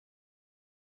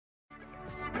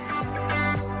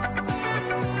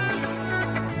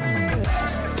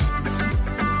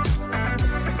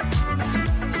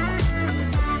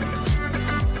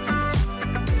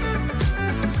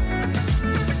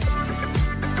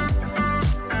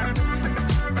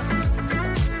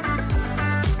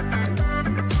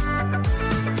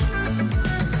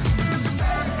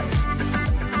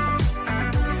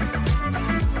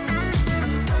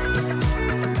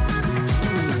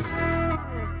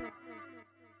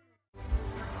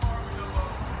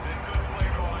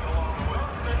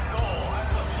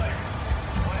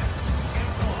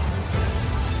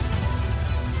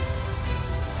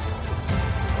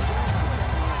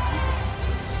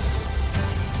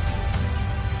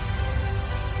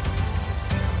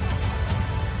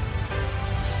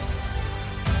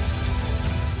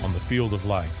 field of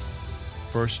life,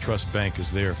 First Trust Bank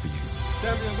is there for you.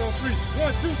 Champions on 3.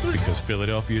 1, 2, 3. Because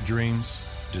Philadelphia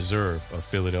dreams deserve a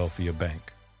Philadelphia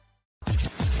bank.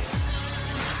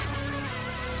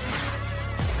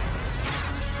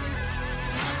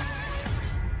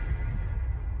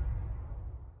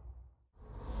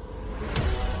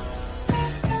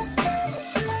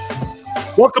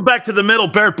 Welcome back to the middle.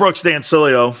 Barrett Brooks, Dan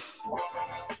Sileo.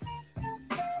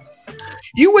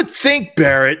 You would think,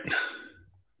 Barrett,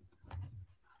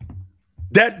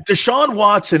 that Deshaun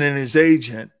Watson and his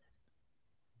agent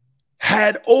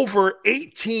had over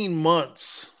 18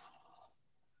 months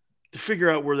to figure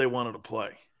out where they wanted to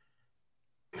play.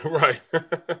 Right.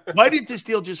 Why didn't this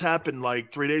deal just happen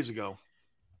like 3 days ago?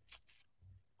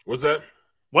 What's that?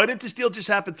 Why didn't this deal just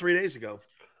happen 3 days ago?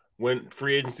 When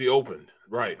free agency opened.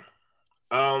 Right.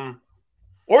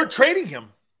 Or trading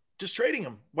him. Just trading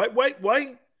him.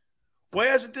 Why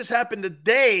hasn't this happened the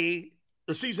day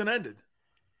the season ended?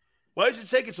 Why is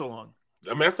it taking so long?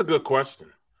 I mean, that's a good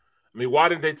question. I mean, why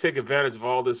didn't they take advantage of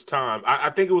all this time? I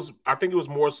think it was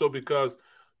more so because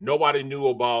nobody knew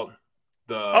about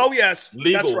the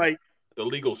legal, that's right. The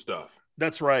legal stuff.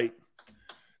 That's right.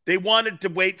 They wanted to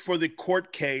wait for the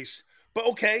court case. But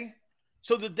okay,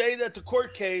 so the day that the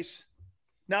court case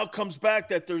now comes back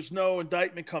that there's no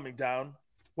indictment coming down,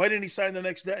 why didn't he sign the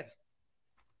next day?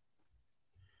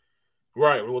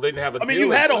 Right. Well, they didn't have a deal. I mean,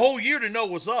 you had a whole year to know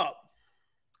what's up.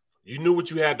 You knew what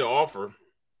you had to offer.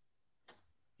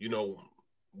 You know,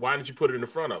 why didn't you put it in the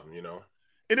front of them, you know?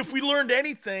 And if we learned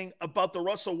anything about the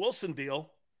Russell Wilson deal,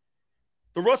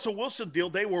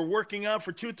 they were working on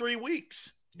for 2-3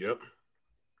 weeks. Yep.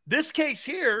 This case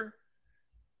here,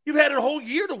 you've had a whole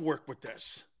year to work with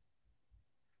this.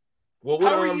 Well,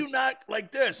 how are you not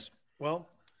like this? Well,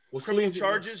 criminal Sleazy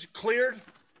charges cleared.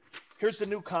 Here's the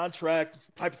new contract,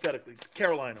 hypothetically.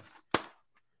 Carolina.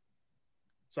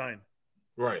 Sign.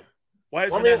 Right. Why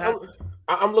isn't that happening?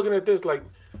 I'm looking at this like,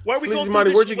 why are we Sleazy going Money,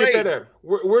 this where'd you way? get that at?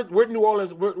 Where New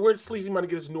Orleans, where'd Sleazy Money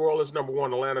get his New Orleans number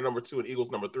 1, Atlanta number 2, and Eagles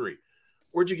number 3?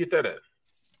 Where'd you get that at?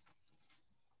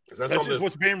 That's just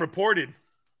what's being reported.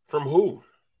 From who?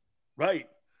 Right.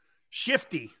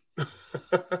 Shifty.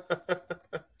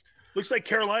 Looks like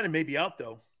Carolina may be out,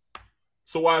 though.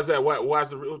 So why is that? Why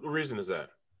is the reason is that?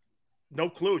 No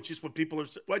clue. It's just what people are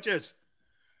 – watch this.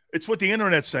 It's what the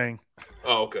internet's saying.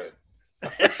 Oh, okay.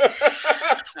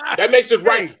 That makes it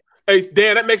right. Hey,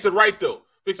 Dan, that makes it right, though.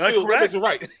 Big Seals, that makes it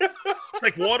right. It's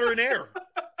like water and air.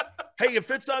 Hey,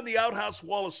 if it's on the outhouse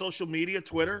wall of social media,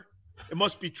 Twitter, it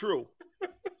must be true.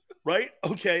 Right?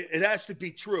 Okay, it has to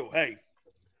be true. Hey.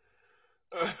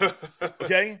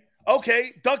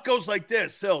 Okay, Duck goes like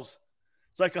this, Sills.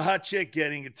 It's like a hot chick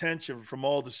getting attention from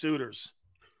all the suitors.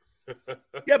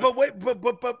 Yeah, but wait,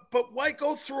 but why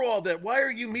go through all that? Why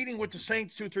are you meeting with the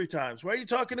Saints 2-3 times? Why are you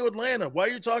talking to Atlanta? Why are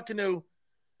you talking to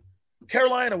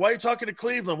Carolina? Why are you talking to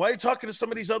Cleveland? Why are you talking to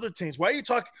some of these other teams? Why are you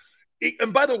talking?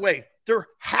 And by the way, there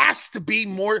has to be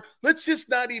more. Let's just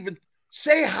not even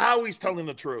say how he's telling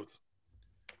the truth.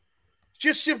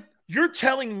 Just you're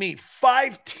telling me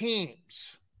 5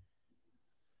 teams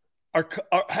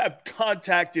have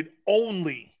contacted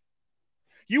only.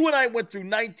 You and I went through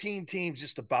 19 teams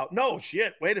just about. No,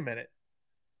 shit, wait a minute.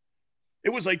 It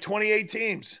was like 28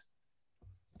 teams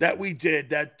that we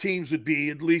did that teams would be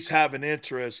at least have an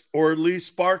interest or at least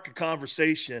spark a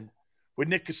conversation with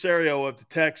Nick Caserio of the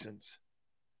Texans.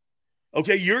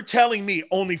 Okay, you're telling me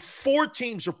only 4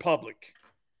 teams are public.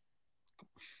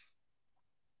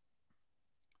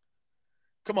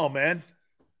 Come on, man.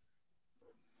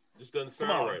 This doesn't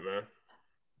sound right, man.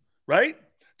 Right?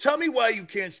 Tell me why you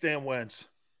can't stand Wentz.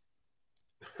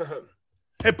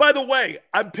 Hey, by the way,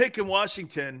 I'm picking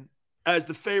Washington as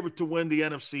the favorite to win the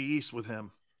NFC East with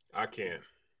him. I can't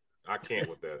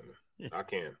with that. I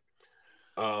can't.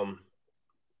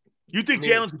 You think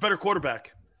Jalen's a better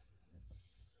quarterback?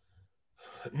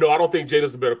 No, I don't think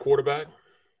Jalen's a better quarterback.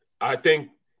 I think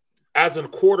as a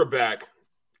quarterback,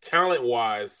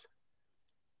 talent-wise,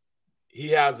 he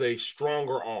has a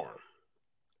stronger arm.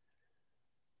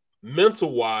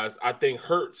 Mental-wise, I think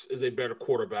Hurts is a better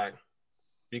quarterback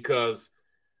because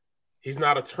he's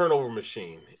not a turnover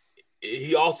machine.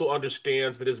 He also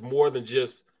understands that it's more than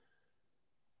just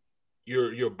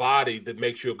your body that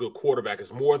makes you a good quarterback.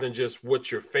 It's more than just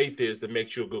what your faith is that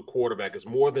makes you a good quarterback. It's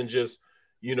more than just,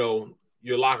 your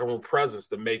locker room presence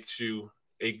that makes you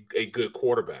a good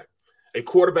quarterback. A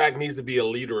quarterback needs to be a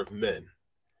leader of men.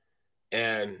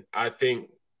 And I think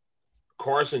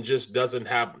Carson just doesn't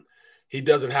have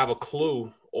a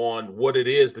clue on what it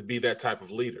is to be that type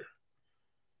of leader.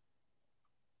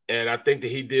 And I think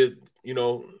that he did,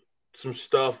 some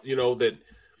stuff, that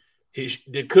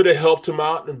They could have helped him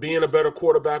out in being a better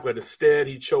quarterback, but instead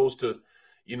he chose to,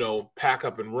 pack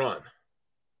up and run.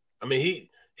 I mean,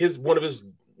 one of his,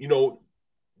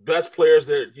 best players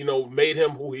that, made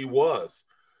him who he was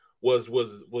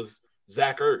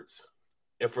Zach Ertz.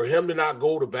 And for him to not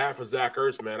go to bat for Zach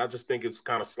Ertz, man, I just think it's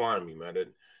kind of slimy, man.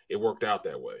 It worked out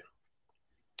that way.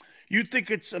 You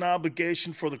think it's an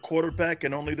obligation for the quarterback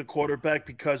and only the quarterback?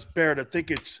 Because, Barrett, I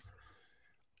think it's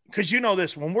 – because you know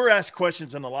this. When we're asked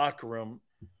questions in the locker room,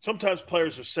 sometimes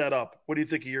players are set up. What do you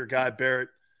think of your guy, Barrett,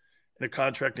 in the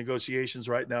contract negotiations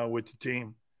right now with the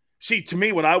team? See, to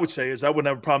me, what I would say is I wouldn't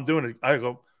have a problem doing it. I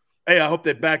go, hey, I hope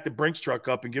they back the Brinks truck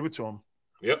up and give it to him.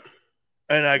 Yep.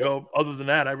 And I go, other than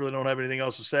that, I really don't have anything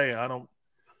else to say. I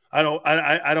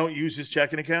don't use his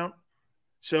checking account.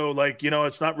 So,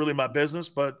 it's not really my business,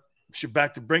 but should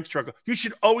back the Brinks truck. You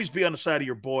should always be on the side of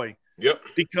your boy. Yep.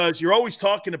 Because you're always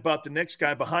talking about the next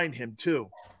guy behind him too.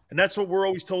 And that's what we're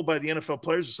always told by the NFL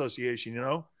Players Association,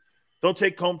 Don't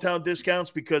take hometown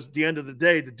discounts because at the end of the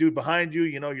day, the dude behind you,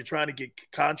 you're trying to get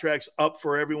contracts up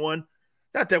for everyone.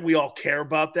 Not that we all care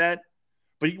about that.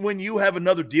 But when you have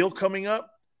another deal coming up,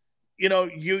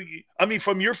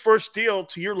 from your first deal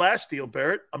to your last deal,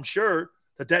 Barrett, I'm sure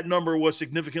that number was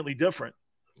significantly different.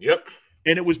 Yep.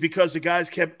 And it was because the guys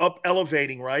kept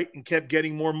elevating, right, and kept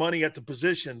getting more money at the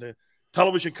position. The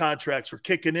television contracts were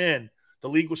kicking in. The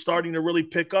league was starting to really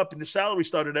pick up, and the salary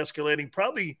started escalating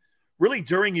probably really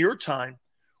during your time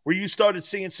where you started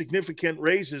seeing significant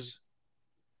raises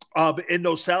in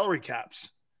those salary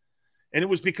caps. And it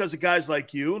was because of guys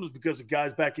like you, and it was because of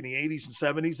guys back in the 80s and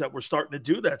 70s that were starting to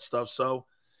do that stuff. So,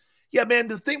 yeah, man,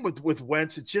 the thing with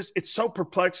Wentz, it's so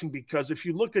perplexing because if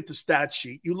you look at the stat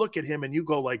sheet, you look at him and you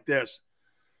go like this.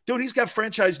 Dude, he's got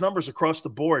franchise numbers across the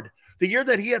board. The year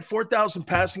that he had 4,000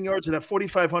 passing yards and had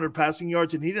 4,500 passing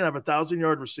yards and he didn't have a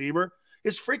 1,000-yard receiver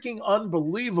is freaking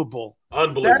unbelievable.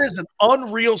 Unbelievable. That is an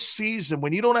unreal season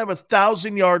when you don't have a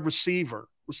 1,000-yard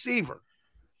receiver.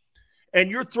 And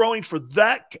you're throwing for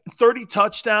that 30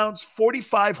 touchdowns,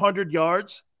 4,500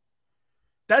 yards.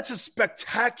 That's a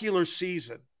spectacular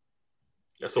season.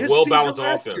 That's a well-balanced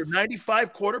offense. Year,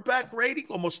 95 quarterback rating,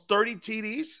 almost 30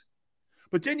 TDs.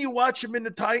 But then you watch him in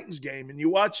the Titans game, and you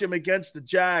watch him against the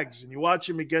Jags, and you watch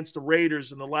him against the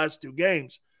Raiders in the last two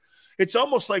games. It's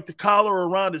almost like the collar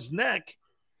around his neck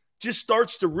just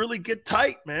starts to really get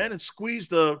tight, man, and squeeze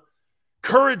the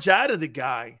courage out of the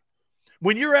guy.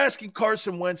 When you're asking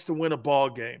Carson Wentz to win a ball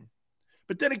game,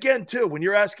 but then again, too, when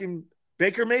you're asking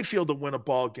Baker Mayfield to win a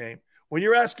ball game, when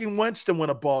you're asking Wentz to win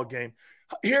a ball game,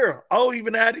 here, I'll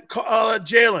even add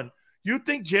Jalen. You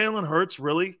think Jalen Hurts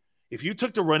really, if you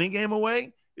took the running game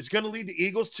away, is going to lead the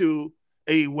Eagles to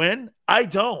a win? I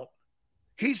don't.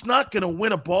 He's not going to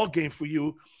win a ball game for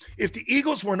you. If the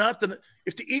Eagles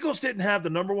didn't have the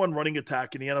number one running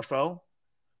attack in the NFL,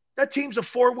 that team's a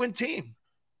 4-win team.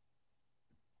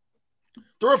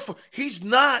 He's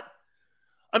not.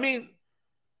 I mean,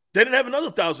 they didn't have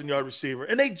another 1,000-yard receiver,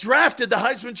 and they drafted the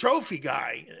Heisman Trophy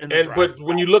guy. But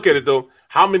when you look at it, though,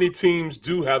 how many teams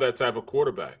do have that type of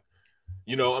quarterback?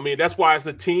 That's why it's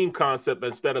a team concept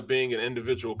instead of being an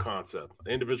individual concept,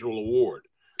 individual award.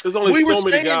 There's only so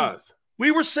many guys. We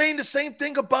were saying the same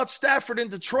thing about Stafford in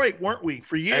Detroit, weren't we,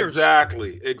 for years?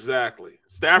 Exactly.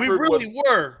 Stafford we really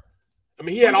were.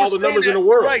 He had all the numbers in the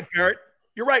world. Right, Barrett.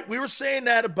 You're right. We were saying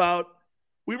that about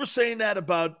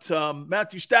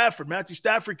Matthew Stafford. Matthew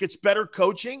Stafford gets better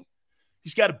coaching.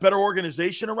 He's got a better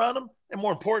organization around him. And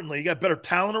more importantly, he got better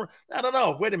talent. I don't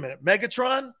know. Wait a minute.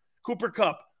 Megatron, Cooper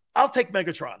Kupp. I'll take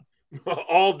Megatron.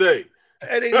 All day.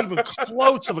 It ain't even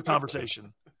close of a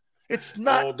conversation. It's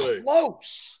not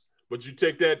close. But you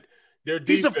take that, their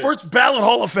defense. He's a first ballot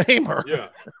Hall of Famer.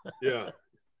 Yeah.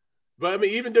 But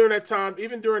even during that time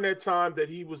that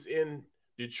he was in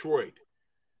Detroit,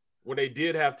 when they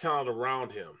did have talent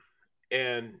around him,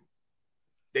 and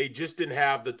they just didn't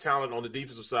have the talent on the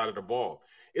defensive side of the ball.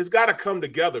 It's got to come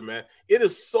together, man. It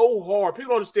is so hard.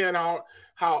 People don't understand how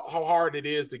hard it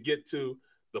is to get to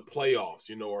the playoffs,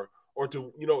 or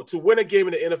to win a game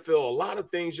in the NFL. A lot of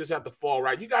things just have to fall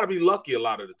right. You got to be lucky a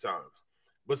lot of the times.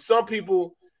 But some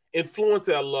people influence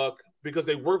that luck because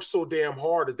they work so damn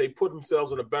hard that they put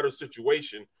themselves in a better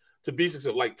situation to be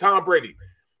successful. Like Tom Brady.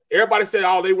 Everybody said,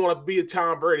 they want to be a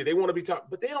Tom Brady. They want to be Tom.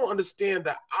 But they don't understand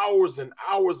the hours and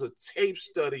hours of tape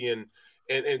study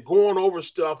and going over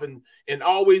stuff and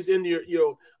always in your,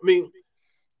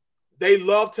 they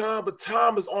love Tom, but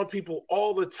Tom is on people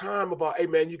all the time about, hey,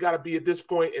 man, you got to be at this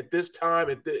point, at this time,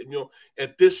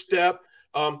 at this step.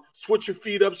 Switch your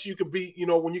feet up so you can be,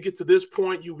 when you get to this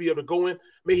point, you'll be able to go in.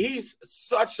 He's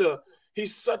such a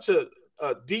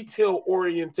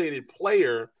detail-orientated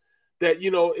player that,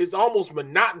 is almost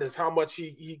monotonous how much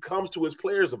he comes to his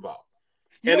players about.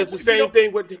 And it's the same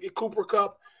thing with Cooper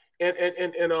Kupp and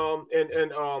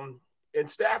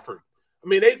Stafford. I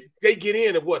mean, they get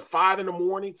in at 5 in the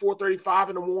morning, 4:35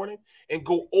 in the morning, and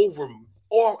go over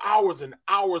all hours and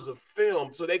hours of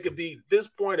film so they could be this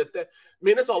point at that. I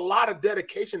mean, it's a lot of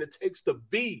dedication it takes to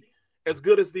be as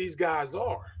good as these guys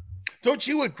are. Don't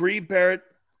you agree, Barrett?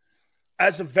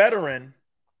 As a veteran,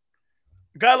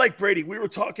 a guy like Brady, we were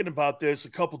talking about this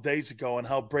a couple days ago and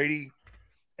how Brady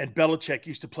and Belichick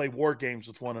used to play war games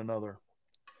with one another.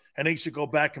 And they used to go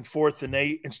back and forth, and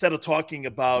they, instead of talking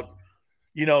about,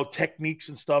 techniques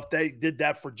and stuff, they did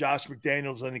that for Josh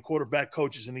McDaniels and the quarterback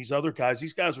coaches and these other guys.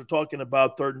 These guys were talking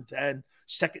about 3rd and 10,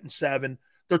 2nd and 7.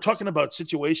 They're talking about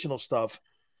situational stuff.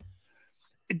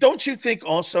 Don't you think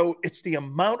also it's the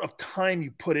amount of time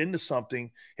you put into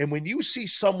something, and when you see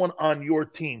someone on your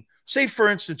team, say, for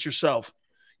instance, yourself,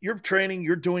 you're training,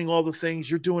 you're doing all the things,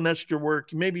 you're doing extra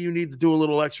work. Maybe you need to do a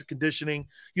little extra conditioning.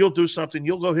 You'll do something.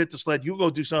 You'll go hit the sled. You'll go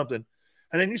do something.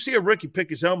 And then you see a rookie pick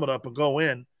his helmet up and go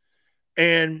in,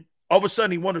 and all of a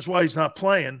sudden he wonders why he's not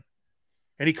playing.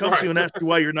 And he comes to you and asks you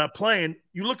why you're not playing.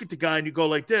 You look at the guy and you go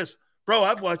like this, bro,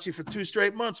 I've watched you for 2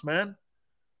 straight months, man.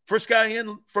 First guy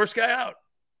in, first guy out.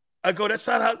 I go, that's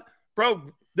not how,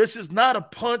 bro, this is not a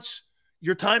punch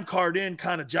your time card in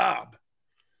kind of job.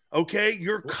 Okay?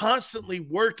 You're constantly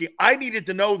working. I needed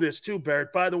to know this too,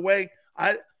 Barrett. By the way,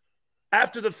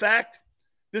 after the fact,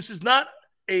 this is not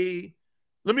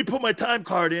let me put my time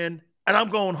card in and I'm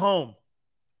going home.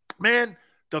 Man,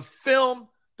 the film,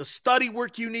 the study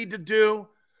work you need to do,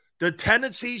 the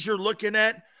tendencies you're looking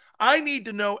at, I need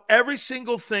to know every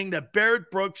single thing that Barrett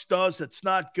Brooks does that's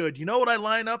not good. You know what I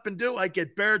line up and do? I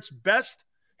get Barrett's best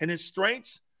and his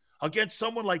strengths against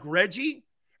someone like Reggie,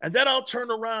 and then I'll turn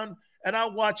around and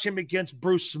I'll watch him against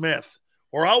Bruce Smith,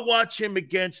 or I'll watch him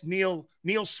against Neil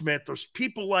Smith, or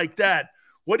people like that.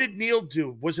 What did Neil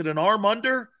do? Was it an arm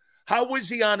under? How was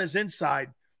he on his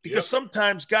inside? Because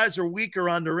sometimes guys are weaker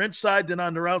on their inside than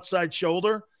on their outside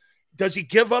shoulder. Does he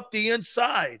give up the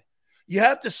inside? You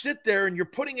have to sit there and you're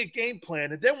putting a game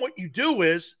plan. And then what you do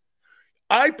is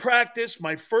I practice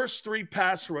my first 3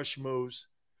 pass rush moves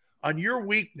on your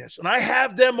weakness. And I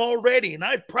have them already, and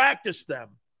I've practiced them.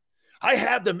 I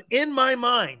have them in my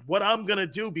mind, what I'm going to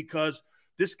do, because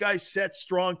this guy sets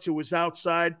strong to his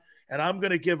outside, and I'm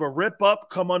going to give a rip up,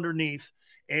 come underneath,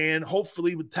 and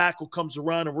hopefully the tackle comes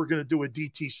around and we're going to do a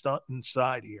DT stunt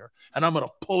inside here. And I'm going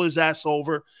to pull his ass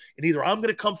over, and either I'm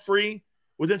going to come free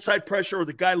with inside pressure, or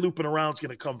the guy looping around is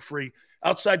going to come free.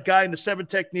 Outside guy in the 7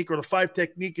 technique or the 5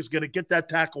 technique is going to get that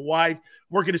tackle wide.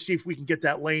 We're going to see if we can get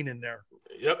that lane in there.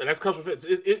 Yep, and that's comes from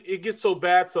it gets so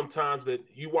bad sometimes that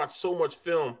you watch so much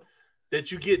film that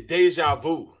you get deja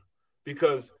vu,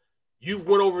 because you've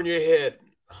went over in your head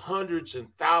hundreds and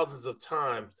thousands of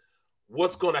times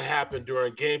what's going to happen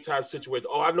during game time situations.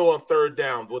 Oh, I know on 3rd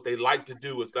down what they like to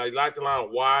do is they like to line a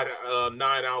wide 9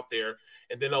 out there,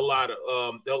 and then they'll line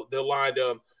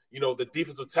the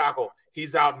defensive tackle.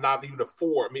 He's out, not even a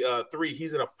 4. 3.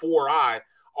 He's in a 4-eye,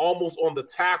 almost on the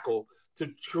tackle to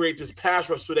create this pass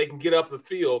rush so they can get up the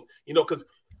field. Because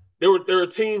there are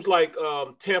teams like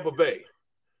Tampa Bay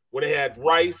when they had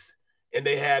Rice and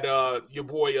they had your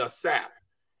boy Sapp.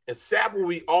 And Sapp will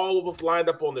be all of us lined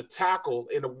up on the tackle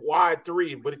in a wide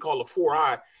 3, what they call a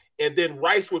 4-eye. And then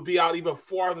Rice would be out even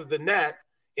farther than that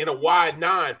in a wide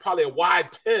 9, probably a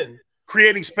wide 10.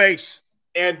 Creating space.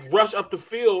 And rush up the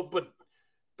field, but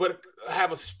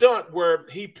have a stunt where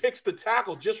he picks the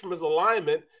tackle just from his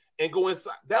alignment and go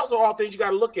inside. Those are all things you got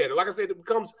to look at. Like I said, it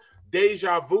becomes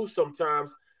deja vu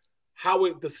sometimes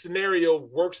how the scenario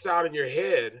works out in your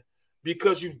head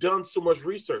because you've done so much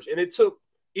research. And it took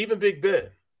even Big Ben.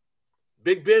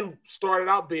 Big Ben started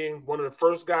out being one of the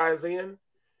first guys in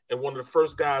and one of the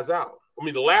first guys out. I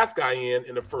mean, the last guy in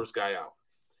and the first guy out.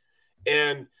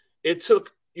 And it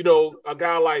took, a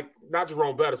guy like, not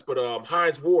Jerome Bettis, but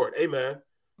Hines Ward. Hey, man,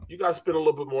 you got to spend a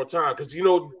little bit more time. Because,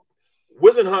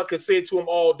 Wisenhunt could say to him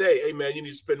all day, hey, man, you need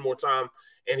to spend more time.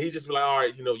 And he just be like, all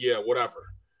right, yeah,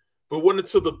 whatever. But when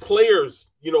it's to the players,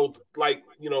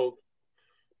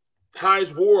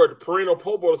 Hines Ward, perennial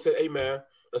Pro Bowler, said, hey, man,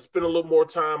 let's spend a little more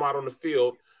time out on the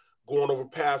field going over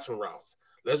passing routes.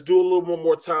 Let's do a little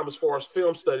more time as far as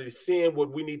film study, seeing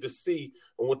what we need to see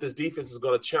and what this defense is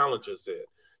going to challenge us in.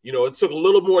 It took a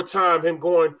little more time, him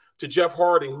going to Jeff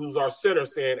Harding, who's our center,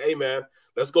 saying, hey, man,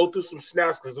 let's go through some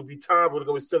snaps because it'll be time we're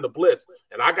going to send a blitz.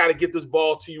 And I got to get this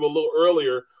ball to you a little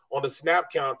earlier on the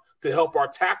snap count to help our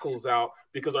tackles out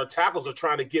because our tackles are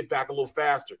trying to get back a little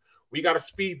faster. we got to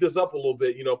speed this up a little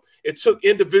bit. It took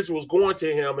individuals going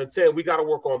to him and saying, we got to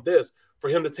work on this for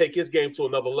him to take his game to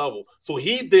another level. So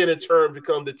he then in turn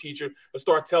become the teacher and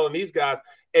start telling these guys,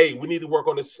 hey, we need to work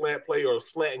on this slant play or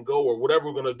slant and go or whatever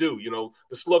we're going to do.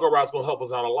 The slugger route's going to help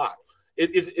us out a lot.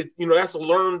 That's a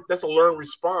learned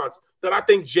response that I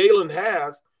think Jalen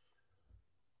has,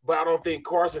 but I don't think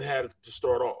Carson had to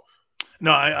start off.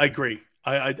 No, I agree.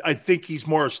 I think he's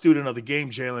more a student of the game,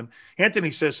 Jalen.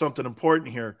 Anthony says something important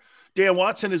here. Dan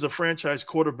Watson is a franchise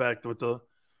quarterback. With the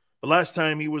last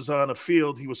time he was on a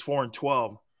field, he was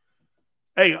 4-12.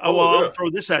 Hey, I'll throw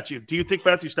this at you. Do you think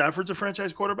Matthew Stafford's a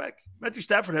franchise quarterback? Matthew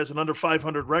Stafford has an under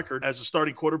 500 record as a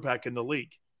starting quarterback in the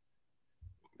league.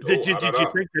 Did you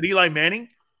think that Eli Manning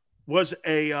was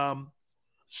a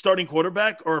starting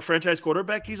quarterback or a franchise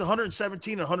quarterback? He's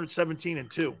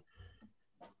 117-2.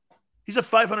 He's a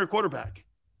 500 quarterback.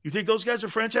 You think those guys are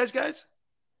franchise guys?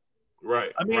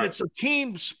 Right. I mean, it's a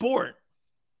team sport.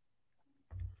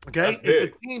 Okay?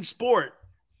 It's a team sport.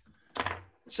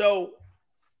 So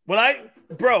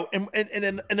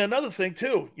and another thing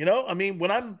too, I mean,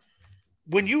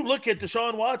 when you look at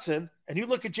Deshaun Watson and you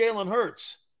look at Jalen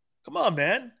Hurts, come on,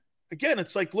 man. Again,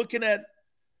 it's like looking at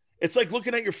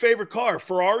your favorite car,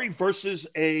 Ferrari versus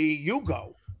a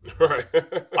Yugo. Right.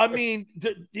 I mean,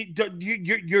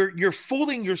 you're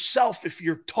fooling yourself if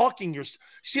you're talking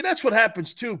See, that's what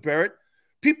happens too, Barrett.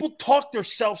 People talk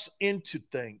themselves into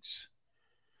things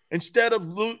instead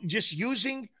of just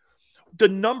using the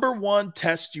number one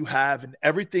test you have in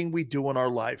everything we do in our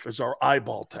life is our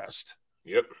eyeball test.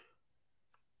 Yep.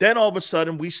 Then all of a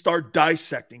sudden we start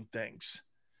dissecting things.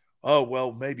 Oh,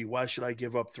 well, maybe why should I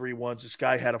give up 3 1s? This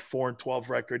guy had a 4-12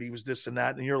 record. He was this and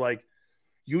that. And you're like,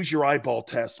 use your eyeball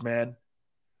test, man.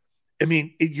 I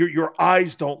mean, your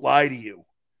eyes don't lie to you.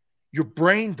 Your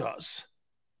brain does.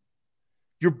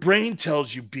 Your brain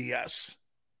tells you BS.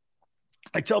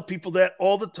 I tell people that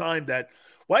all the time that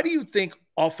why do you think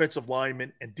offensive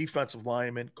linemen and defensive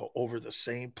linemen go over the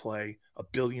same play a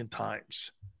billion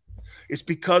times? It's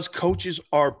because coaches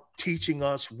are teaching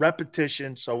us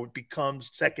repetition so it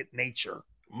becomes second nature.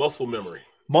 Muscle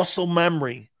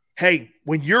memory. Hey,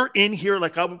 when you're in here,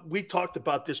 we talked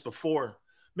about this before,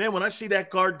 man, when I see that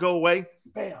guard go away,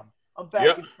 bam, I'm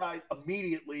back inside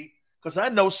immediately because I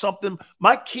know something.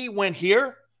 My key went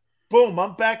here. Boom,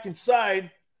 I'm back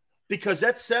inside because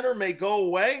that center may go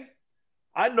away.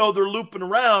 I know they're looping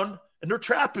around and they're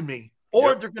trapping me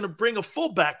or they're going to bring a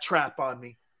fullback trap on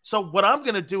me. So what I'm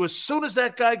going to do as soon as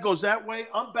that guy goes that way,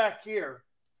 I'm back here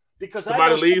because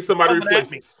somebody leaves, somebody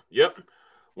replaces. Yep.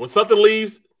 When something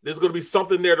leaves, there's going to be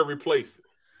something there to replace it.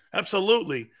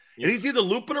 Absolutely. Yep. And he's either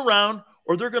looping around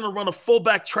or they're going to run a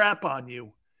fullback trap on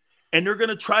you. And they're going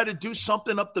to try to do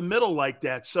something up the middle like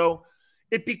that. So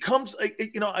it becomes,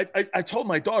 I told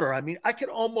my daughter, I mean, I can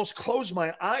almost close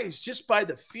my eyes just by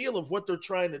the feel of what they're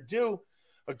trying to do.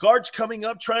 A guard's coming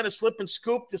up, trying to slip and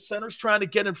scoop. The center's trying to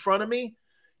get in front of me.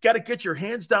 Got to get your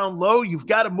hands down low. You've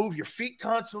got to move your feet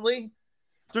constantly.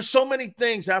 There's so many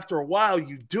things after a while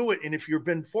you do it. And if you've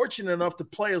been fortunate enough to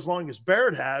play as long as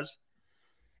Barrett has,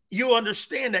 you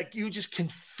understand that you just can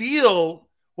feel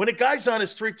when a guy's on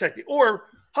his 3 technique. Or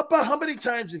how many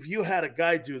times have you had a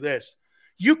guy do this?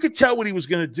 You could tell what he was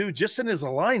going to do just in his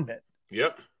alignment.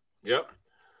 Yep. You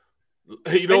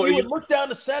would look down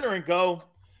the center and go,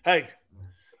 hey,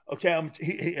 okay, I'm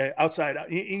outside.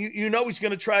 You know he's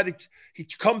going to try to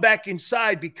come back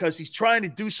inside because he's trying to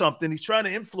do something. He's trying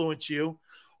to influence you.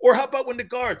 Or how about when the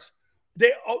guards,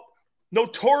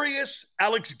 notorious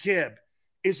Alex Gibb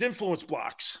is influence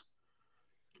blocks.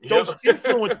 Those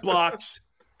influence blocks,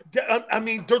 I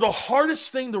mean, they're the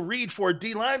hardest thing to read for a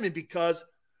D lineman because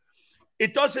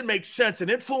it doesn't make sense.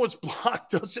 An influence block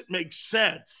doesn't make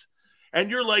sense. And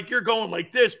you're going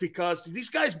like this because these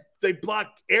guys, they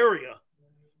block area.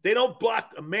 They don't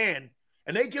block a man.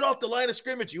 And they get off the line of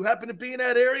scrimmage. You happen to be in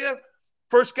that area,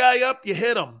 first guy up, you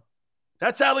hit him.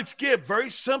 That's Alex Gibb. Very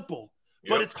simple.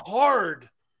 But it's hard.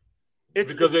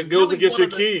 Because it goes against your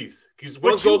keys. Because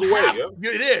one goes away.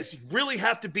 It is. You really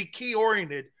have to be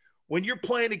key-oriented when you're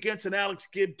playing against an Alex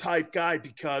Gibb-type guy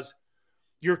because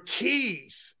your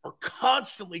keys are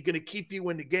constantly going to keep you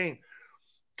in the game.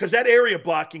 Because that area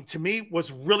blocking, to me,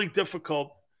 was really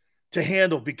difficult to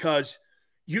handle because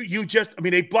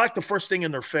they blocked the first thing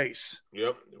in their face.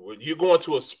 Yep. You're going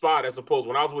to a spot as opposed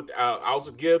when I was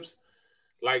with Gibbs,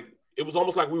 it was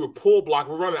almost like we were pull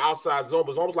blocking. We're running outside zone, but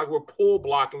it's almost like we're pull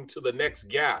blocking to the next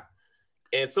gap.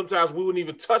 And sometimes we wouldn't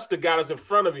even touch the guy that's in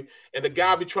front of you, and the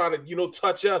guy be trying to,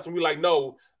 touch us, and we're like,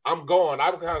 no, I'm going. I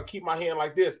would kind of keep my hand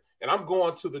like this, and I'm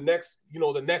going to the next,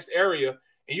 the next area,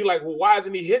 and you're like, well, why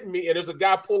isn't he hitting me? And there's a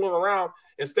guy pulling around.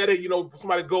 Instead of,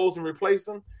 somebody goes and replace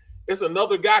him, it's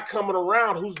another guy coming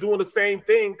around who's doing the same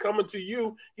thing, coming to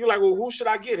you. You're like, well, who should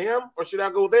I get, him or should I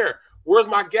go there? Where's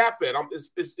my gap at?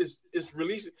 It's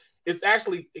releasing. It's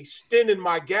actually extending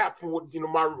my gap from what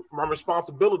my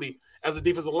responsibility as a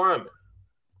defensive lineman.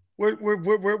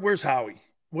 Where's Howie?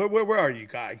 Where are you,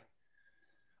 guy?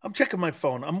 I'm checking my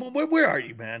phone. Where are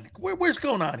you, man? Where's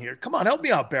going on here? Come on, help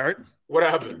me out, Barrett. What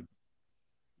happened?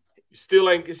 It still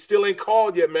ain't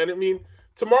called yet, man. I mean,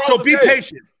 tomorrow's so the be day.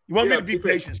 patient. You want me to be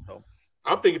patient, though?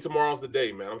 I'm thinking tomorrow's the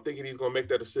day, man. I'm thinking he's going to make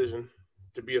that decision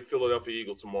to be a Philadelphia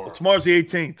Eagle tomorrow. Well, tomorrow's the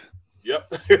 18th.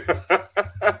 Yep.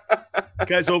 You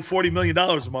guys owe $40 million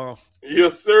tomorrow.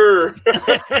 Yes, sir. You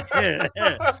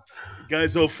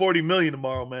guys owe $40 million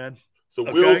tomorrow, man. So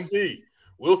we'll see.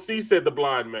 We'll see, said the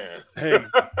blind man. Hey,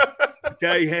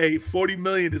 okay, hey, $40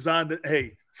 million is on the –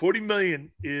 hey, $40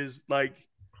 million is like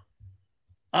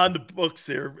on the books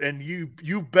here, and you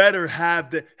better have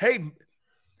the – hey,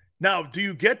 now, do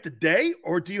you get the day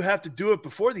or do you have to do it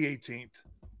before the 18th?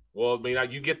 Well, I mean,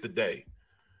 you get the day.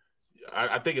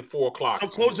 I think at 4 o'clock. So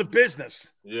close the business.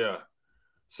 Yeah.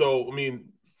 So, I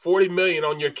mean, $40 million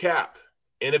on your cap.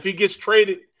 And if he gets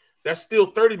traded, that's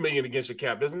still $30 million against your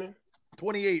cap, isn't it?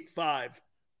 28.5.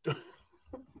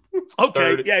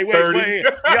 Okay. 30, yeah, wait.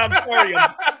 Yeah, I'm sorry.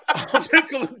 I'm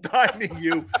nickel and diming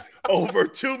you over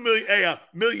 $2 million. Hey, $1.5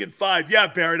 million. Yeah,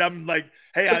 Barrett. I'm like,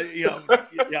 hey,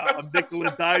 I'm nickel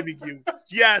and diming you.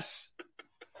 Yes.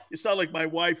 You sound like my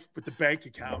wife with the bank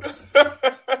account.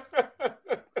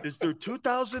 Is there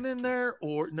 2,000 in there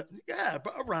or no? Yeah,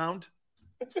 around.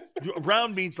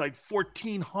 Around means like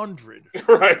 1,400.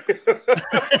 Right.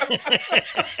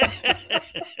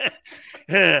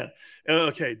 Yeah.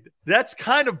 Okay. That's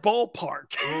kind of ballpark.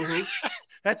 Mm-hmm.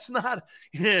 That's not.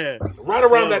 Yeah. Right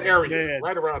around that area. Man.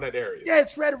 Right around that area. Yeah,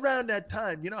 it's right around that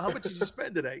time. How much did you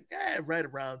spend today? Yeah, right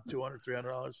around $200,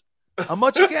 $300. How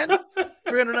much again?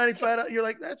 $395. You're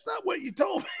like, that's not what you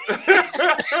told me.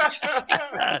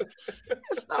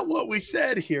 That's not what we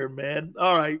said here, man.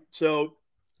 All right. So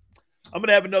I'm going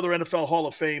to have another NFL Hall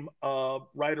of Fame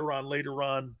writer on later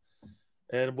on,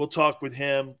 and we'll talk with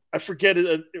him. I forget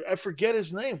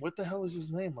his name. What the hell is his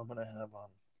name I'm going to have on?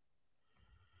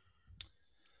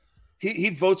 He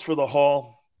votes for the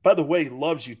Hall. By the way, he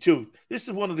loves you too. This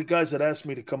is one of the guys that asked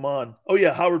me to come on. Oh,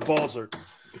 yeah, Howard Balzer.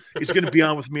 He's going to be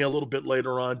on with me a little bit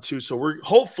later on too. So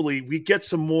hopefully we get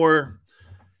some more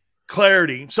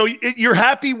clarity. So you're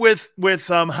happy with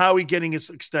Howie getting his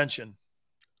extension?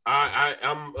 I'm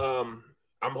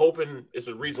hoping it's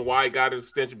a reason why he got an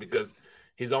extension, because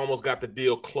he's almost got the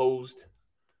deal closed,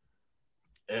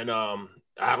 and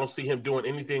I don't see him doing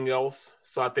anything else.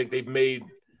 So I think they've made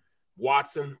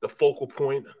Watson the focal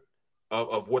point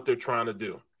of what they're trying to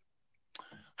do.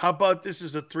 How about this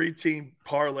is a 3-team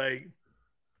parlay?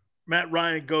 Matt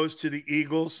Ryan goes to the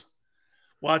Eagles.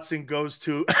 Watson goes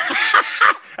to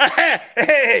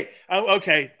hey.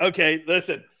 Okay.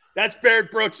 Listen, that's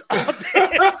Barrett Brooks.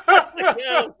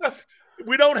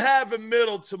 We don't have a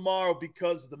middle tomorrow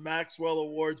because of the Maxwell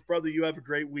Awards. Brother, you have a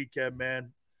great weekend,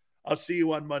 man. I'll see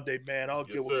you on Monday, man.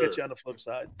 We'll catch you on the flip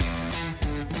side.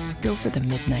 Go for the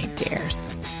midnight dares.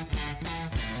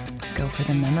 Go for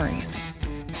the memories.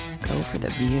 Go for the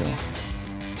view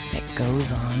that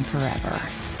goes on forever.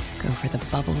 Go for the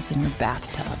bubbles in your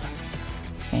bathtub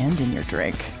and in your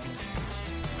drink.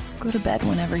 Go to bed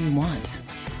whenever you want.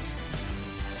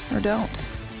 Or don't.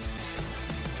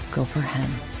 Go for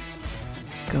him.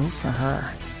 Go for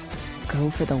her.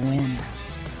 Go for the win.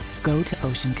 Go to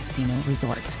Ocean Casino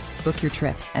Resort. Book your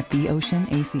trip at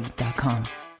theoceanac.com.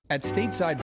 At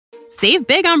Stateside. Save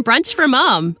big on brunch for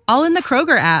mom, all in the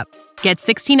Kroger app. Get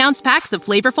 16-ounce packs of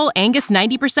flavorful Angus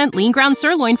 90% lean ground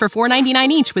sirloin for $4.99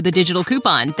 each with a digital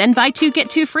coupon. Then buy 2, get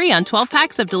 2 free on 12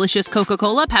 packs of delicious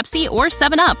Coca-Cola, Pepsi, or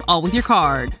 7-Up, all with your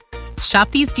card. Shop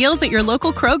these deals at your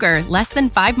local Kroger, less than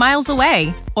 5 miles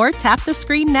away. Or tap the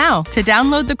screen now to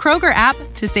download the Kroger app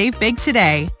to save big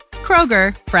today.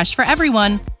 Kroger, fresh for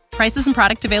everyone. Prices and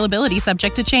product availability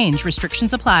subject to change.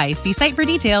 Restrictions apply. See site for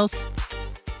details.